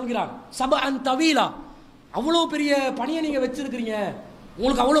இருப்பதாக அல்லாஹ் சொல்கிறான். சபஅன் தவீலா, அவ்வளவு பெரிய பணியை நீங்க வச்சிருக்கிறீங்க,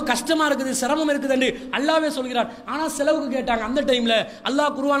 உங்களுக்கு அவ்வளவு கஷ்டமா இருக்குது, சிரமம் இருக்குது என்று அல்லாஹ்வே சொல்கிறான். ஆனா செலவுக்கு கேட்டாங்க. அந்த டைம்ல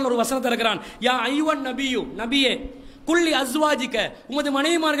அல்லாஹ் குர்ஆன்ல ஒரு வசனத்தை இருக்கிறான். யா ஐவன் நபியு, நபியே, குல்லி அஸ்வாஜிக, உமது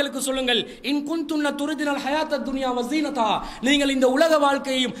மனைவிமார்களுக்கு சொல்லுங்கள், இன் குன்துன்ன துரிதினல் ஹயாத்தத் துன்யா வஸீனதா, நீங்கள் இந்த உலக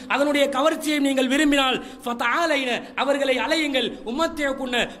வாழ்க்கையையும் அதனுடைய கவர்ச்சியையும் நீங்கள் விரும்பினால் ஃபதஆலைன, அவர்களை அலையுங்கள்,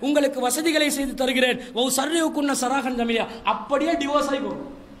 உம்மத்தியகுன்ன, உங்களுக்கு வசதிகளை செய்து தருகிறேன், வௌ சர்ரியுகுன்ன சராஹன் ஜமியா, அப்படியே டிவோர்ஸ் ஆகி போகும்.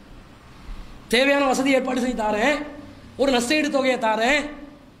 தேவையான வசதி ஏற்பாடு செய்து தாரேன், ஒரு நஷ்டஈடு தொகையை தாரேன்,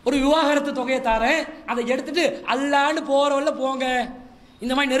 ஒரு விவாகரத்து தொகையை தாரேன், அதை எடுத்துட்டு அல்லான்னு போறவல்ல போங்க.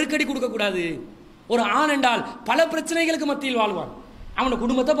 இந்த மாதிரி நெருக்கடி கொடுக்கக்கூடாது. ஒரு ஆண் என்றால் பல பிரச்சனைகளுக்கு மத்தியில் வாழ்வான். அவனோட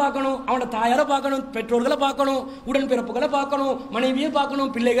குடும்பத்தை பார்க்கணும், அவனோட தாயாரை பார்க்கணும், பெற்றோர்களை பார்க்கணும், உடன்பிறப்புகளை பார்க்கணும், மனைவியை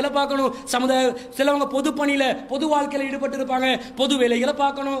பார்க்கணும், பிள்ளைகளை பார்க்கணும், சமுதாய சிலவங்க பொது பணியில பொது வாழ்க்கையில் ஈடுபட்டு இருப்பாங்க, பொது வேலைகளை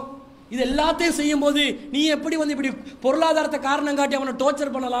பார்க்கணும். இது எல்லாத்தையும் செய்யும் போது நீ எப்படி இப்படி பொருளாதாரத்தை காரணம் காட்டி அவனை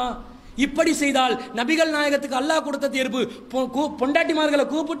டோர்ச்சர் பண்ணலாம்? இப்படி செய்தால் நபிகள் நாயகத்துக்கு அல்லாஹ் கொடுத்த தீர்ப்பு, பொண்டாட்டிமார்களை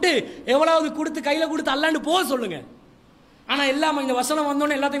கூப்பிட்டு எவ்வளவு கொடுத்து கையில கொடுத்து அல்லாண்டு போக சொல்லுங்க. ஆனா எல்லாம் இந்த வசனம்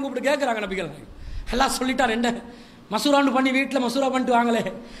வந்தோன்னு எல்லாத்தையும் கூப்பிட்டு கேட்கிறாங்க நபிகள் நாயகம். எல்லாம் சொல்லிட்டார், என்ன மசூரான்னு பண்ணி வீட்டில் மசூரா பண்ணிட்டு வாங்களே.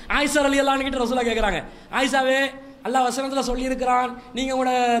 ஆயிஷா ரலியல்லாஹு கிட்ட ரசூலா கேட்குறாங்க, ஆயிஷாவே அல்லாஹ் வசனத்தில் சொல்லியிருக்கிறான், நீங்கள்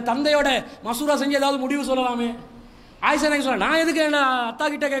உங்களோட தந்தையோட மசூரா செஞ்சு ஏதாவது முடிவு சொல்லலாமே. ஆயிஷா நாயகி சொல்ல, நான் எதுக்கு என் அத்தா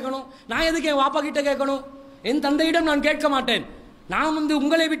கிட்ட கேட்கணும், நான் எதுக்கு என் வாப்பா கிட்ட கேட்கணும், என் தந்தையிடம் நான் கேட்க மாட்டேன், நான்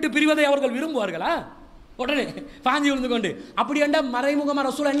உங்களை விட்டு பிரிவதை அவர்கள் விரும்புவார்களா? உடனே பாஞ்சி விழுந்து கொண்டு அப்படி என்ற மறைமுகமாக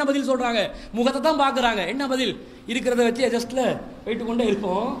ரசூலா என்ன பதில் சொல்றாங்க? முகத்தை தான் பார்க்குறாங்க. என்ன பதில்? இருக்கிறத வச்சு அட்ஜஸ்ட்ல போயிட்டு கொண்டே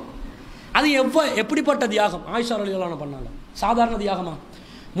இருப்போம். அது எப்படிப்பட்ட தியாகம் ஆயிஷா ரலியல்லாஹு பண்ணாங்க? சாதாரண தியாகமா?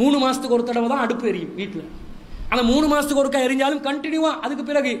 3 மாசத்துக்கு ஒரு தடவை தான் அடுப்பு எரியும் வீட்டில். அந்த 3 மாசத்துக்கு ஒருக்கா எரிஞ்சாலும் கண்டினியூவா, அதுக்கு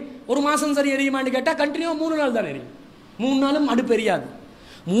பிறகு ஒரு மாசம் சரி எரியுமான்னு கேட்டால் கண்டினியூவா 3 நாள் தான் எரியும். 3 நாளும் அடுப்பு எரியாது.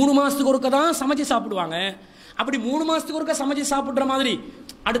 3 மாசத்துக்கு ஒருக்கா தான் சமைச்சு சாப்பிடுவாங்க. அப்படி 3 மாசத்துக்கு ஒருக்கா சமைச்சு சாப்பிட்ற மாதிரி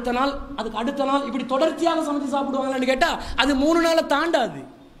அடுத்த நாள், அதுக்கு அடுத்த நாள், இப்படி தொடர்ச்சியாக சமைச்சு சாப்பிடுவாங்கன்னு கேட்டால் அது 3 நாளை தாண்டாது.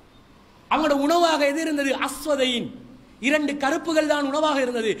 அவங்களோட உணவாக எது இருந்தது? அஸ்வதையின் 2 கருப்புகள் தான் உணவாக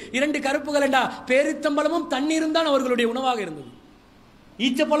இருந்தது. 2 கருப்புகள் என்றா பேரித்தம்பழமும் தண்ணீரும் தான் அவர்களுடைய உணவாக இருந்தது.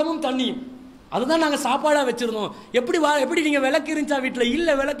 ஈச்சப்பழமும் தண்ணியும் அதுதான் நாங்கள் சாப்பாடாக வச்சிருந்தோம். எப்படி நீங்க விளக்கு இருந்துச்சா வீட்டில்?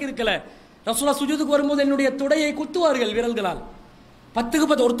 இல்லை, விளக்கு இருக்கல. ரசூலா சுஜூதுக்கு வரும்போது என்னுடைய துடையை குத்துவார்கள் விரல்களால். 10க்கு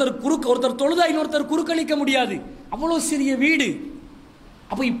 10 ஒருத்தர் தொழுதா இன்னொருத்தர் குறுக்களிக்க முடியாது. அவ்வளவு சிறிய வீடு.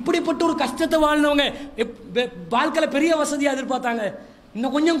 அப்போ இப்படிப்பட்ட ஒரு கஷ்டத்தை வாழ்ந்தவங்க வாழ்க்கையில பெரிய வசதியாக எதிர்பார்த்தாங்க.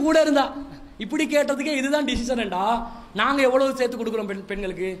 இன்னும் கொஞ்சம் கூட இருந்தா. இப்படி கேட்டதுக்கே இதுதான் டிசிஷன்டா. நாங்கள் எவ்வளவு சேர்த்து கொடுக்குறோம்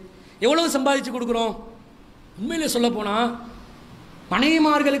பெண்களுக்கு, எவ்வளவு சம்பாதிச்சு கொடுக்குறோம்? உண்மையிலே சொல்ல போனா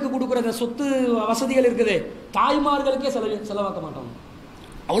மனைவிமார்களுக்கு கொடுக்குற சொத்து வசதிகள் இருக்குது, தாய்மார்களுக்கே செலவாக்க மாட்டோம்.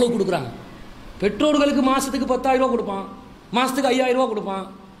 அவ்வளோ கொடுக்குறாங்க. பெற்றோர்களுக்கு மாசத்துக்கு 10,000 ரூபா கொடுப்பான், மாசத்துக்கு 5,000 ரூபா கொடுப்பான்.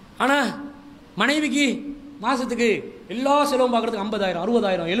 ஆனால் மனைவிக்கு மாசத்துக்கு எல்லா செலவும் பார்க்கறதுக்கு 50,000,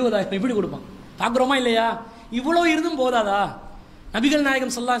 60,000, 70,000 இப்படி கொடுப்பான். பார்க்குறோமா இல்லையா? இவ்வளோ இருந்தும் போதாதா? நபிகள்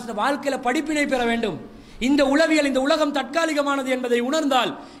நாயகம் ஸல்லல்லாஹு அலைஹி வஸல்லம் வாழ்க்கையில படிப்பினை பெற வேண்டும். இந்த உளவியல், இந்த உலகம் தற்காலிகமானது என்பதை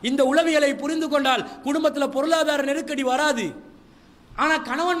உணர்ந்தால், இந்த உளவியலை புரிந்து கொண்டால் குடும்பத்தில் பொருளாதார நெருக்கடி வராது. ஆனா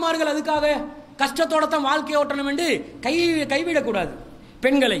கணவன்மார்கள் அதுக்காக கஷ்டத்தோட தான் வாழ்க்கை ஓட்டணும் என்று கைவிடக்கூடாது.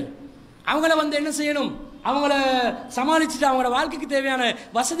 பெண்களை அவங்கள என்ன செய்யணும்? அவங்கள சமாளிச்சுட்டு அவங்களோட வாழ்க்கைக்கு தேவையான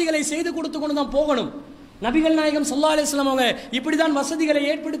வசதிகளை செய்து கொடுத்து கொண்டு தான் போகணும். நபிகள் நாயகம் ஸல்லல்லாஹு அலைஹி வஸல்லம் அவங்க இப்படிதான் வசதிகளை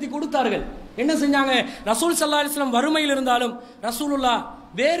ஏற்படுத்தி கொடுத்தார்கள். என்ன செஞ்சாங்க? ரசூல் ஸல்லல்லாஹு அலைஹி வஸல்லம் வறுமையில் இருந்தாலும் ரசூலுல்லாஹ்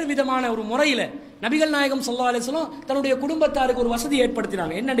வேறு விதமான ஒரு முறையில் நபிகள் நாயகம் ஸல்லல்லாஹு அலைஹி வஸல்லம் தன்னுடைய குடும்பத்தாருக்கு ஒரு வசதி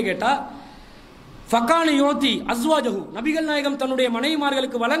ஏற்படுத்தினாங்க. என்னன்னு கேட்டா, ஃபகான யோதி அஸ்வாஜஹு, நபிகள் நாயகம் தன்னுடைய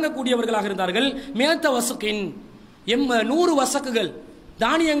மனைவிமார்களுக்கு வழங்கக்கூடியவர்களாக இருந்தார்கள். மேத்த வசக்கின் 100 வசக்குகள்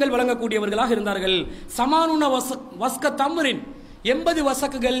தானியங்கள் வழங்கக்கூடியவர்களாக இருந்தார்கள். சமானுன வஸ்க தம்ரின் 80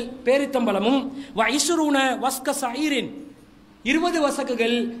 வசக்குகள் பேரித்தம்பலமும், வைசுருன வஸ்க சஈரின் 20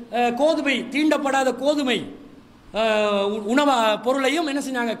 வசக்குகள் கோதுமை, தீண்டப்படாத கோதுமை உணவ பொருளையும் என்ன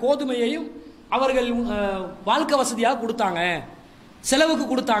செஞ்சாங்க? கோதுமையையும் அவர்கள் வாழ்க்கை வசதியாக கொடுத்தாங்க, செலவுக்கு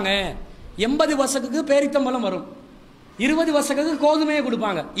கொடுத்தாங்க. 80 வசக்குக்கு பேரித்தம்பலம் வரும், 20 வசக்குக்கு கோதுமையை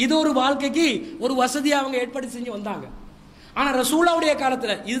கொடுப்பாங்க. இது ஒரு வாழ்க்கைக்கு ஒரு வசதியாக அவங்க ஏற்படுத்தி செஞ்சு வந்தாங்க. ஆனால் ரசூலாவுடைய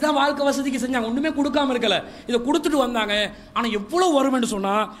காலத்தில் இதுதான் வாழ்க்கை வசதிக்கு செஞ்சாங்க. ஒன்றுமே கொடுக்காம இருக்கல, இதை கொடுத்துட்டு வந்தாங்க. ஆனால் எவ்வளோ வரும் என்று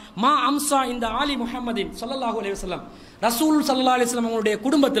சொன்னால், மா அம்சா இந்த ஆலி முஹம்மதின் ஸல்லல்லாஹு அலைஹி வஸல்லம், ரசூல் ஸல்லல்லாஹு அலைஹி வஸல்லம் அவங்களுடைய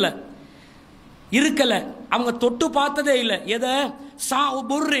குடும்பத்தில் இருக்கல, அவங்க தொட்டு பார்த்ததே இல்லை. எதை? சா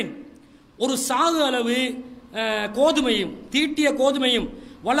புர்ரின், ஒரு சாகு அளவு கோதுமையும், தீட்டிய கோதுமையும்,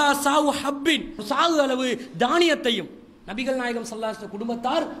 வலா சாவு ஹப்பின், சாகு அளவு தானியத்தையும் நபிகள் நாயகம் ஸல்லல்லாஹு அலைஹி வஸல்லம்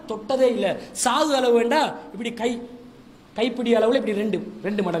குடும்பத்தார் தொட்டதே இல்லை. சாகு அளவு வேண்டா இப்படி கைப்பிடி அளவில் இப்படி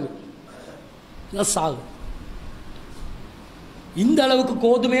 2 மடங்கு சாகு. இந்த அளவுக்கு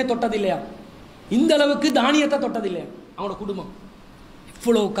கோதுமையை தொட்டதில்லையா? இந்த அளவுக்கு தானியத்தை தொட்டதில்லையா அவங்களோட குடும்பம்?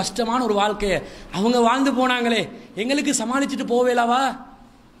 இவ்வளோ கஷ்டமான ஒரு வாழ்க்கையை அவங்க வாழ்ந்து போனாங்களே, எங்களுக்கு சமாளிச்சுட்டு போவேலாவா?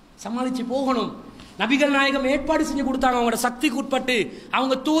 சமாளிச்சு போகணும். நபிகள் நாயகம் ஏற்பாடு செஞ்சு கொடுத்தாங்க. அவங்களோட சக்திக்கு உட்பட்டு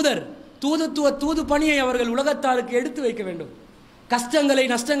அவங்க தூது பணியை அவர்கள் உலகத்தாருக்கு எடுத்து வைக்க வேண்டும். கஷ்டங்களை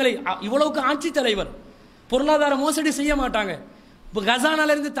நஷ்டங்களை, இவ்வளவுக்கு ஆட்சி தலைவர் பொருளாதார மோசடி செய்ய மாட்டாங்க,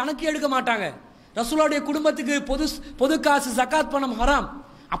 கசானால இருந்து தனக்கு எடுக்க மாட்டாங்க. ரசூலுடைய குடும்பத்துக்கு பொது காசு ஜகாத் பணம் ஹராம்,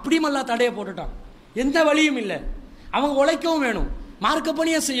 அப்படியும் அல்லாஹ் தடையை போட்டுட்டான். எந்த வழியும் இல்லை. அவங்க உழைக்கவும் வேணும். மார்க்க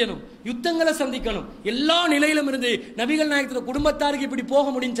பணியை செய்யணும், யுத்தங்களை சந்திக்கணும். எல்லா நிலையிலும் இருந்து நபிகள் நாயகத்தோட குடும்பத்தாருக்கு இப்படி போக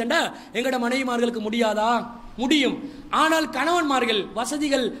முடிஞ்சா எங்கட மனைவிமார்களுக்கு முடியாதா? முடியும். ஆனால் கணவன்மார்கள்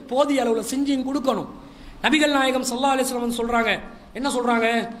வசதிகள் போதிய அளவில் செஞ்சும் கொடுக்கணும். நபிகள் நாயகம் ஸல்லல்லாஹு அலைஹி வஸல்லம் சொல்றாங்க, என்ன சொல்றாங்க?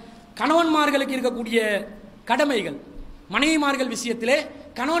 கணவன்மார்களுக்கு இருக்கக்கூடிய கடமைகள், மனைவிமார்கள் விஷயத்திலே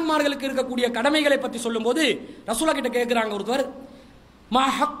கணவன்மார்களுக்கு இருக்கக்கூடிய கடமைகளை பற்றி சொல்லும்போது ரசூலுல்லாஹ் கிட்ட கேட்கிறாங்க ஒருத்தர், மா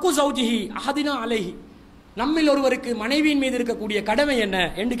ஹக்கு ஜௌஜிஹி அஹதினா அலைஹி, நம்மில் ஒருவருக்கு மனைவியின் மீது இருக்கக்கூடிய கடமை என்ன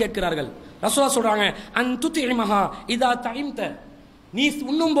என்று கேட்கிறார்கள். ரசூலுல்லாஹ் சொல்றாங்க, அன் துத்இமஹா இதா தஇம்த, நீ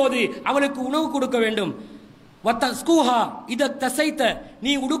உண்ணும் போது அவளுக்கு உணவு கொடுக்க வேண்டும். வத்தஸ்குஹா இதா தஸைத,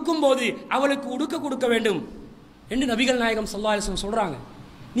 நீ உடுக்கும் போது அவளுக்கு உடுக்க கொடுக்க வேண்டும் என்று நபிகள் நாயகம் ஸல்லல்லாஹு அலைஹி வஸல்லம் சொல்றாங்க.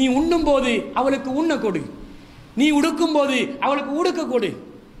 நீ உண்ணும் போது அவளுக்கு உண்ண கொடு, நீ உடுக்கும் போது அவளுக்கு உடுக்க கொடு.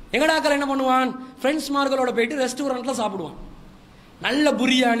 எங்கடாக்கள் என்ன பண்ணுவான்? ஃப்ரெண்ட்ஸ் மார்களோட போயிட்டு ரெஸ்டாரண்ட்ல சாப்பிடுவான். நல்ல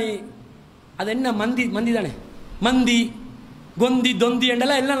பிரியாணி, அது என்ன மந்தி, மந்தி தானே, மந்தி கொந்தி தொந்தி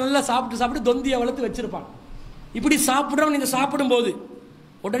என்றெல்லாம் எல்லாம் நல்லா சாப்பிட்டு தொந்தியை வளர்த்து வச்சிருப்பான். இப்படி சாப்பிட்றவன் இந்த சாப்பிடும்போது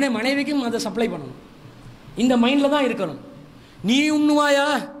உடனே மனைவிக்கும் அதை சப்ளை பண்ணணும். இந்த மைண்டில் தான் இருக்கணும். நீ உண்ணுவாயா,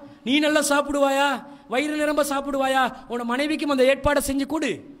 நீ நல்லா சாப்பிடுவாயா, வயிறு நிரம்ப சாப்பிடுவாயா, உன மனைவிக்கும் அந்த ஏற்பாடை செஞ்சு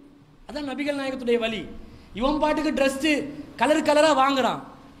கொடு. அதான் நபிகள் நாயகத்துடைய வழி. இவன் பாட்டுக்கு ட்ரெஸ்ஸு கலர் கலராக வாங்குறான்.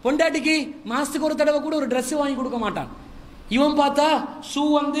 பொண்டாட்டிக்கு மாதத்துக்கு ஒரு தடவை கூட ஒரு ட்ரெஸ்ஸு வாங்கி கொடுக்க மாட்டான். இவன் பார்த்தா ஷூ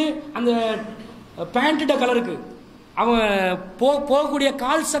வந்து அந்த பேண்ட கலருக்கு, அவன் போகக்கூடிய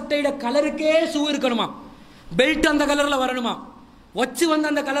கால் சட்டையிட கலருக்கே ஷூ இருக்கணுமா, பெல்ட் அந்த கலரில் வரணுமா, வச்சு வந்து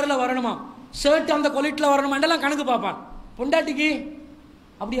அந்த கலரில் வரணுமா, ஷர்ட் அந்த குவாலிட்டியில் வரணுமா என்றெல்லாம் கணக்கு பார்ப்பான். பொண்டாட்டிக்கு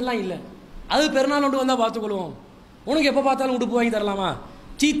அப்படியெல்லாம் இல்லை. அது பெருநாள் ஒன்று வந்தால் பார்த்துக்கொள்வோம். உனக்கு எப்போ பார்த்தாலும் உடுப்பு வாங்கி தரலாமா?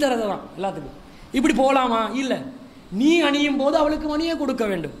 சீத்தரதை தான் எல்லாத்துக்கும். இப்படி போகலாமா? இல்லை. நீ அணியும் போது அவளுக்கு மணியை கொடுக்க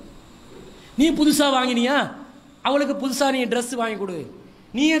வேண்டும். நீ புதுசாக வாங்கினியா, அவளுக்கு புதுசாக நீ ட்ரெஸ் வாங்கி கொடு.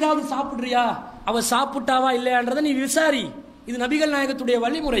 நீ ஏதாவது சாப்பிட்றியா, அவள் சாப்பிட்டாவா இல்லையான்றதை நீ விசாரி. இது நபிகள் நாயகத்துடைய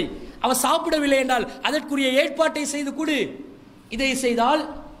வழிமுறை. அவள் சாப்பிடவில்லை என்றால் அதற்குரிய ஏற்பாட்டை செய்து கொடு. இதை செய்தால்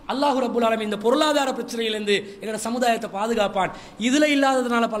அல்லாஹ் ரப்பல் ஆலமீன் இந்த பொருளாதார பிரச்சனையிலிருந்து எங்களோட சமுதாயத்தை பாதுகாப்பான். இதுல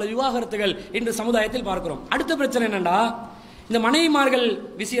இல்லாததுனால பல விவாகரத்துகள் இன்று சமுதாயத்தில் பார்க்கிறோம். அடுத்த பிரச்சனை என்னண்டா, இந்த மனைவிமார்கள்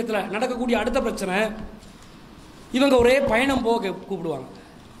விஷயத்தில் நடக்கக்கூடிய அடுத்த பிரச்சனை, இவங்க ஒரே பயணம் போக கூப்பிடுவாங்க.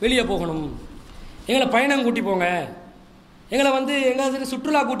 வெளியே போகணும், எங்களை பயணம் கூட்டி போங்க, எங்களை வந்து எங்க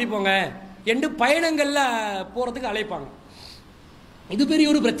சுற்றுலா கூட்டி போங்க என்று பயணங்களில் போகிறதுக்கு அழைப்பாங்க. இது பெரிய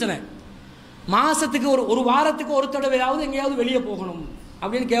ஒரு பிரச்சனை. மாதத்துக்கு ஒரு வாரத்துக்கு ஒரு தடவையாவது எங்கேயாவது வெளியே போகணும்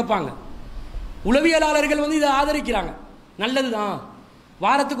அப்படின்னு கேட்பாங்க. உளவியலாளர்கள் வந்து இதை ஆதரிக்கிறாங்க. நல்லது தான்,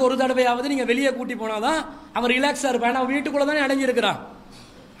 வாரத்துக்கு ஒரு தடவையாவது நீங்கள் வெளியே கூட்டி போனால் தான் அவன் ரிலாக்ஸாக இருப்பான். அவன் வீட்டுக்குள்ளே தானே அடைஞ்சிருக்கிறான்.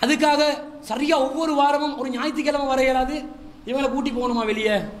 அதுக்காக சரியாக ஒவ்வொரு வாரமும் ஒரு ஞாயிற்றுக்கிழமை வர இயலாது, இவங்களை கூட்டி போகணுமா,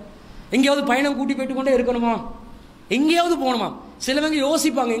 வெளியே எங்கேயாவது பயணம் கூட்டி போயிட்டு கொண்டே இருக்கணுமா, எங்கேயாவது போகணுமா. சிலவங்க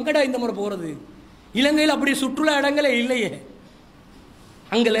யோசிப்பாங்க, எங்கடா இந்த முறை போகிறது, இலங்கையில் அப்படி சுற்றுலா இடங்களே இல்லையே.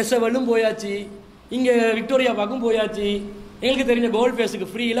 அங்கே லெசவலும் போயாச்சு, இங்கே விக்டோரியா பார்க்கும் போயாச்சு, எங்களுக்கு தெரிஞ்ச கோல்ட் ஃபேஸுக்கு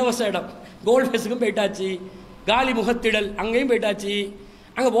ஃப்ரீ இலவச இடம் கோல்ட் ஃபேஸுக்கும் போயிட்டாச்சு, காலி முகத்திடல் அங்கேயும் போயிட்டாச்சு,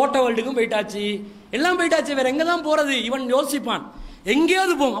 அங்கே ஓட்ட வேர்ல்டுக்கும் போயிட்டாச்சு, எல்லாம் போயிட்டாச்சு. வேற எங்கே தான் போகிறது? இவன் யோசிப்பான்,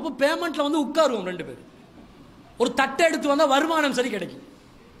 எங்கேயாவது போகும். அப்போ பேமெண்ட்டில் வந்து உட்காருவோம் ரெண்டு பேர், ஒரு தட்டை எடுத்து வந்தால் வருமானம் சரி கிடைக்கும்.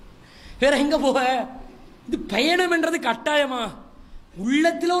 வேற எங்கே போக? இது பயணம் என்றது கட்டாயமா?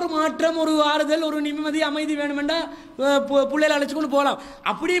 உள்ளத்தில் ஒரு மாற்றம், ஒரு ஆறுதல், ஒரு நிம்மதி, அமைதி வேணுமெண்டா பிள்ளைகளை அழைச்சி கொண்டு போகலாம்.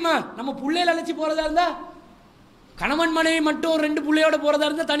 அப்படியுமா நம்ம பிள்ளைகளை அழைச்சி போகிறதா இருந்தால், கணவன் மனைவி மட்டும் ஒரு 2 பிள்ளையோட போகிறதா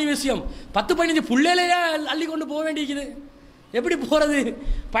இருந்தால் தனி விஷயம். 10-15 பிள்ளைகளையே அள்ளி கொண்டு போக வேண்டியிருக்குது. எப்படி போகிறது?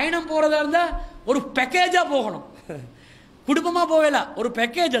 பயணம் போகிறதா இருந்தால் ஒரு பேக்கேஜாக போகணும், குடும்பமாக போகல, ஒரு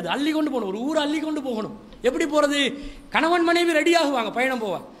பேக்கேஜ், அது அள்ளி கொண்டு போகணும், ஒரு ஊரை அள்ளி கொண்டு போகணும். எப்படி போகிறது? கணவன் மனைவி ரெடி ஆகுவாங்க, பயணம்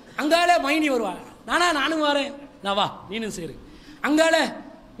போவாங்க. அங்கால மைனி வருவாங்க, நானும் வரேன், நான் வா நீனும் சரி. அங்கால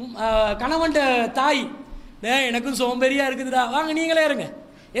கணவன் தாய், எனக்கும் சோம்பேறியா இருக்குதுடா, வாங்க நீங்களே ஏறுங்க,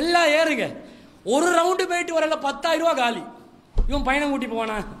 எல்லாம் ஏறுங்க. ஒரு ரவுண்டு போயிட்டு வரல 10,000 ரூபா காலி. இவன் பயணம் கூட்டி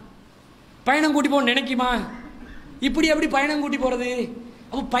போவானா? பயணம் கூட்டி போன நினைக்குமா? இப்படி எப்படி பயணம் கூட்டி போறது?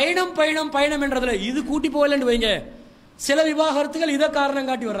 அப்போ பயணம் பயணம் பயணம் என்றதுல இது கூட்டி போகலன்னு வைங்க, சில விவாகரத்துகள் இதை காரணம்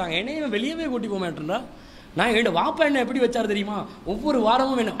காட்டி வர்றாங்க. என்ன இவன் வெளியவே கூட்டி போக மாட்டேன்றா. நான் என்னோட வாப்பா என்ன எப்படி வச்சாரு தெரியுமா? ஒவ்வொரு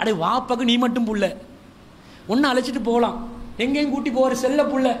வாரமும் என்ன, அடே வாப்பாக்கு நீ மட்டும் புள்ள, ஒன்று அழைச்சிட்டு போகலாம், எங்கேயும் கூட்டி போகிற செல்ல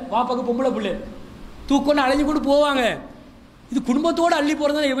புள்ள, வாப்பாக்கு பொம்பளை புள்ள தூக்கொண்டு அழைஞ்சி கொண்டு போவாங்க. இது குடும்பத்தோடு அள்ளி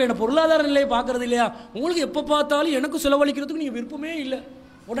போகிறதா? என்ன பொருளாதார நிலையை பார்க்கறது இல்லையா? உங்களுக்கு எப்போ பார்த்தாலும் எனக்கு செலவழிக்கிறதுக்கு நீங்கள் விருப்பமே இல்லை.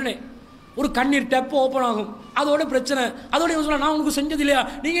 உடனே ஒரு கண்ணீர் டெப் ஓப்பன் ஆகும், அதோட பிரச்சனை. அதோட சொல்ல, நான் உனக்கு செஞ்சது இல்லையா,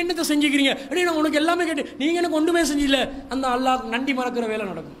 நீங்கள் என்னத்தை செஞ்சுக்கிறீங்க, அப்படியே நான் உனக்கு எல்லாமே கேட்டு நீங்கள் எனக்கு ஒன்றுமே செஞ்சில்ல. அந்த அல்லாஹ் நண்டி மறக்கிற வேலை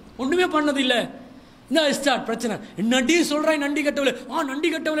நடக்கும், ஒன்றுமே பண்ணது இல்லை. இந்த ஸ்டார்ட் பிரச்சனை. நண்டி சொல்கிறேன், நண்டி கட்டவில்லை, நண்டி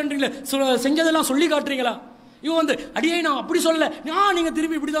கட்டவில்லைன்றீங்களே, செஞ்சதெல்லாம் சொல்லி காட்டுறீங்களா? இவன் வந்து அடியே நான் அப்படி சொல்லலை, நீங்கள்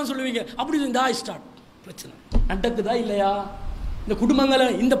திரும்பி இப்படி தான் சொல்லுவீங்க, அப்படி இந்த ஸ்டார்ட் பிரச்சனை. நடக்குதா இல்லையா? இந்த குடும்பங்களை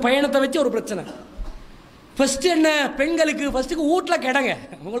இந்த பயணத்தை வச்சு ஒரு பிரச்சனை. ஃபர்ஸ்ட் என்ன, பெண்களுக்கு ஃபர்ஸ்ட்டுக்கு வீட்டில் கிடங்க.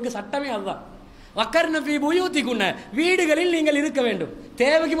 உங்களுக்கு சட்டமே அதுதான். வக்கர்ன ஃபீ புயூத்திகுன்ன, வீடுகளில் நீங்கள் இருக்க வேண்டும்.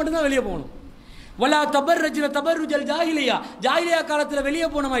 தேவைக்கு மட்டும்தான் வெளியே போகணும். வலா தபர்ரஜ்ன தபர்ருஜல் ஜாஹிலியா, ஜாஹிலியா காலத்தில் வெளியே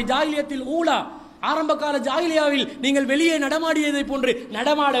போனமாய், ஜாஹிலியத்தில் ஊலா, ஆரம்ப கால ஜாஹிலியாவில் நீங்கள் வெளியே நடமாடியதை போன்று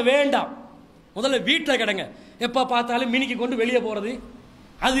நடமாட வேண்டாம். முதல்ல வீட்டில் கிடங்க. எப்போ பார்த்தாலும் மினிக்கு கொண்டு வெளியே போகிறது,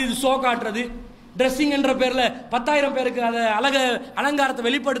 அது இது ஷோ காட்டுறது, ட்ரெஸ்ஸிங் என்ற பேரில் 10,000 பேருக்கு அதை அலங்காரத்தை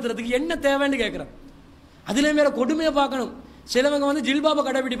வெளிப்படுத்துறதுக்கு என்ன தேவைன்னு கேட்குறேன். அதுலேயும் வேற கொடுமையை பார்க்கணும். சிலவங்க வந்து ஜில்பாபை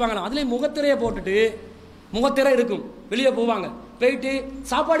கடைபிடிப்பாங்களாம், அதுலேயும் முகத்திரையை போட்டுட்டு, முகத்திரை இருக்கும், வெளியே போவாங்க. போயிட்டு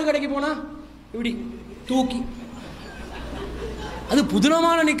சாப்பாடு கடைக்கு போனால் இப்படி தூக்கி, அது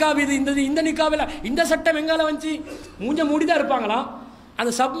புதுனமான நிக்காப். இது இந்த நிக்காபில் இந்த சட்டம் எங்கால வந்துச்சு? மூஞ்ச மூடிதான் இருப்பாங்களாம்.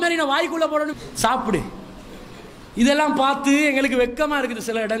 அந்த சப்மரீனை வாய்க்குள்ள போடணும், சாப்பிடு. இதெல்லாம் பார்த்து எங்களுக்கு வெக்கமா இருக்குது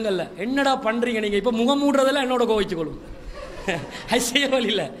சில இடங்கள்ல. என்னடா பண்றீங்க நீங்க? இப்ப முகம் மூடுறதெல்லாம் என்னோட கோவிச்சுக்கொள்ளும். அது செய்ய வழி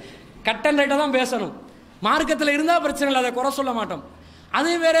இல்லை. கட் அண்ட் ரைட்டா தான் பேசணும். மார்க்கத்தில் இருந்தா பிரச்சனை இல்லை, அதை குறை சொல்ல மாட்டோம்.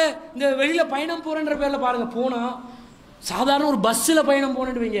 அதே வேற இந்த வெளியில பயணம் போறன்ற பேர்ல பாருங்க, போனா சாதாரண ஒரு பஸ்ஸில் பயணம்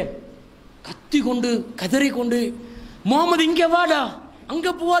போனேன்னு வைங்க, கத்தி கொண்டு கதறி கொண்டு, முகமது இங்க வாடா, அங்க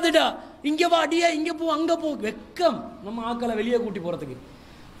போவாதடா, இங்க வா அடியா, இங்க போ அங்க போ. வெக்கம் நம்ம ஆக்களை வெளியே கூட்டி போறதுக்கு.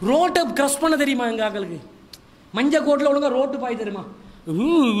 ரோட்டை கிராஸ் பண்ண தெரியுமா எங்க ஆக்களுக்கு? மஞ்ச கோட்டில் ஒழுங்கா ரோட்டு பாய் தெரியுமா?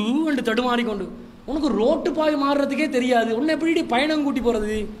 ஊண்டு தடுமாறி கொண்டு, உனக்கு ரோட்டு பாய் மாறுறதுக்கே தெரியாது, உன்னை எப்படி பயணம் கூட்டி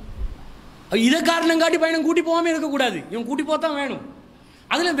போறது? இதை காரணம் காட்டி பயணம் கூட்டி போகாம இருக்கக்கூடாது, இவன் கூட்டி போத்தான் வேணும்.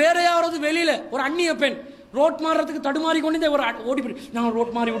 அதுல வேற யாராவது வெளியில ஒரு அந்நிய பெண் ரோட் மாறுறதுக்கு தடுமாறி கொண்டு ஒரு ஓடி போய், நான்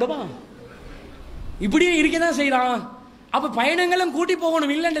ரோட் மாறி விடவா? இப்படியே இருக்கதான் செய்யறான். அப்ப பயணங்களும் கூட்டி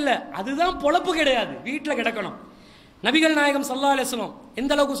போகணும், இல்லைன்னு. அதுதான் பொழப்பு கிடையாது, வீட்டில் கிடக்கணும். நபிகள் நாயகம் ஸல்லல்லாஹு அலைஹி வஸல்லம்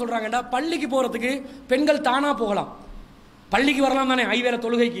எந்த அளவுக்கு சொல்றாங்கடா, பள்ளிக்கு போறதுக்கு பெண்கள் தானா போகலாம், பள்ளிக்கு வரலாம் தானே ஐவேளை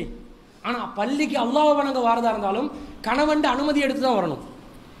தொழுகைக்கு. ஆனா பள்ளிக்கு அல்லாஹ் வணங்க வாரதா இருந்தாலும் கணவன் அனுமதி எடுத்து தான் வரணும்.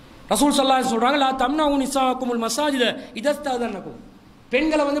 ரசூல் ஸல்லல்லாஹு அலைஹி சொல்றாங்க, லா தம்னஉ நிஸாஅக்குமுல் மஸாஜித இதஸ்தஅதன்னகும்,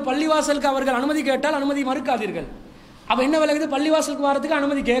 பெண்களை வந்து பள்ளிவாசலுக்கு அவர்கள் அனுமதி கேட்டால் அனுமதி மறுக்காதீர்கள். அப்ப என்ன விளக்குது? பள்ளிவாசலுக்கு வரதுக்கு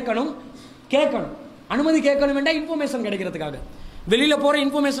அனுமதி கேட்கணும். அனுமதி கேட்கணும் என்றால் இன்ஃபர்மேஷன் கிடைக்கிறதுக்காக, வெளியில போற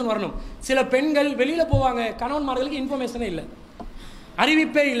இன்ஃபர்மேஷன் வரணும். சில பெண்கள் வெளியில போவாங்க, கணவன்மார்களுக்கு இன்ஃபர்மேஷனே இல்லை,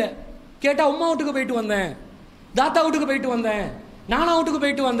 அறிவிப்பே இல்லை. கேட்டா உம்மா வீட்டுக்கு போயிட்டு வந்தேன், தாத்தா வீட்டுக்கு போயிட்டு வந்தேன், நானா வீட்டுக்கு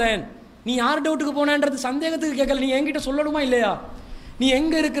போயிட்டு வந்தேன். நீ யார்கிட்ட வீட்டுக்கு போனேன்றது சந்தேகத்துக்கு கேட்கல, நீ என்கிட்ட சொல்லணுமா இல்லையா? நீ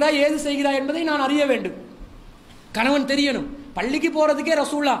எங்க இருக்கிறாய், ஏது செய்கிறாய் என்பதை நான் அறிய வேண்டும். கணவன் தெரியணும். பள்ளிக்கு போறதுக்கே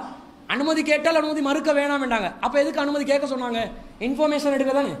ரசூலா அனுமதி கேட்டால் அனுமதி மறுக்க வேணாம் என்றாங்க. அப்ப எதுக்கு அனுமதி கேட்க சொன்னாங்க? இன்ஃபர்மேஷன்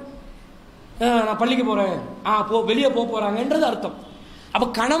எடுக்க தானே. நான் பள்ளிக்கு போறேன், வெளியே போறாங்கன்றது அர்த்தம். அப்ப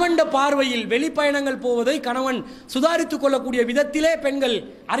கணவன் பார்வையில் வெளிப்பயணங்கள் போவதை கணவன் சுதாரித்துக் கொள்ளக்கூடிய விதத்திலே பெண்கள்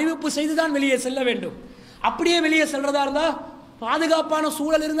அறிவிப்பு செய்துதான் வெளியே செல்ல வேண்டும். அப்படியே வெளியே செல்றதா இருந்தா பாதுகாப்பான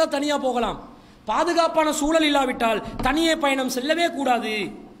சூழல் இருந்தா தனியா போகலாம், பாதுகாப்பான சூழல் இல்லாவிட்டால் தனியே பயணம் செல்லவே கூடாது.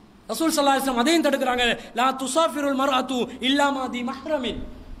 ரசூல் ஸல்லல்லாஹு அலைஹி வஸல்லம் அதையும் தடுக்கிறாங்க. லா துஸாஃபிருல் மர்அத்து இல்லா மா தி மஹ்ரமின்,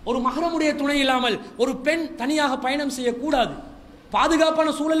 ஒரு மஹ்ரமுடைய துணை இல்லாமல் ஒரு பெண் தனியாக பயணம் செய்யக்கூடாது.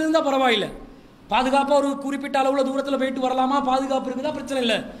 பாதுகாப்பான சூழல் இருந்தா பரவாயில்லை, பாதுகாப்பா ஒரு குறிப்பிட்ட அளவுல தூரத்தில் போயிட்டு வரலாமா, பாதுகாப்பு இருக்குதா, பிரச்சனை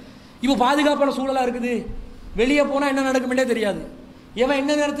இல்லை. இப்போ பாதுகாப்பான சூழலா இருக்குது, வெளியே போனா என்ன நடக்கும்னே தெரியாது, எவன்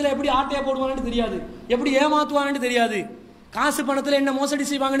என்ன நேரத்தில் எப்படி ஆட்டையா போடுவான்னு தெரியாது, எப்படி ஏமாத்துவான்னு தெரியாது, காசு பணத்தில் என்ன மோசடி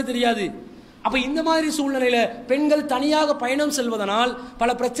செய்வாங்கன்னு தெரியாது. அப்ப இந்த மாதிரி சூழ்நிலையில பெண்கள் தனியாக பயணம் செல்வதனால்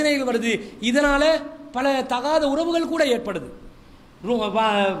பல பிரச்சனைகள் வருது. இதனால பல தகாத உறவுகள் கூட ஏற்படுது.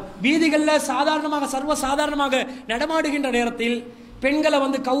 வீதிகளில் சாதாரணமாக சர்வ சாதாரணமாக நடமாடுகின்ற நேரத்தில் பெண்களை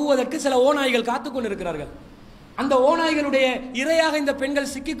வந்து கவுவதற்கு சில ஓநாய்கள் காத்துக்கொண்டு இருக்கிறார்கள். அந்த ஓநாய்களுடைய இரையாக இந்த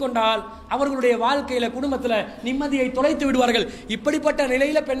பெண்கள் சிக்கிக்கொண்டால் அவர்களுடைய வாழ்க்கையில குடும்பத்தில் நிம்மதியை தொலைத்து விடுவார்கள். இப்படிப்பட்ட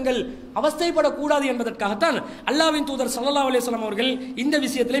நிலையில பெண்கள் அவஸ்தைப்படக்கூடாது என்பதற்காகத்தான் அல்லாஹ்வின் தூதர் ஸல்லல்லாஹு அலைஹி வஸல்லம் அவர்கள் இந்த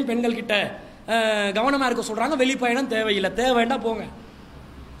விஷயத்திலையும் பெண்கள் கிட்ட கவனமா இருக்க சொல்றாங்க. வெளிப்பயணம் தேவையில்லை, தேவை வேண்டாம் போங்க,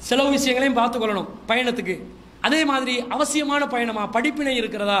 செலவு விஷயங்களையும் பார்த்துக்கொள்ளணும் பயணத்துக்கு. அதே மாதிரி அவசியமான பயணமா, படிப்பினை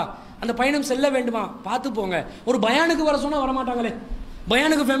இருக்கிறதா, அந்த பயணம் செல்ல வேண்டுமா பார்த்து போங்க. ஒரு பயானுக்கு வர சொன்னா வரமாட்டாங்களே,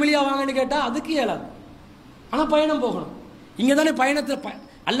 பயானுக்கு ஃபேமிலியா வாங்கன்னு கேட்டா அதுக்கு இயலாது. ஆனா பயணம் போகணும். இங்க தானே பயணத்தை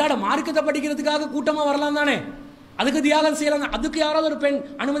அல்லாட மார்க்கத்தை படிக்கிறதுக்காக கூட்டமா வரலாம் தானே, அதுக்கு தியாகம் செய்யலாம். அதுக்கு யாராவது ஒரு பெண்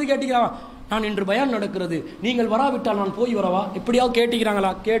அனுமதி கேட்டுக்கிறாவா? நான் இன்று பயான் நடக்கிறது, நீங்கள் வராவிட்டால் நான் போய் வரவா, எப்படியாவது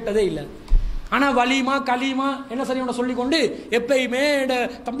கேட்டுக்கிறாங்களா? கேட்டதே இல்லை. ஆனா வலிமா களிமா என்ன சரி சொல்லிக்கொண்டு எப்பயுமே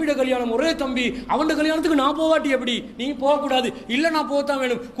தம்பியோட கல்யாணம், ஒரே தம்பி, அவன் கல்யாணத்துக்கு நான் போவாட்டி எப்படி, நீங்க போகக்கூடாது, இல்லை நான் போகத்தான்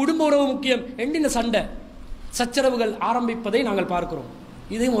வேணும், குடும்ப உறவு முக்கியம் என்று இந்த சண்டை சச்சரவுகள் ஆரம்பிப்பதை நாங்கள் பார்க்கிறோம்.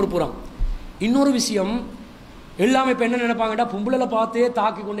 இதையும் ஒரு புறம். இன்னொரு விஷயம், எல்லாமே இப்போ என்ன நினைப்பாங்கடா, பொம்பளை பார்த்தே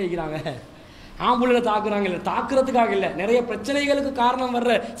தாக்கி கொண்டே இருக்கிறாங்க, ஆம்புள்ள தாக்குறாங்க. இல்லை, தாக்குறதுக்காக இல்லை, நிறைய பிரச்சனைகளுக்கு காரணம்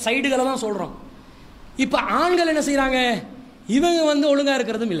வர்ற சைடுகளை தான் சொல்றோம். இப்ப ஆண்கள் என்ன செய்யறாங்க, இவங்க வந்து ஒழுங்கா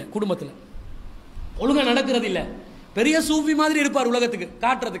இருக்கிறதும் இல்லை, குடும்பத்தில் ஒழுங்கா நடக்கிறது இல்லை, பெரிய சூஃபி மாதிரி இருப்பார் உலகத்துக்கு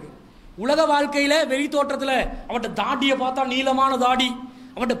காட்டுறதுக்கு. உலக வாழ்க்கையில வெளி தோற்றத்தில் அவட்ட தாடியை பார்த்தா நீளமான தாடி,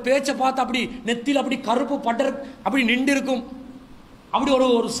 அவட்ட பேச்சை பார்த்தா அப்படி நெத்தியில் அப்படி கருப்பு பட்டர் அப்படி நின்று இருக்கும், அப்படி ஒரு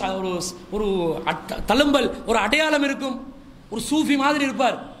ஒரு தழும்பல் ஒரு அடையாளம் இருக்கும், ஒரு சூஃபி மாதிரி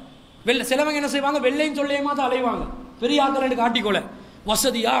இருப்பார். சிலவங்க என்ன செய்வாங்க, வெள்ளையும் சொல்லையுமா தான் அலைவாங்க, பெரிய ஆட்கள் காட்டிக்கொள்ள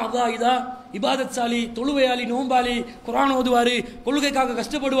வசதியா அதா இதா இபாதத்சாலி தொழுவையாளி நோம்பாளி குர்ஆன் ஓதுவாரு கொள்கைக்காக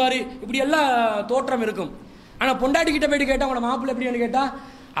கஷ்டப்படுவாரு, இப்படி எல்லாம் தோற்றம் இருக்கும். ஆனால் பொண்டாட்டி கிட்ட போயிட்டு கேட்டா அவனோட மாப்பிள்ளை எப்படின்னு கேட்டா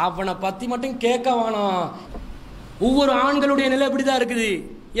அவனை பத்தி மட்டும் கேட்க வேணாம். ஒவ்வொரு ஆண்களுடைய நிலை இப்படிதான் இருக்குது.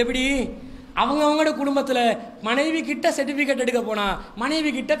 எப்படி அவங்களோட குடும்பத்தில் மனைவி கிட்ட சர்டிபிகேட் எடுக்க போனா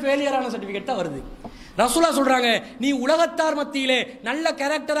மனைவி கிட்ட ஃபெயிலியரான சர்டிபிகேட் தான் வருது. ரசூலா சொல்றாங்க, நீ உலகத்தார் மத்தியிலே நல்ல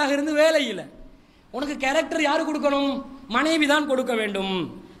கேரக்டராக இருந்து வேலை இல்லை, உனக்கு கேரக்டர் யாரு கொடுக்கணும்? மனைவி தான் கொடுக்க வேண்டும்.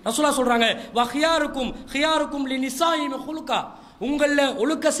 ரசூலா சொல்றாங்க, வஹியாருக்கும் லினிசாயிமி ஹுலுகா, உங்கள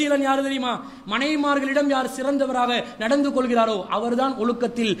ஒழுக்க சீலன் யாரு தெரியுமா? மனைவிமார்களிடம் யார் சிறந்தவராக நடந்து கொள்கிறாரோ அவர்தான்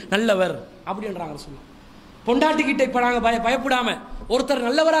ஒழுக்கத்தில் நல்லவர் அப்படின்றாங்க ரசூலா. பொண்டாட்டி கிட்ட இப்ப நாங்க பயப்படாம ஒருத்தர்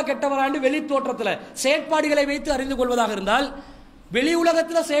நல்லவரா கெட்டவராண்டு வெளி தோற்றத்தில் செயற்பாடுகளை வைத்து அறிந்து கொள்வதாக இருந்தால் வெளி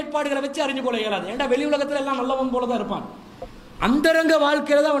உலகத்தில் செயற்பாடுகளை வச்சு அறிந்து கொள்ள இயலாது. ஏன்டா வெளி உலகத்தில் எல்லாம் நல்லவன் போலதான் இருப்பான், அந்தரங்க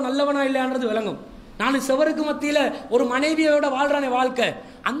வாழ்க்கையில தான் அவன் நல்லவனா இல்லையான்றது விளங்கும். நாலு செவருக்கு மத்தியில ஒரு மனைவியோட வாழ்றான வாழ்க்கை,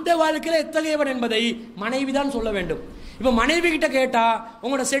 அந்த வாழ்க்கையில எத்தகையவன் என்பதை மனைவி தான் சொல்ல வேண்டும். இப்ப மனைவி கிட்ட கேட்டா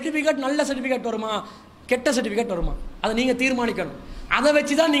உங்களோட சர்டிபிகேட் நல்ல சர்டிபிகேட் வருமா கெட்ட சர்டிபிகேட் வருமா அதை நீங்க தீர்மானிக்கணும். அதை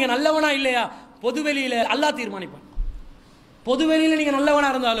வச்சுதான் நீங்க நல்லவனா இல்லையா பொதுவெளியில அல்லாஹ் தீர்மானிப்பான். பொதுவெளியில நீங்க நல்லவனா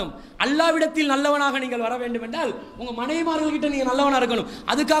இருந்தாலும் அல்லாவிடத்தில் நல்லவனாக நீங்கள் வர வேண்டும் என்றால் உங்க மனைவிமார்கள் கிட்ட நீங்க நல்லவனா இருக்கணும்.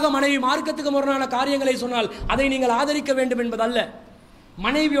 அதுக்காக மனைவி மார்க்கத்துக்கு முரணான காரியங்களை சொன்னால் அதை நீங்கள் ஆதரிக்க வேண்டும் என்பதல்ல,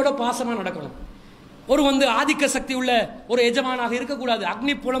 மனைவியோட பாசமா நடக்கணும். ஒரு ஆதிக்க சக்தி உள்ள ஒரு எஜமானாக இருக்கக்கூடாது.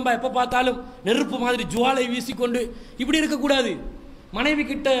 அக்னி புலம்பா எப்ப பார்த்தாலும் நெருப்பு மாதிரி ஜுவாலை வீசிக்கொண்டு இப்படி இருக்கக்கூடாது. மனைவி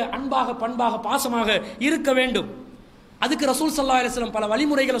கிட்ட அன்பாக பண்பாக பாசமாக இருக்க வேண்டும். அதுக்கு ரசூல் ஸல்லல்லாஹு அலைஹி வஸல்லம் பல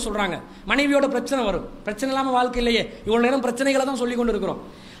வழிமுறைகளை சொல்றாங்க. மனைவியோட பிரச்சனை வரும், பிரச்சனை இல்லாம வாழ்க்கை இல்லையே, இவ்வளவு நேரம் பிரச்சனைகளை தான் சொல்லி கொண்டு இருக்கிறோம்.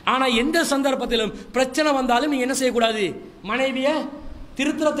 ஆனா எந்த சந்தர்ப்பத்திலும் பிரச்சனை வந்தாலும் நீங்க என்ன செய்யக்கூடாது, மனைவிய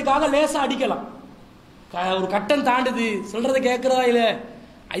திருத்துறதுக்காக லேசா அடிக்கலாம். ஒரு கட்டம் தாண்டுது, சொல்றதை கேட்கறதா இல்ல,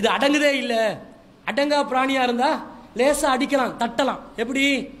 இது அடங்குதே இல்ல, அடங்கா பிராணியா இருந்தா லேசா அடிக்கலாம், தட்டலாம். எப்படி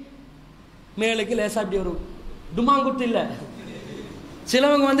மேலுக்கு லேசா அப்படி ஒரு டுமாங்குத்து இல்ல,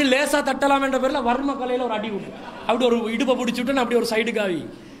 சிலவங்க லேசா தட்டலாம் என்ற பேர்ல வர்ம கலையில ஒரு அடி உண்டு, அப்படி ஒரு இடுப்பை பிடிச்சுட்டு அப்படி ஒரு சைடுக்காவி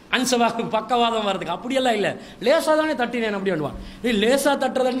அன்சவாக பக்கவாதம் வர்றதுக்கு அப்படியெல்லாம் இல்ல, லேசா தானே தட்டினேன் அப்படி பண்ணுவான். லேசா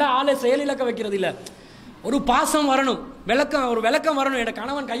தட்டுறதுண்டா ஆளை செயலிழக்க வைக்கிறது இல்ல, ஒரு பாசம் வரணும், ஒரு விளக்கம் வரணும். என்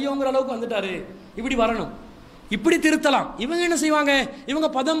கணவன் கையோங்கிற அளவுக்கு வந்துட்டாரு, இப்படி வரணும், இப்படி திருத்தலாம். இவங்க என்ன செய்வாங்க, இவங்க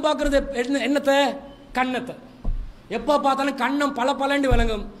பதம் பார்க்கறது என்னத்தை, கண்ணத்தை. எப்ப பார்த்தாலும் கண்ணம் பல பலண்டு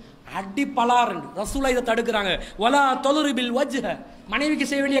விளங்கும், அடி பலாரண்டு. ரசூலா இதை தடுக்கிறாங்க. வலா தொலுரிபில் வஜ்ஹ, மனைவிக்கு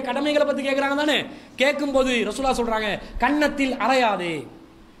செய்ய வேண்டிய கடமைகளை பத்தி கேட்கிறாங்க தானே, கேட்கும் போது ரசூலா சொல்றாங்க கண்ணத்தில் அறையாதே.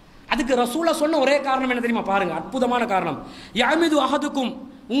 அதுக்கு ரசூலா சொன்ன ஒரே காரணம் என்ன தெரியுமா? பாருங்க, அற்புதமான காரணம். யஅமிது அஹதுக்கும்,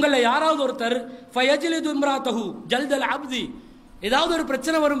 உங்களை யாராவது ஒருத்தர் ஃபயஜ்லிது இம்ராத்தஹு ஜல்தல் அப்தி, ஏதாவது ஒரு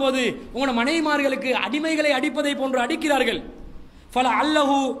பிரச்சனை வரும்போது உங்களோட மனைவிமார்களுக்கு அடிமைகளை அடிப்பதை போன்று அடிக்கிறார்கள். ஃபல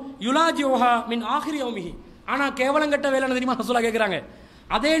அல்லஹு யுலாஜிஹா மின் ஆஹிரி யௌமிஹி, ஆனா கேவலங்கட்ட வேலை என்ன தெரியுமா ரசூலா கேட்கிறாங்க?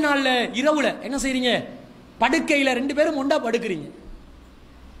 அதே நாள்ல இரவுல என்ன செய்றீங்க, படுக்கையில ரெண்டு பேரும் ஒண்டா படுக்கிறீங்க,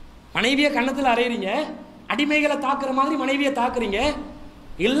 மனைவிய கண்ணத்தில் அறையிறீங்க, அடிமைகளை தாக்குற மாதிரி மனைவியை தாக்குறீங்க,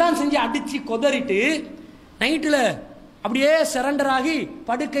 எல்லாம் செஞ்சு அடிச்சு கொதறிட்டு நைட்டுல அப்படியே சரண்டர் ஆகி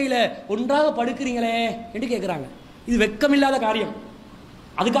படுக்கையில ஒன்றாக படுக்கிறீங்களே என்று கேட்கிறாங்க. இது வெக்கமில்லாத காரியம்.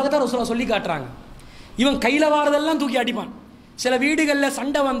 அதுக்காகத்தான் ரசூலா சொல்லி காட்டுறாங்க. இவன் கையில வாரதெல்லாம் தூக்கி அடிப்பான். சில வீடுகளில்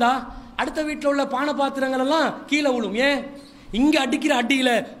சண்டை வந்தா அடுத்த வீட்டில் உள்ள பானை பாத்திரங்கள் எல்லாம் கீழே விழும். ஏன், இங்க அடிக்கிற அடியில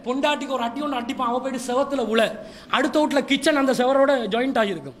பொண்டாட்டிக்கு ஒரு அடி ஒன்று அடிப்பான், அவ போயிட்டு செவத்துல உள்ள, அடுத்த வீட்டில் கிச்சன் அந்த செவரோட ஜாயிண்ட்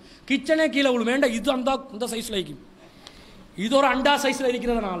ஆகியிருக்கும், கிச்சனே கீழே விழும். வேண்டாம், இது அந்த சைஸ்ல இருக்கும், இது ஒரு அண்டா சைஸ்ல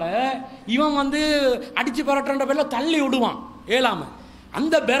இருக்கிறதுனால இவன் அடிச்சு பரட்டுற பேர்ல தள்ளி விடுவான் ஏலாம.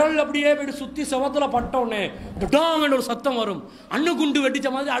 அந்த பெரல் அப்படியே போயிட்டு சுத்தி செவத்துல பட்ட உடனே ஒரு சத்தம் வரும், அண்ணு குண்டு வெட்டிச்ச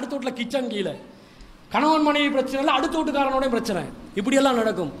மாதிரி அடுத்த வீட்டுல கிச்சன் கீழே. கணவன் மனைவி பிரச்சனை இல்லை, அடுத்த வீட்டுக்காரனோட பிரச்சனை, இப்படியெல்லாம்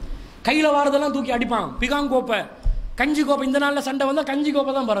நடக்கும். கையில வாரதெல்லாம் தூக்கி அடிப்பான். பிகாங்கோப்பை கஞ்சி கோப்பை, இந்த நாளில் சண்டை வந்தால் கஞ்சி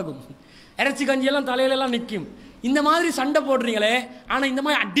கோப்பை தான் பறக்கும், இறைச்சி கஞ்சியெல்லாம் தலையிலெல்லாம் நிற்கும். இந்த மாதிரி சண்டை போடுறீங்களே, ஆனால் இந்த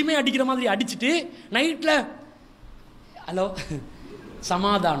மாதிரி அடிமை அடிக்கிற மாதிரி அடிச்சுட்டு நைட்டில் ஹலோ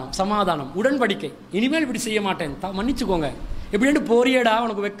சமாதானம் சமாதானம் உடன்படிக்கை, இனிமேல் இப்படி செய்ய மாட்டேன், மன்னிச்சுக்கோங்க, எப்படின்னு போறியடா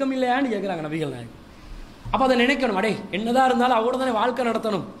உனக்கு வெக்கம் இல்லையான்னு கேட்குறாங்க நபிகள் நாயகம். அப்போ அதை நினைக்கணும், அடே என்னதான் இருந்தாலும் அவரோட தானே வாழ்க்கை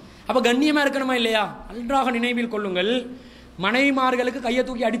நடத்தணும், அப்போ கண்ணியமாக இருக்கணுமா இல்லையா? நன்றாக நினைவில் கொள்ளுங்கள், மனைவிமார்களுக்கு கையை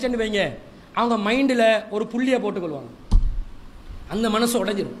தூக்கி அடிச்சுன்னு வைங்க, அவங்க மைண்டில் ஒரு புள்ளியை போட்டுக்கொள்வாங்க, அந்த மனசு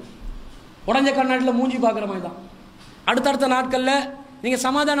உடைஞ்சிடும். உடஞ்ச கண்ணாடியில் மூஞ்சி பார்க்குற மாதிரி தான். அடுத்தடுத்த நாட்களில் நீங்கள்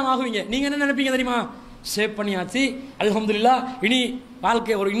சமாதானம் ஆகுவீங்க. நீங்கள் என்ன நினைப்பீங்க தெரியுமா, சேவ் பண்ணியாச்சு, அல்ஹம்துலில்லாஹ். இனி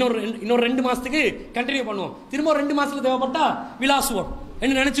வாழ்க்கை ஒரு இன்னொரு 2 மாதத்துக்கு கண்டினியூ பண்ணுவோம், திரும்ப ஒரு 2 மாதத்தில் தேவைப்பட்டா விலாசுவோம்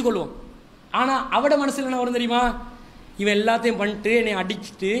என்று நினச்சி கொள்வோம். ஆனால் அவட மனசில் என்ன வரும் தெரியுமா? இவன் எல்லாத்தையும் பண்ணிட்டு என்னை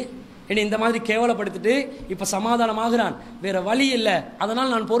அடிச்சுட்டு என்னை இந்த மாதிரி கேவலப்படுத்திட்டு இப்போ சமாதானமாகிறான், வேற வழி இல்லை,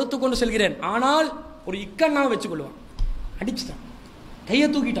 அதனால் நான் பொறுத்து கொண்டு செல்கிறேன். ஆனால் ஒரு இக்கண்ணாக வச்சுக்கொள்வான், அடிச்சுட்டான், கையை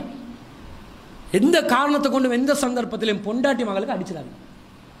தூக்கிட்டான். எந்த காரணத்தை கொண்டு எந்த சந்தர்ப்பத்திலையும் பொண்டாட்டி மகளுக்கு அடிச்சிடாது.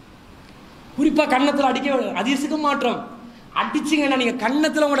 குறிப்பா கன்னத்தில் அடிக்க ஹதீஸுக்கு மாற்றம். அடிச்சிங்கன்னா நீங்க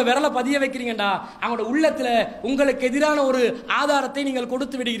கன்னத்தில் உங்களோட விரலை பதிய வைக்கிறீங்கடா, அவங்களோட உள்ளத்துல உங்களுக்கு எதிரான ஒரு ஆதாரத்தை நீங்கள்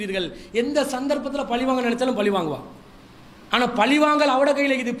கொடுத்து விடுகிறீர்கள். எந்த சந்தர்ப்பத்தில் பழிவாங்க நினைச்சாலும் பழி வாங்குவா. ஆனா பழிவாங்கல் அவட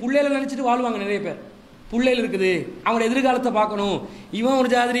கையில் இருக்குது. புள்ளையில நினைச்சிட்டு வாழ்வாங்க நிறைய பேர். புள்ளையில் இருக்குது, அவங்களோட எதிர்காலத்தை பார்க்கணும். இவன் ஒரு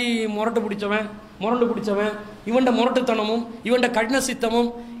ஜாதிரி முரண்டு பிடிச்சவன், இவன்ட முரட்டுத்தனமும் இவன்ட கடின சித்தமும்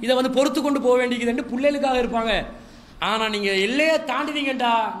இதை வந்து பொறுத்து கொண்டு போக வேண்டியது பிள்ளைகளுக்காக இருப்பாங்க. ஆனா நீங்க எல்லையே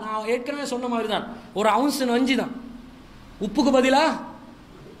தாண்டினீங்கடா, நான் ஏற்கனவே சொன்ன மாதிரி தான், ஒரு அவுன்ஸ் நஞ்சு தான். உப்புக்கு பதிலா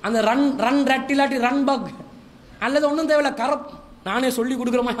அந்த ரன் ரட் இல்லாட்டி ரன் பக் அல்லது ஒன்றும் தேவையில்ல கரப், நானே சொல்லி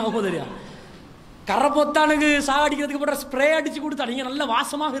கொடுக்குற மாதிரி ஆகும் தெரியா, கரப்பொத்தானுக்கு சாடிக்கிறதுக்கு போட்ட ஸ்ப்ரே அடிச்சு கொடுத்தா நீங்க நல்ல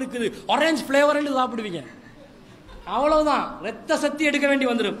வாசமாக இருக்குது, ஆரஞ்சு ஃபிளேவர் சாப்பிடுவீங்க. அவ்வளவுதான், ரத்த சக்தி எடுக்க வேண்டி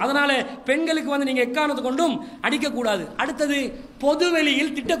வந்துடும். அதனால பெண்களுக்கு வந்து நீங்க எக்காரணத்தை கொண்டும் அடிக்கக்கூடாது. அடுத்தது பொது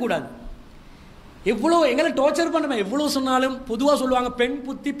வெளியில் திட்டக்கூடாது. எவ்வளவு எங்களை டோர்ச்சர் பண்ணுறோம், எவ்வளவு சொன்னாலும் பொதுவாக சொல்லுவாங்க பெண்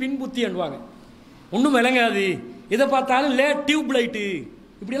புத்தி பின் புத்தி என்பாங்க. ஒன்றும் விளங்காது, இதை பார்த்தாலும் டியூப் லைட்டு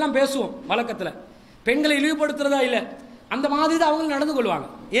இப்படியெல்லாம் பேசுவோம் வழக்கத்தில். பெண்களை இழிவுபடுத்துறதா இல்லை, அந்த மாதிரி தான் அவங்க நடந்து கொள்வாங்க.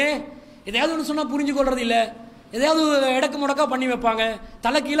 ஏன் எதையாவது ஒன்று சொன்னால் புரிஞ்சு கொள்றது இல்லை, எதையாவது இடக்கு முடக்கா பண்ணி வைப்பாங்க,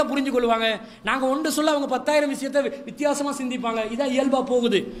 தலை கீழே புரிஞ்சு கொள்வாங்க. நாங்கள் ஒன்று சொல்ல அவங்க 10,000 விஷயத்தை வித்தியாசமாக சிந்திப்பாங்க. இதான் இயல்பாக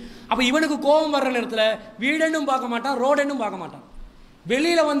போகுது. அப்போ இவனுக்கு கோபம் வர்ற நேரத்தில் வீடென்னும் பார்க்க மாட்டான், ரோடென்னும் பார்க்க மாட்டான்,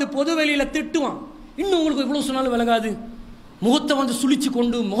 வெளியில் வந்து பொது வெளியில் திட்டுவான். இன்னும் உங்களுக்கு இவ்வளோ சொன்னாலும் விளங்காது, முகத்தை வந்து சுழிச்சு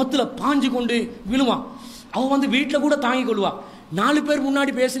கொண்டு முகத்தில் பாஞ்சு கொண்டு விழுவான். அவன் வந்து வீட்டில் கூட தாங்கி கொள்வான். 4 பேர்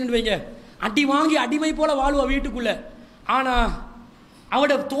முன்னாடி பேசிட்டு வைங்க, அடி வாங்கி அடிமை போல வாழ்வா வீட்டுக்குள்ள. ஆனால்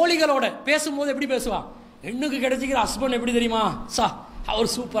அவட தோழிகளோட பேசும்போது எப்படி பேசுவா, என்னுக்கு கிடைச்சிக்கிற ஹஸ்பண்ட் எப்படி தெரியுமா,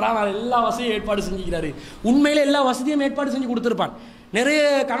 அவர் சூப்பராக எல்லா வசதியும் ஏற்பாடு செஞ்சுக்கிறாரு. உண்மையில எல்லா வசதியும் ஏற்பாடு செஞ்சு கொடுத்துருப்பான். நிறைய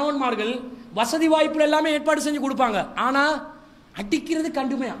கணவன்மார்கள் வசதி வாய்ப்புகள் எல்லாமே ஏற்பாடு செஞ்சு கொடுப்பாங்க. ஆனால் அடிக்கிறது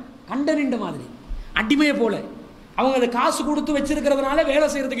கண்டறிந்த மாதிரி அடிமையை போல. அவங்க அதை காசு கொடுத்து வச்சிருக்கிறதுனால வேலை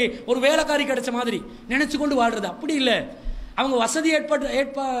செய்யறதுக்கு ஒரு வேலைக்காரி கிடைச்ச மாதிரி நினைச்சு கொண்டு வாழ்றது. அப்படி இல்லை, அவங்க வசதி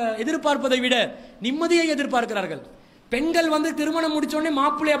எதிர்பார்ப்பதை விட நிம்மதியை எதிர்பார்க்கிறார்கள். பெண்கள் வந்து திருமணம் முடிச்சோடனே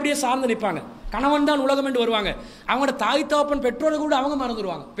மாப்பிள்ளை அப்படியே சார்ந்து நிற்பாங்க, கணவன் தான் உலகம் என்று வருவாங்க. அவங்களோட தாய் தகப்பன் பெற்றோரை கூட அவங்க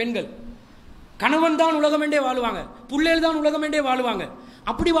மறந்துடுவாங்க. பெண்கள் கணவன் தான் உலகம் என்றே வாழுவாங்க, பிள்ளைகள் தான் உலகம் என்றே வாழுவாங்க.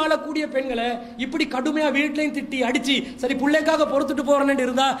 அப்படி வாழக்கூடிய பெண்களை இப்படி கடுமையா வீட்லையும் திட்டி அடிச்சு, சரி பிள்ளைக்காக பொறுத்துட்டு போறேன்னு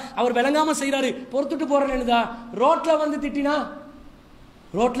இருந்தா அவர் விளங்காம செய்யறாரு, பொறுத்துட்டு போறேன்னு இருந்தா ரோட்ல வந்து திட்டினா,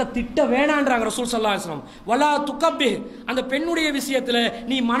 ரோட்ல திட்ட வேணான்றாங்க ரசூல் ஸல்லல்லாஹு அலைஹி வஸல்லம். வலா துகப்பி, அந்த பெண்ணுடைய விஷயத்துல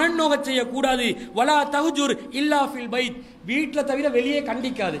நீ மனநோக செய்ய கூடாது. வலா தஹ்ஜுர் இல்லா ஃபில் பைத், வீட்டில் தவிர வெளியே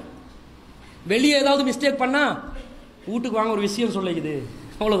கண்டிக்காது. வெளியே ஏதாவது மிஸ்டேக் பண்ணா வீட்டுக்கு வாங்க ஒரு விஷயம் சொல்லிக்குது,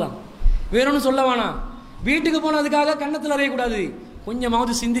 அவ்வளவுதான், வேற ஒன்றும் சொல்ல வேணாம். வீட்டுக்கு போனதுக்காக கன்னத்தில் அறையக்கூடாது,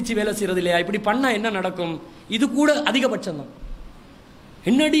 கொஞ்சமாவது சிந்திச்சு வேலை செய்யறது இல்லையா, இப்படி பண்ணா என்ன நடக்கும், இது கூட அதிகபட்சம் தான்.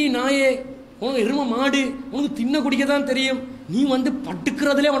 என்னடி நாயே, உனக்கு எரும மாடு, உனக்கு தின்ன குடிக்க தான் தெரியும், நீ வந்து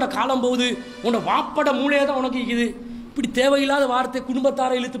பட்டுக்கிறதுலே உனக்கு காலம் போகுது, உன்னோட வாப்பட மூளையே தான் உனக்கு இருக்குது. இப்படி தேவையில்லாத வார்த்தை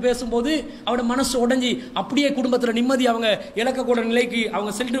குடும்பத்தாரை இழுத்து பேசும்போது அவட மனசு உடஞ்சி அப்படியே குடும்பத்தில் நிம்மதி அவங்க இழக்கக்கூட நிலைக்கு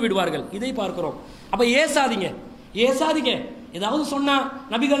அவங்க சென்று விடுவார்கள். இதை பார்க்கிறோம். அப்ப ஏசாதீங்க, ஏதாவது சொன்னா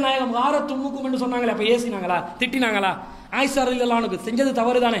நபிகள் நாயகம் வார தும்முக்கும் என்று சொன்னாங்களே, அப்ப ஏசினாங்களா, திட்டினாங்களா? ஆயிஷா ரலியல்லாஹு அன்ஹா செஞ்சது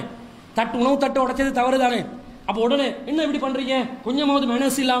தவறு தானே, உணவு தட்டை உடைச்சது தவறு தானே. அப்போ உடனே என்ன இப்படி பண்றீங்க, கொஞ்சமாவது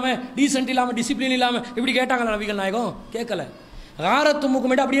மெனஸ் இல்லாம, டீசென்ட் இல்லாம, டிசிப்ளின் இல்லாம இப்படி கேட்டாங்களா நபிகள் நாயகம்? கேட்கல.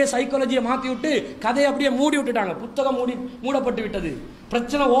 ஆரத்துமுக்கும் அப்படியே சைக்காலஜியை மாற்றி விட்டு கதையை அப்படியே மூடி விட்டுட்டாங்க. புத்தகம் மூடப்பட்டு விட்டது,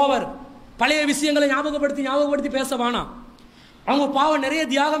 பிரச்சனை ஓவர். பழைய விஷயங்களை ஞாபகப்படுத்தி பேச வேணாம். அவங்க பாவம் நிறைய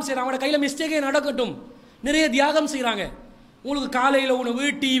தியாகம் செய்யறாங்க, அவங்களோட கையில் மிஸ்டேக்கே நடக்கட்டும், நிறைய தியாகம் செய்யறாங்க. உங்களுக்கு காலையில் உணவு,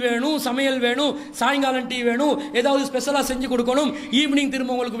 டீ வேணும், சமையல் வேணும், சாயங்காலம் டீ வேணும், ஏதாவது ஸ்பெஷலாக செஞ்சு கொடுக்கணும், ஈவினிங்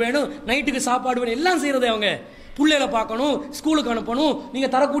திரும்ப உங்களுக்கு வேணும், நைட்டுக்கு சாப்பாடு வேணும், எல்லாம் செய்யறது அவங்க. பிள்ளைகளை பார்க்கணும், ஸ்கூலுக்கு அனுப்பணும், நீங்க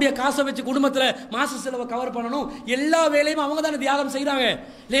தரக்கூடிய காசை வச்சு குடும்பத்தில் மாச செலவை கவர் பண்ணணும், எல்லா வேலையும் அவங்க தானே தியாகம் செய்யறாங்க.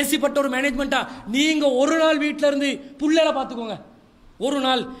 லேசிப்பட்ட ஒரு மேனேஜ்மெண்டா நீங்க ஒரு நாள் வீட்டில இருந்து பிள்ளைகளை பார்த்துக்கோங்க. ஒரு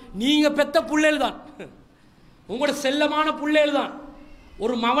நாள் நீங்க பெத்த பிள்ளைகள் தான், உங்களோட செல்லமான பிள்ளைகள் தான்.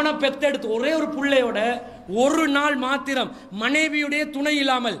 ஒரு மவனை பெத்தெடுத்து ஒரே ஒரு பிள்ளையோட ஒரு நாள் மாத்திரம் மனைவியுடைய துணை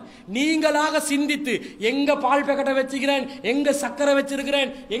இல்லாமல் நீங்களாக சிந்தித்து, எங்க பால் பேக்கெட்டை வச்சுக்கிறேன், எங்க சக்கரை வச்சிருக்கிறேன்,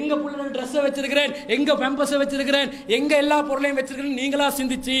 எங்க புள்ள ட்ரெஸ்ஸை வச்சிருக்கிறேன், எங்க பெம்பஸை வச்சிருக்கிறேன், எங்க எல்லா பொருளையும் வச்சிருக்கிறேன், நீங்களா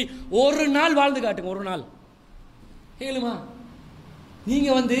சிந்திச்சு ஒரு நாள் வாழ்ந்து காட்டுங்க. ஒரு நாள் கேளுமா, நீங்க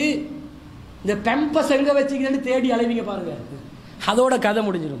வந்து இந்த பெம்பஸ் எங்கே வச்சுக்கிறேன்னு தேடி அலைவீங்க பாருங்க, அதோட கதை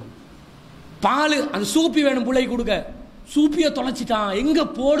முடிஞ்சிடும். பால் அந்த சூப்பி வேணும் பிள்ளைக்கு கொடுக்க, சூப்பியை தொலைச்சிட்டான், எங்கே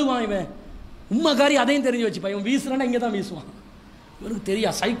போடுவான் இவன், உண்மைக்காரி அதையும் தெரிஞ்சு வச்சுப்பான், இவன் வீசுறான்னா இங்கே தான் வீசுவான். இவனுக்கு தெரியா,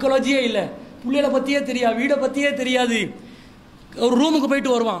 சைக்காலஜியே இல்லை, பிள்ளைகளை பற்றியே தெரியாது, வீடை பற்றியே தெரியாது. ஒரு ரூமுக்கு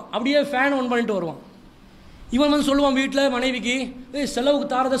போயிட்டு வருவான், அப்படியே ஃபேன் ஆன் பண்ணிட்டு வருவான். இவன் வந்து சொல்லுவான் வீட்டில் மனைவிக்கு, செலவுக்கு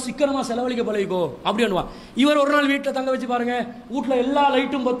தாரதை சிக்கனமாக செலவழிக்க பழகிக்கோ அப்படி பண்ணுவான். இவர் ஒரு நாள் வீட்டில் தங்க வச்சு பாருங்க, வீட்டில் எல்லா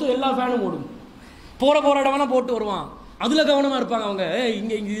லைட்டும் பற்றும் எல்லா ஃபேனும் ஓடும், போகிற இடமெல்லாம் போட்டு வருவான். அதில் கவனமாக இருப்பாங்க அவங்க.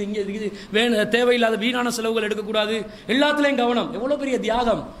 இங்கே இங்கே இங்கே இது தேவையில்லாத வீணான செலவுகள் எடுக்கக்கூடாது, எல்லாத்துலேயும் கவனம். எவ்வளோ பெரிய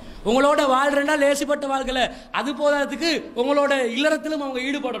தியாகம். உங்களோட வாழ்றேன்னா லேசிப்பட்ட வாழ்க்கை, அது போதாததுக்கு உங்களோட இல்லறத்திலும் அவங்க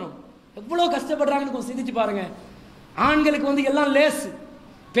ஈடுபடணும். எவ்வளோ கஷ்டப்படுறாங்கன்னு கொஞ்சம் சிந்திச்சு பாருங்க. ஆண்களுக்கு வந்து எல்லாம் லேஸ்,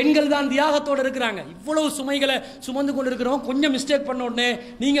 பெண்கள் தான் தியாகத்தோடு இருக்கிறாங்க. இவ்வளவு சுமைகளை சுமந்து கொண்டு இருக்கிறோம். கொஞ்சம் மிஸ்டேக் பண்ண உடனே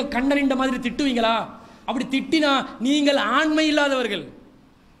நீங்கள் கண்டறிந்த மாதிரி திட்டுவீங்களா? அப்படி திட்டினா நீங்கள் ஆண்மை இல்லாதவர்கள்.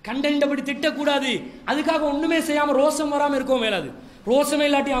 கண்டறிந்தபடி திட்டக்கூடாது. அதுக்காக ஒன்றுமே செய்யாமல் ரோசம் வராமல் இருக்கோம் மேலாது. ரோசமே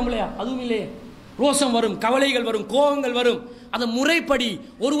இல்லாட்டி ஆம்பளையா? அதுவும் இல்லையே. ரோசம் வரும், கவலைகள் வரும், கோபங்கள் வரும். அதை முறைப்படி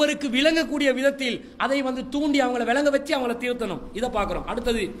ஒருவருக்கு விளங்கக்கூடிய விதத்தில் அதை வந்து தூண்டி அவங்கள விளங்க வச்சு அவங்கள தீர்த்தணும். இதை பார்க்குறோம்.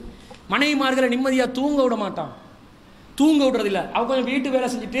 அடுத்தது, மனைவிமார்களை நிம்மதியாக தூங்க விட மாட்டான். தூங்க விடுறதில்லை. அவள் கொஞ்சம் வீட்டு வேலை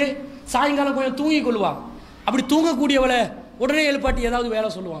செஞ்சுட்டு சாயங்காலம் கொஞ்சம் தூங்கி கொள்வான். அப்படி தூங்கக்கூடியவளை உடனே எழுப்பாட்டி ஏதாவது வேலை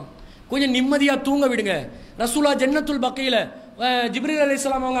சொல்லுவான். கொஞ்சம் நிம்மதியாக தூங்க விடுங்க. ரசூலா ஜன்னத்துல் பக்கையில் ஜிப்ரீல்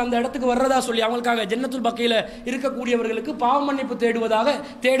அலைஹிஸ்ஸலாம் அவங்க அந்த இடத்துக்கு வர்றதா சொல்லி அவங்களுக்காக ஜன்னத்துல் பக்கையில் இருக்கக்கூடியவர்களுக்கு பாவ மன்னிப்பு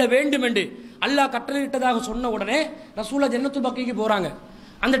தேட வேண்டும் என்று அல்லாஹ் கட்டளையிட்டதாக சொன்ன உடனே ரசூலா ஜன்னத்துல் பக்கைக்கு போகிறாங்க.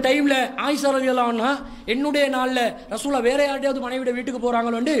 அந்த டைமில் ஆயிஷா ரலியல்லாஹு அன்ஹா என்னுடைய நாளில் ரசூலா வேற யார்ட்டையாவது மனைவிட வீட்டுக்கு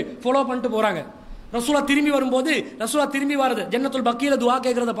போகிறாங்களோன்னு ஃபாலோ பண்ணிட்டு போகிறாங்க. ரசூலா திரும்பி வரும்போது ரசூலா திரும்பி வரது ஜன்னத்துல் பக்கியில துவா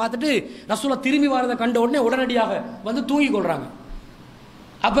கேட்கறத பார்த்துட்டு ரசூலா திரும்பி வரதை கண்ட உடனே உடனடியாக வந்து தூங்கி கொள்றாங்க.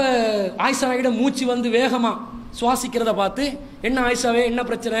 அப்போ ஆயிஷாவிட மூச்சு வந்து வேகமாக சுவாசிக்கிறத பார்த்து, என்ன ஆயிஷாவே என்ன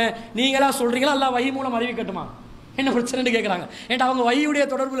பிரச்சனை, நீங்களா சொல்றீங்களா அல்லாஹ் வஹி மூலம் அறிவிக்கட்டுமா, என்ன பிரச்சனைன்னு கேட்குறாங்க. ஏன்டா அவங்க வஹியுடைய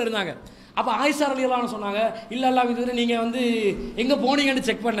தொடர்பில் இருந்தாங்க. அப்போ ஆயிஷா ரலியல்லாஹு அன்ஹா சொன்னாங்க, இல்லை அல்லாஹ் இது நீங்கள் வந்து எங்கே போனீங்கன்னு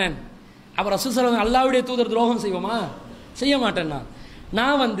செக் பண்ணேன். அப்போ ரசூல் ஸல்லல்லாஹு அல்லாஹ்வுடைய தூதர் துரோகம் செய்வோமா? செய்ய மாட்டேன்னா.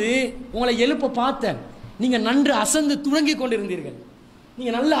 நான் வந்து உங்களை எழுப்ப பார்த்தேன், நீங்கள் நன்று அசந்து துறங்கி கொண்டிருந்தீர்கள்.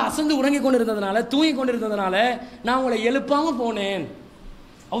 நீங்கள் நல்லா அசந்து உறங்கி கொண்டிருந்ததுனால, தூங்கி கொண்டிருந்ததுனால நான் உங்களை எழுப்பாமல் போனேன்.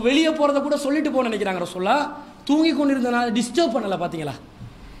 அவள் வெளியே போகிறத கூட சொல்லிட்டு போன நினைக்கிறாங்க ரசூலா. தூங்கி கொண்டிருந்ததுனால டிஸ்டர்ப் பண்ணலை. பார்த்தீங்களா?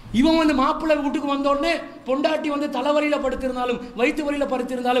 இவன் வந்து மாப்பிள்ளை வீட்டுக்கு வந்த உடனே பொண்டாட்டி வந்து தலைவரியில் படுத்திருந்தாலும் வயிற்று வரியில்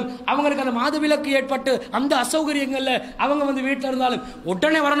படுத்திருந்தாலும் அவங்களுக்கு அந்த மாதவிலக்கு ஏற்பட்டு அந்த அசௌகரியங்களில் அவங்க வந்து வீட்டில் இருந்தாலும்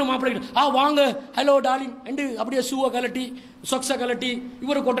உடனே வரணும் மாப்பிள்ளை. வாங்க, ஹலோ டார்லிங் என்று அப்படியே ஷூவை கலட்டி சொக்ஸை கலட்டி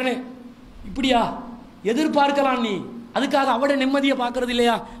இவருக்கு உடனே இப்படியா எதிர்பார்க்கலாம் நீ? அதுக்காக அவட நிம்மதியை பார்க்கறது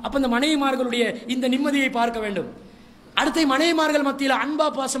இல்லையா? அப்போ இந்த மனைவிமார்களுடைய இந்த நிம்மதியை பார்க்க வேண்டும். அடுத்த மனைவிமார்கள் மத்தியில் அன்பா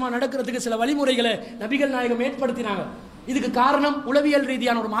பாசமா நடக்கிறதுக்கு சில வழிமுறைகளை நபிகள் நாயகம் ஏற்படுத்தினாங்க. இதுக்கு காரணம் உளவியல்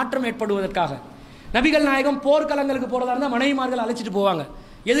ரீதியான ஒரு மாற்றம் ஏற்படுவதற்காக. நபிகள் நாயகம் போர்க்களங்களுக்கு போறதா இருந்தால் மனைவிமார்கள் அழைச்சிட்டு போவாங்க.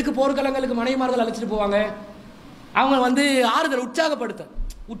 எதுக்கு போர்க்களங்களுக்கு மனைவிமார்கள் அழைச்சிட்டு போவாங்க? அவங்க வந்து ஆறுதல்,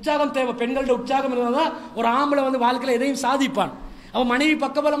 உற்சாகம் தேவை. பெண்களோட உற்சாகம் இருந்தால் ஒரு ஆம்பளை வந்து வாழ்க்கையில் எதையும் சாதிப்பான். அவன் மனைவி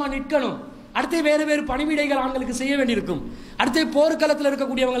பக்கபலமா நிற்கணும். அடுத்து வேறு வேறு பணிவிடைகள் ஆண்களுக்கு செய்ய வேண்டியிருக்கும். அடுத்து போர்க்களத்தில்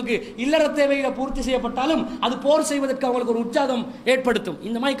இருக்கக்கூடியவங்களுக்கு இல்லற தேவைகளை பூர்த்தி செய்யப்பட்டாலும் அது போர் செய்வதற்கு அவங்களுக்கு ஒரு உற்சாகம் ஏற்படுத்தும்.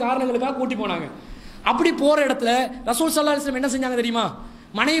 இந்த மாதிரி காரணங்களுக்காக கூட்டி போனாங்க. அப்படி போற இடத்துல ரசூல் ஸல்லல்லாஹு அலைஹி வஸல்லம் என்ன செஞ்சாங்க தெரியுமா?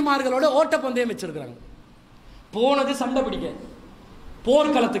 மனைவிமார்களோட ஓட்டப்பந்தயம் வச்சிருக்கிறாங்க. போனது சண்டை பிடிக்க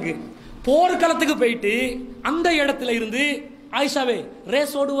போர்க்களத்துக்கு போயிட்டு அந்த இடத்துல இருந்து ஆயிஷாவே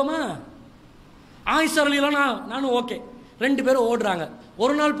ரேஸ் ஓடுவோமா? ஆயிஷா ரலியல்லாஹு நானும் ஓகே. 2 பேரும் ஓடுறாங்க.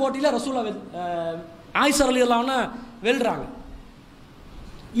 ஒரு நாள் போட்டியில் ரசூலா ஆயிஷா ரலியல்லாஹு அன்ஹா வெல்றாங்க.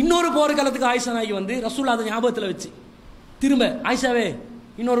 இன்னொரு போர்க்களத்துக்கு ஆயிஷா நாயகி வந்து ரசூலா அதை ஞாபகத்தில் வச்சு திரும்ப ஆயிஷாவே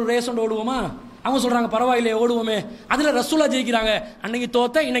இன்னொரு ரேஸ் ஒன்று ஓடுவோமா? அவங்க சொல்றாங்க பரவாயில்லையே ஓடுவோமே. அதில் ரசூலா ஜெயிக்கிறாங்க. அன்னைக்கு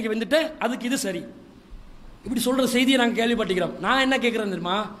தோத்த இன்னைக்கு வந்துட்டு அதுக்கு இது சரி. இப்படி சொல்ற செய்தியை நாங்கள் கேள்விப்பட்டிருக்கிறோம். நான் என்ன கேட்கிறேன்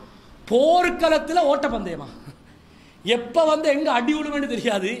தெரியுமா? போர்க்களத்தில் ஓட்டப்பந்தயமா? எப்போ வந்து எங்கே அடி விழுவேன்னு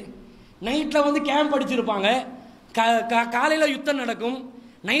தெரியாது. நைட்டில் வந்து கேம்ப் அடிச்சிருப்பாங்க. காலையில் யுத்தம் நடக்கும்.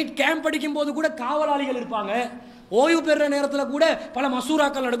 நைட் கேம்ப் அடிக்கும் போது கூட காவலாளிகள் இருப்பாங்க. ஓய்வு பெறுற நேரத்தில் கூட பல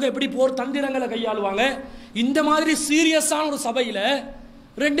மசூராக்கள் நடக்கும். எப்படி போர் தந்திரங்களை கையாளுவாங்க. இந்த மாதிரி சீரியஸான ஒரு சபையில்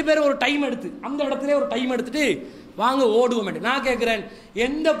 2 பேரும் ஒரு டைம் எடுத்து அந்த இடத்துல ஒரு டைம் எடுத்துட்டு வாங்க ஓடுவோம். நான் கேட்கிறேன்,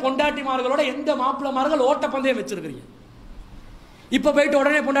 எந்த பொண்டாட்டிமார்களோட எந்த மாப்பிள்ளமார்கள் ஓட்டப்பந்தயம் வச்சிருக்கிறீங்க? இப்ப போயிட்டு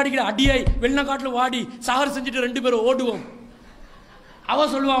உடனே பொண்டாட்டிக்கிற அடியாய் வெள்ளக்காட்டில் வாடி சாகர் செஞ்சுட்டு 2 பேரும் ஓடுவோம். அவ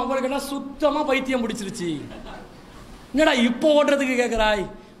சொல்லுவான், உங்களுக்கு என்ன சுத்தமா பைத்தியம் பிடிச்சிருச்சு, என்னடா இப்போ ஓடுறதுக்கு கேட்கிறாய்,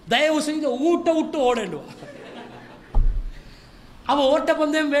 தயவு செஞ்சு ஊட்ட விட்டு ஓடண்டுவா. அவ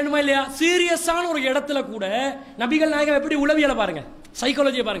ஓட்டப்பந்தயம் வேணுமா இல்லையா? சீரியஸான ஒரு இடத்துல கூட நபிகள் நாயகம் எப்படி உளவியலை பாருங்க,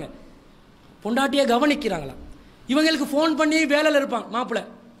 சைக்காலஜியை பாருங்க. பொண்டாட்டியை கவனிக்கிறாங்களா? இவங்களுக்கு ஃபோன் பண்ணி வேலையில் இருப்பாங்க மாப்பிள்ளை,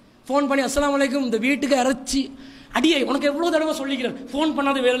 ஃபோன் பண்ணி அஸ்ஸலாமு அலைக்கும் இந்த வீட்டுக்கு இறச்சி அடியே உனக்கு எவ்வளோ தடவை சொல்லிக்கிறேன் ஃபோன்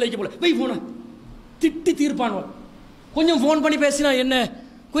பண்ணாத வேலை வைக்க போல போய் ஃபோனை திட்டி தீர்ப்பான். கொஞ்சம் ஃபோன் பண்ணி பேசினா என்ன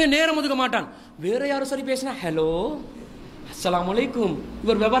கொஞ்சம் நேரம் ஒதுக்க மாட்டான். வேற யாரும் சரி பேசினா ஹலோ அஸ்ஸலாமு அலைக்கும்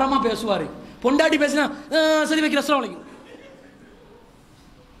இவர் விவரமாக பேசுவார். பொண்டாட்டி பேசினா சரி வைக்கிற அஸ்ஸலாமு அலைக்கும்.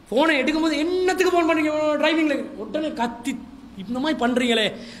 ஃபோனை எடுக்கும்போது என்னத்துக்கு ஃபோன் பண்ணுறீங்க டிரைவிங்கில் உடனே கத்தி இந்த மாதிரி பண்ணுறீங்களே.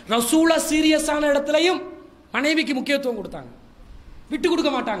 ரசூலா சீரியஸான இடத்துலையும் மனைவிக்கு முக்கியத்துவம் கொடுத்தாங்க, விட்டு கொடுக்க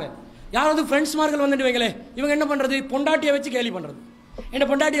மாட்டாங்க. யாராவது ஃப்ரெண்ட்ஸ்மார்கள் வந்துட்டு வைங்களே இவங்க என்ன பண்ணுறது பொண்டாட்டியை வச்சு கேலி பண்ணுறது. என்ன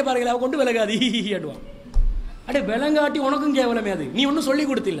பொண்டாட்டியை பாருங்களேன் அவள் கொண்டு விலகாது ஆடுவான். அடே விலங்காட்டி உனக்கும் கேவலமே அது, நீ ஒன்றும் சொல்லி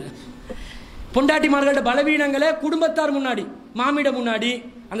கொடுத்தில்ல. பொண்டாட்டிமார்களோட பலவீனங்களை குடும்பத்தார் முன்னாடி மாமியிட முன்னாடி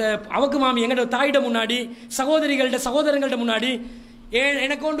அந்த அவக்கு மாமி எங்கள்ட தாயிட முன்னாடி சகோதரிகள்கிட்ட சகோதரங்கள்ட்ட முன்னாடி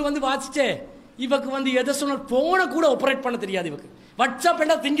எனக்கு கொண்டு வந்து வாசிச்சே இவக்கு வந்து எதை சொன்னால் போனை கூட ஆப்ரேட் பண்ண தெரியாது. இவக்கு வாட்ஸ்அப்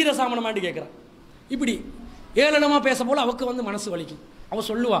என்ன திங்கிற சாமனமாட்டி கேட்குறான். இப்படி ஏளனமாக பேச போல அவக்கு வந்து மனசு வலிக்கும். அவள்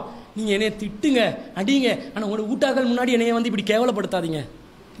சொல்லுவா நீங்கள் என்னைய திட்டுங்க அடிங்க ஆனால் உங்களோட ஊட்டாக்கள் முன்னாடி என்னைய வந்து இப்படி கேவலப்படுத்தாதீங்க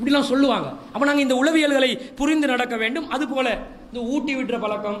இப்படிலாம் சொல்லுவாங்க. அப்போ நாங்கள் இந்த உளவியல்களை புரிந்து நடக்க வேண்டும். அதுபோல இந்த ஊட்டி விடுற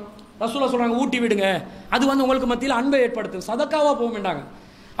பழக்கம் ரசூலா சொல்கிறாங்க ஊட்டி விடுங்க, அது வந்து உங்களுக்கு மத்தியில் அன்பை ஏற்படுத்தும், சதக்காவாக போக வேண்டாங்க.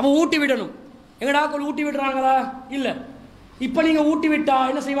 அப்போ ஊட்டி விடணும். எங்கடாக்கள் ஊட்டி விடுறாங்களா? இல்லை. இப்போ நீங்கள் ஊட்டி விட்டா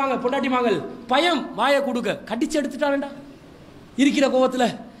என்ன செய்வாங்க பொண்டாட்டி மகள்? பயம் வாயை கொடுக்க கடிச்சு எடுத்துட்டாங்கடா இருக்கிற கோவத்தில்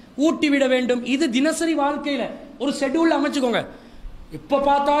ஊட்டி விட வேண்டும். இது தினசரி வாழ்க்கையில் ஒரு ஷெட்யூல் அமைச்சுக்கோங்க. எப்போ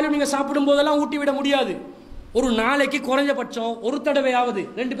பார்த்தாலும் நீங்கள் சாப்பிடும் போதெல்லாம் ஊட்டி விட முடியாது. ஒரு நாளைக்கு குறைஞ்சபட்சம் ஒரு தடவையாவது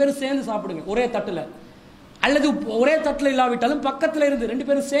 2 பேரும் சேர்ந்து சாப்பிடுங்க ஒரே தட்டில், அல்லது ஒரே தட்டில் இல்லாவிட்டாலும் பக்கத்தில் இருந்து 2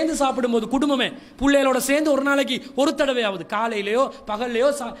 பேரும் சேர்ந்து சாப்பிடும்போது குடும்பமே பிள்ளைகளோட சேர்ந்து ஒரு நாளைக்கு ஒரு தடவையாவது காலையிலையோ பகல்லையோ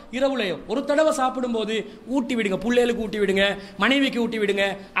இரவுலையோ ஒரு தடவை சாப்பிடும்போது ஊட்டி விடுங்க. பிள்ளைகளுக்கு ஊட்டி விடுங்க, மனைவிக்கு ஊட்டி விடுங்க,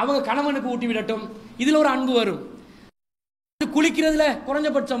 அவங்க கணவனுக்கு ஊட்டி விடட்டும். இதில் ஒரு அன்பு வரும். குளிக்கிறதுல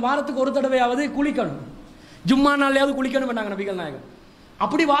குறைஞ்சபட்சம் வாரத்துக்கு ஒரு தடவையாவது குளிக்கணும். ஜும்மா நாளையாவது குளிக்கணும் பண்ணாங்க நபிகள் நாயகம்.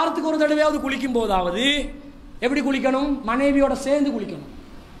 அப்படி வாரத்துக்கு ஒரு தடவையாவது குளிக்கும் போதாவது எப்படி குளிக்கணும்? மனைவியோட சேர்ந்து குளிக்கணும்.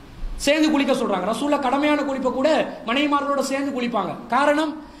 சேர்ந்து குளிக்க சொல்றாங்க. ரசூலா கடமையான குளிப்பை கூட மனைவிமார்களோட சேர்ந்து குளிப்பாங்க.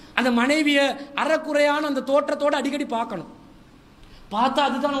 காரணம் அந்த மனைவியை அறக்குறையான அந்த தோற்றத்தோட அடிக்கடி பார்க்கணும். பார்த்தா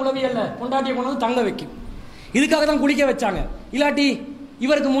அதுதான் உளவியல்ல பொண்டாட்டியை கொண்டு வந்து தங்க வைக்கும். இதுக்காக தான் குளிக்க வச்சாங்க. இல்லாட்டி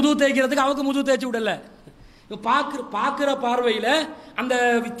இவருக்கு முதுகு தேய்க்கிறதுக்கு அவருக்கு முதுகு தேய்ச்சி விடல. பார்க்குற பார்வையில் அந்த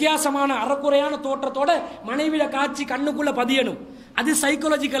வித்தியாசமான அறக்குறையான தோற்றத்தோட மனைவியில காட்சி கண்ணுக்குள்ள பதியணும். அது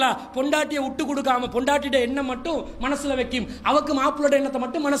சைக்காலஜிக்கலா பொண்டாட்டியை விட்டு கொடுக்காம பொண்டாட்டியோட எண்ணம் மட்டும் மனசுல வைக்கும், அவக்கு மாப்பிளோட எண்ணத்தை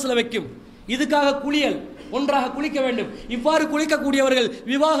மட்டும் மனசுல வைக்கும். இதுக்காக குளியல் ஒன்றாக குளிக்க வேண்டும். இவ்வாறு குளிக்கக்கூடியவர்கள்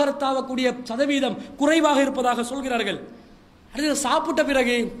விவாகரத்தாகக்கூடிய சதவீதம் குறைவாக இருப்பதாக சொல்கிறார்கள். அடுத்து சாப்பிட்ட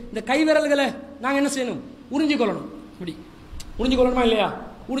பிறகு இந்த கை விரல்களை நாங்கள் என்ன செய்யணும்? உறிஞ்சிக்கொள்ளணும். இப்படி உறிஞ்சிக்கொள்ளணுமா இல்லையா?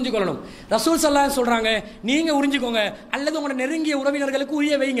 உறிஞ்சிக்கொள்ளணும். ரசூல் ஸல்லல்லாஹு சொல்றாங்க நீங்க உறிஞ்சிக்கோங்க அல்லது உங்களோட நெருங்கிய உறவினர்களுக்கு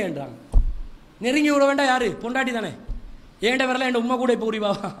உரிய வைங்க என்றாங்க. நெருங்கிய உறவேண்டா யாரு? பொண்டாட்டி தானே. ஏண்ட வரல என் உமா கூட இப்போ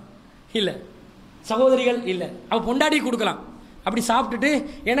உரிவாவா? இல்லை. சகோதரிகள் இல்லை. அவள் பொண்டாட்டி கொடுக்கலாம். அப்படி சாப்பிட்டுட்டு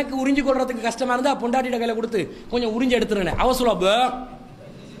எனக்கு உறிஞ்சி கொள்றதுக்கு கஷ்டமா இருந்தா பொண்டாட்டியோட கையில கொடுத்து கொஞ்சம் உறிஞ்சி எடுத்துருனே. அவ சொல்லுவா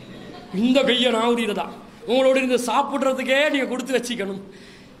இந்த கையை நான் உரியதா உங்களோட இருந்து சாப்பிட்றதுக்கே நீங்க கொடுத்து வச்சுக்கணும்.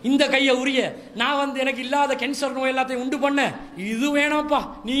 இந்த கையை உரிய நான் வந்து எனக்கு இல்லாத கேன்சர் நோய் எல்லாத்தையும் உண்டு பண்ண இது வேணாம்ப்பா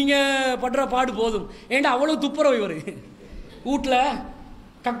நீங்க படுற பாடு போதும். ஏண்டா அவ்வளவு துப்புரவு இவர். வீட்டில்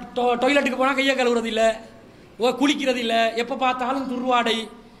டாய்லெட்டுக்கு போனால் கையை கழுவுறது இல்லை, குளிக்கிறது இல்லை, எப்போ பார்த்தாலும் துர்வாடை.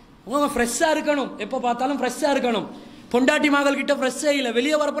 ஃப்ரெஷ்ஷாக இருக்கணும், எப்போ பார்த்தாலும் ஃப்ரெஷ்ஷாக இருக்கணும். பொண்டாட்டி மகள் கிட்ட ஃப்ரெஷ்ஷே இல்லை.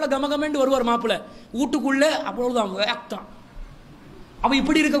 வெளியே வரப்போல கமகமெண்டு வருவார் மாப்பிள்ள, வீட்டுக்குள்ளே அவ்வளவுதான் வேக்தான். அவள்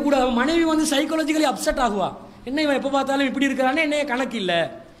இப்படி இருக்கக்கூடாது. மனைவி வந்து சைக்காலஜிக்கலி அப்செட் ஆகுவா. என்ன இவன் எப்போ பார்த்தாலும் இப்படி இருக்கிறானே, என்னைய கணக்கு இல்லை,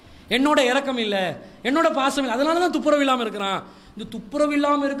 என்னோட இறக்கம் இல்லை, என்னோட பாசம் இல்லை, அதனால தான் துப்புரவு இல்லாமல் இருக்கிறான். இந்த துப்புரவு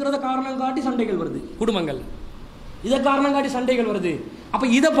இல்லாமல் இருக்கிறத காரணம் காட்டி சண்டைகள் வருது குடும்பங்கள். இதை காரணம் காட்டி சண்டைகள் வருது. அப்ப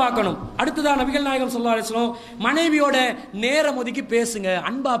இதை பார்க்கணும். அடுத்ததான் நபிகள் நாயகம் ஸல்லல்லாஹு அலைஹி வஸல்லம் மனைவியோட நேரம் ஒதுக்கி பேசுங்க,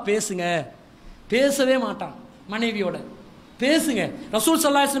 அன்பா பேசுங்க. பேசவே மாட்டான் மனைவியோட. பேசுங்க. ரசூல்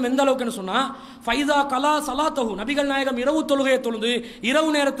ஸல்லல்லாஹு அலைஹி வஸல்லம் எந்த அளவுக்குன்னு சொன்னா ஃபைதா கலா ஸலாத்தஹு, நபிகள் நாயகம் இரவு தொழுகையை தொழுது இரவு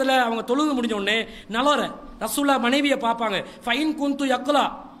நேரத்தில் அவங்க தொழுது முடிஞ்ச உடனே நலர ரசூலா மனைவியை பார்ப்பாங்க. ஃபைன் குந்து யக்லா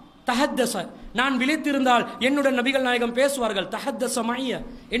தஹத்தஸ, நான் விழித்திருந்தால் என்னுடன் நபிகள் நாயகம் பேசுவார்கள். தஹத்தஸ மய்ய,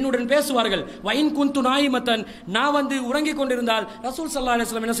 என்னுடன் பேசுவார்கள். வைன் குந்து நாயிமத்தன், நான் வந்து உறங்கி கொண்டிருந்தால் ரசூல் ஸல்லல்லாஹு அலைஹி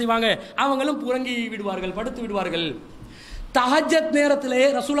வஸல்லம் என்ன செய்வாங்க? அவங்களும் உறங்கி விடுவார்கள், படுத்து விடுவார்கள். தஹஜ்ஜத் நேரத்திலே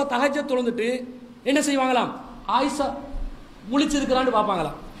ரசூலா தஹஜ்ஜத் தொழுந்துட்டு என்ன செய்வாங்களாம்? ஆயிஷா முழிச்சிருக்கிறான்னு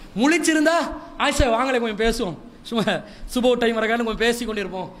பார்ப்பாங்களாம். முழிச்சிருந்தா ஆயிஷா வாங்களே கொஞ்சம் பேசுவோம், சும்மா சுபோ டைம் வரக்கான்னு கொஞ்சம் பேசி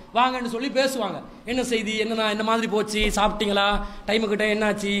கொண்டிருப்போம் வாங்கன்னு சொல்லி பேசுவாங்க. என்ன செய்தி, என்ன மாதிரி போச்சு, சாப்பிட்டீங்களா, டைமுக்கிட்ட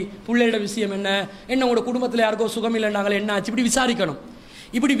என்னாச்சு, பிள்ளையோட விஷயம் என்ன, உங்களோட குடும்பத்தில் யாருக்கோ சுகம் இல்லைன்னாங்களே என்னாச்சு, இப்படி விசாரிக்கணும்.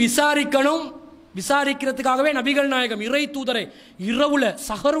 இப்படி விசாரிக்கணும். விசாரிக்கிறதுக்காகவே நபிகள் நாயகம் இறை தூதரை இரவுல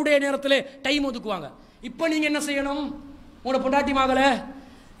சஹருடைய நேரத்தில் டைம் ஒதுக்குவாங்க. இப்போ நீங்க என்ன செய்யணும்? உங்களோட பொண்டாட்டி மகளை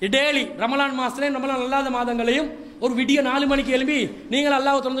டெய்லி ரமலான் மாதத்துலையும் ரமலான் அல்லாத மாதங்களையும் ஒரு விடிய 4 மணிக்கு எழும்பி நீங்கள்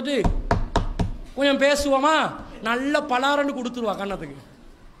அல்லாஹ்வை திறந்துட்டு கொஞ்சம் பேசுவோமா, நல்ல பலாரன்னு கொடுத்துருவா கண்ணத்துக்கு.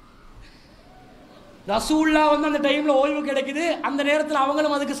 ரசூல்லா வந்து அந்த டைம்ல ஓய்வு கிடைக்குது, அந்த நேரத்தில்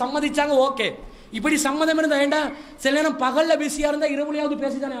அவங்களும் அதுக்கு சம்மதிச்சாங்க. ஓகே, இப்படி சம்மதம் இருந்தா வேண்டாம். சில நேரம் பகல்ல பிஸியா இருந்தா இரவுலையாவது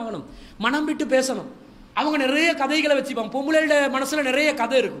பேசித்தானே ஆகணும், மனம் விட்டு பேசணும். அவங்க நிறைய கதைகளை வச்சுப்பாங்க. பொம்பளையோட மனசுல நிறைய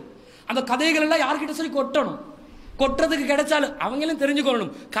கதை இருக்கும். அந்த கதைகள் எல்லாம் யார்கிட்ட சொல்லி கொட்டணும். கொட்டுறதுக்கு கிடைச்சாலும் அவங்களும்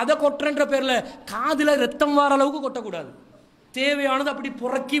தெரிஞ்சுக்கொள்ளணும். கதை கொட்டுறன்ற பேர்ல காதுல ரத்தம் வர அளவுக்கு கொட்டக்கூடாது. தேவையானது அப்படி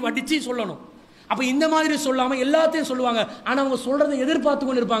புறக்கி வடிச்சு சொல்லணும். அப்ப இந்த மாதிரி சொல்லாம எல்லாத்தையும் சொல்லுவாங்க. ஆனா அவங்க சொல்றதை எதிர்பார்த்து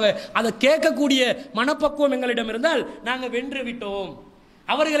கொண்டு இருப்பாங்க. அதை கேட்கக்கூடிய மனப்பக்குவம் எங்களிடம் இருந்தால் நாங்க வென்று விட்டோம்,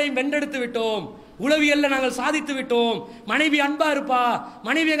 அவர்களையும் வென்றெடுத்து விட்டோம், உளவியல்ல நாங்கள் சாதித்து விட்டோம். மனைவி அன்பா இருப்பா,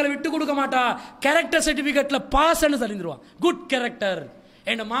 மனைவி எங்களை விட்டு கொடுக்க மாட்டா, கேரக்டர் சர்டிபிகேட்ல பாஸ்ன்னு சொல்லிடுவான், குட் கேரக்டர்,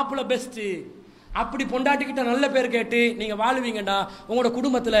 என்ன மாப்பிள்ள பெஸ்ட். அப்படி பொண்டாட்டிக்கிட்ட நல்ல பேர் கேட்டு நீங்க வாழுவீங்கடா, உங்களோட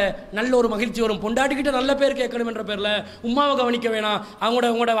குடும்பத்தில் நல்ல ஒரு மகிழ்ச்சி வரும். பொண்டாட்டிக்கிட்ட நல்ல பேர் கேட்கணும் என்ற பேர்ல உம்மாவை கவனிக்க வேணாம்,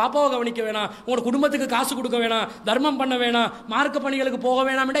 உங்களோட வாப்பாவை கவனிக்க வேணாம், உங்களோட குடும்பத்துக்கு காசு கொடுக்க வேணாம், தர்மம் பண்ண வேணாம், மார்க்க பணிகளுக்கு போக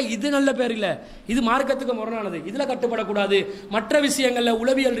வேணாம். இது நல்ல பேர் இல்லை, இது மார்க்கத்துக்கு முரணானது, இதுல கட்டுப்படக்கூடாது. மற்ற விஷயங்கள்ல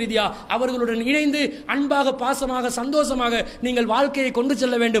உளவியல் ரீதியா அவர்களுடன் இணைந்து அன்பாக பாசமாக சந்தோஷமாக நீங்கள் வாழ்க்கையை கொண்டு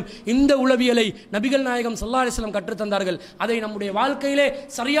செல்ல வேண்டும். இந்த உளவியலை நபிகள் நாயகம் ஸல்லல்லாஹு அலைஹி வஸல்லம் கற்றுத்தந்தார்கள். அதை நம்முடைய வாழ்க்கையிலே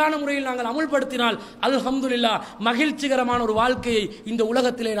சரியான முறையில் நாங்கள் அமுல்படுத்தி அல்ஹம்துலில்லாஹ் மகிழ்ச்சிகரமான ஒரு வாழ்க்கையை இந்த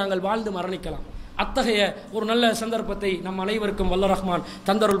உலகத்திலே நாங்கள் வாழ்ந்து மரணிக்கலாம். அத்தகைய ஒரு நல்ல சந்தர்ப்பத்தை நம் அனைவருக்கும் வல்ல ரஹ்மான்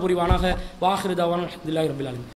தந்தருள் புரிவானாக. வாஹிரு தஅவானா அல்ஹம்துலில்லாஹி ரப்பில் ஆலமீன்.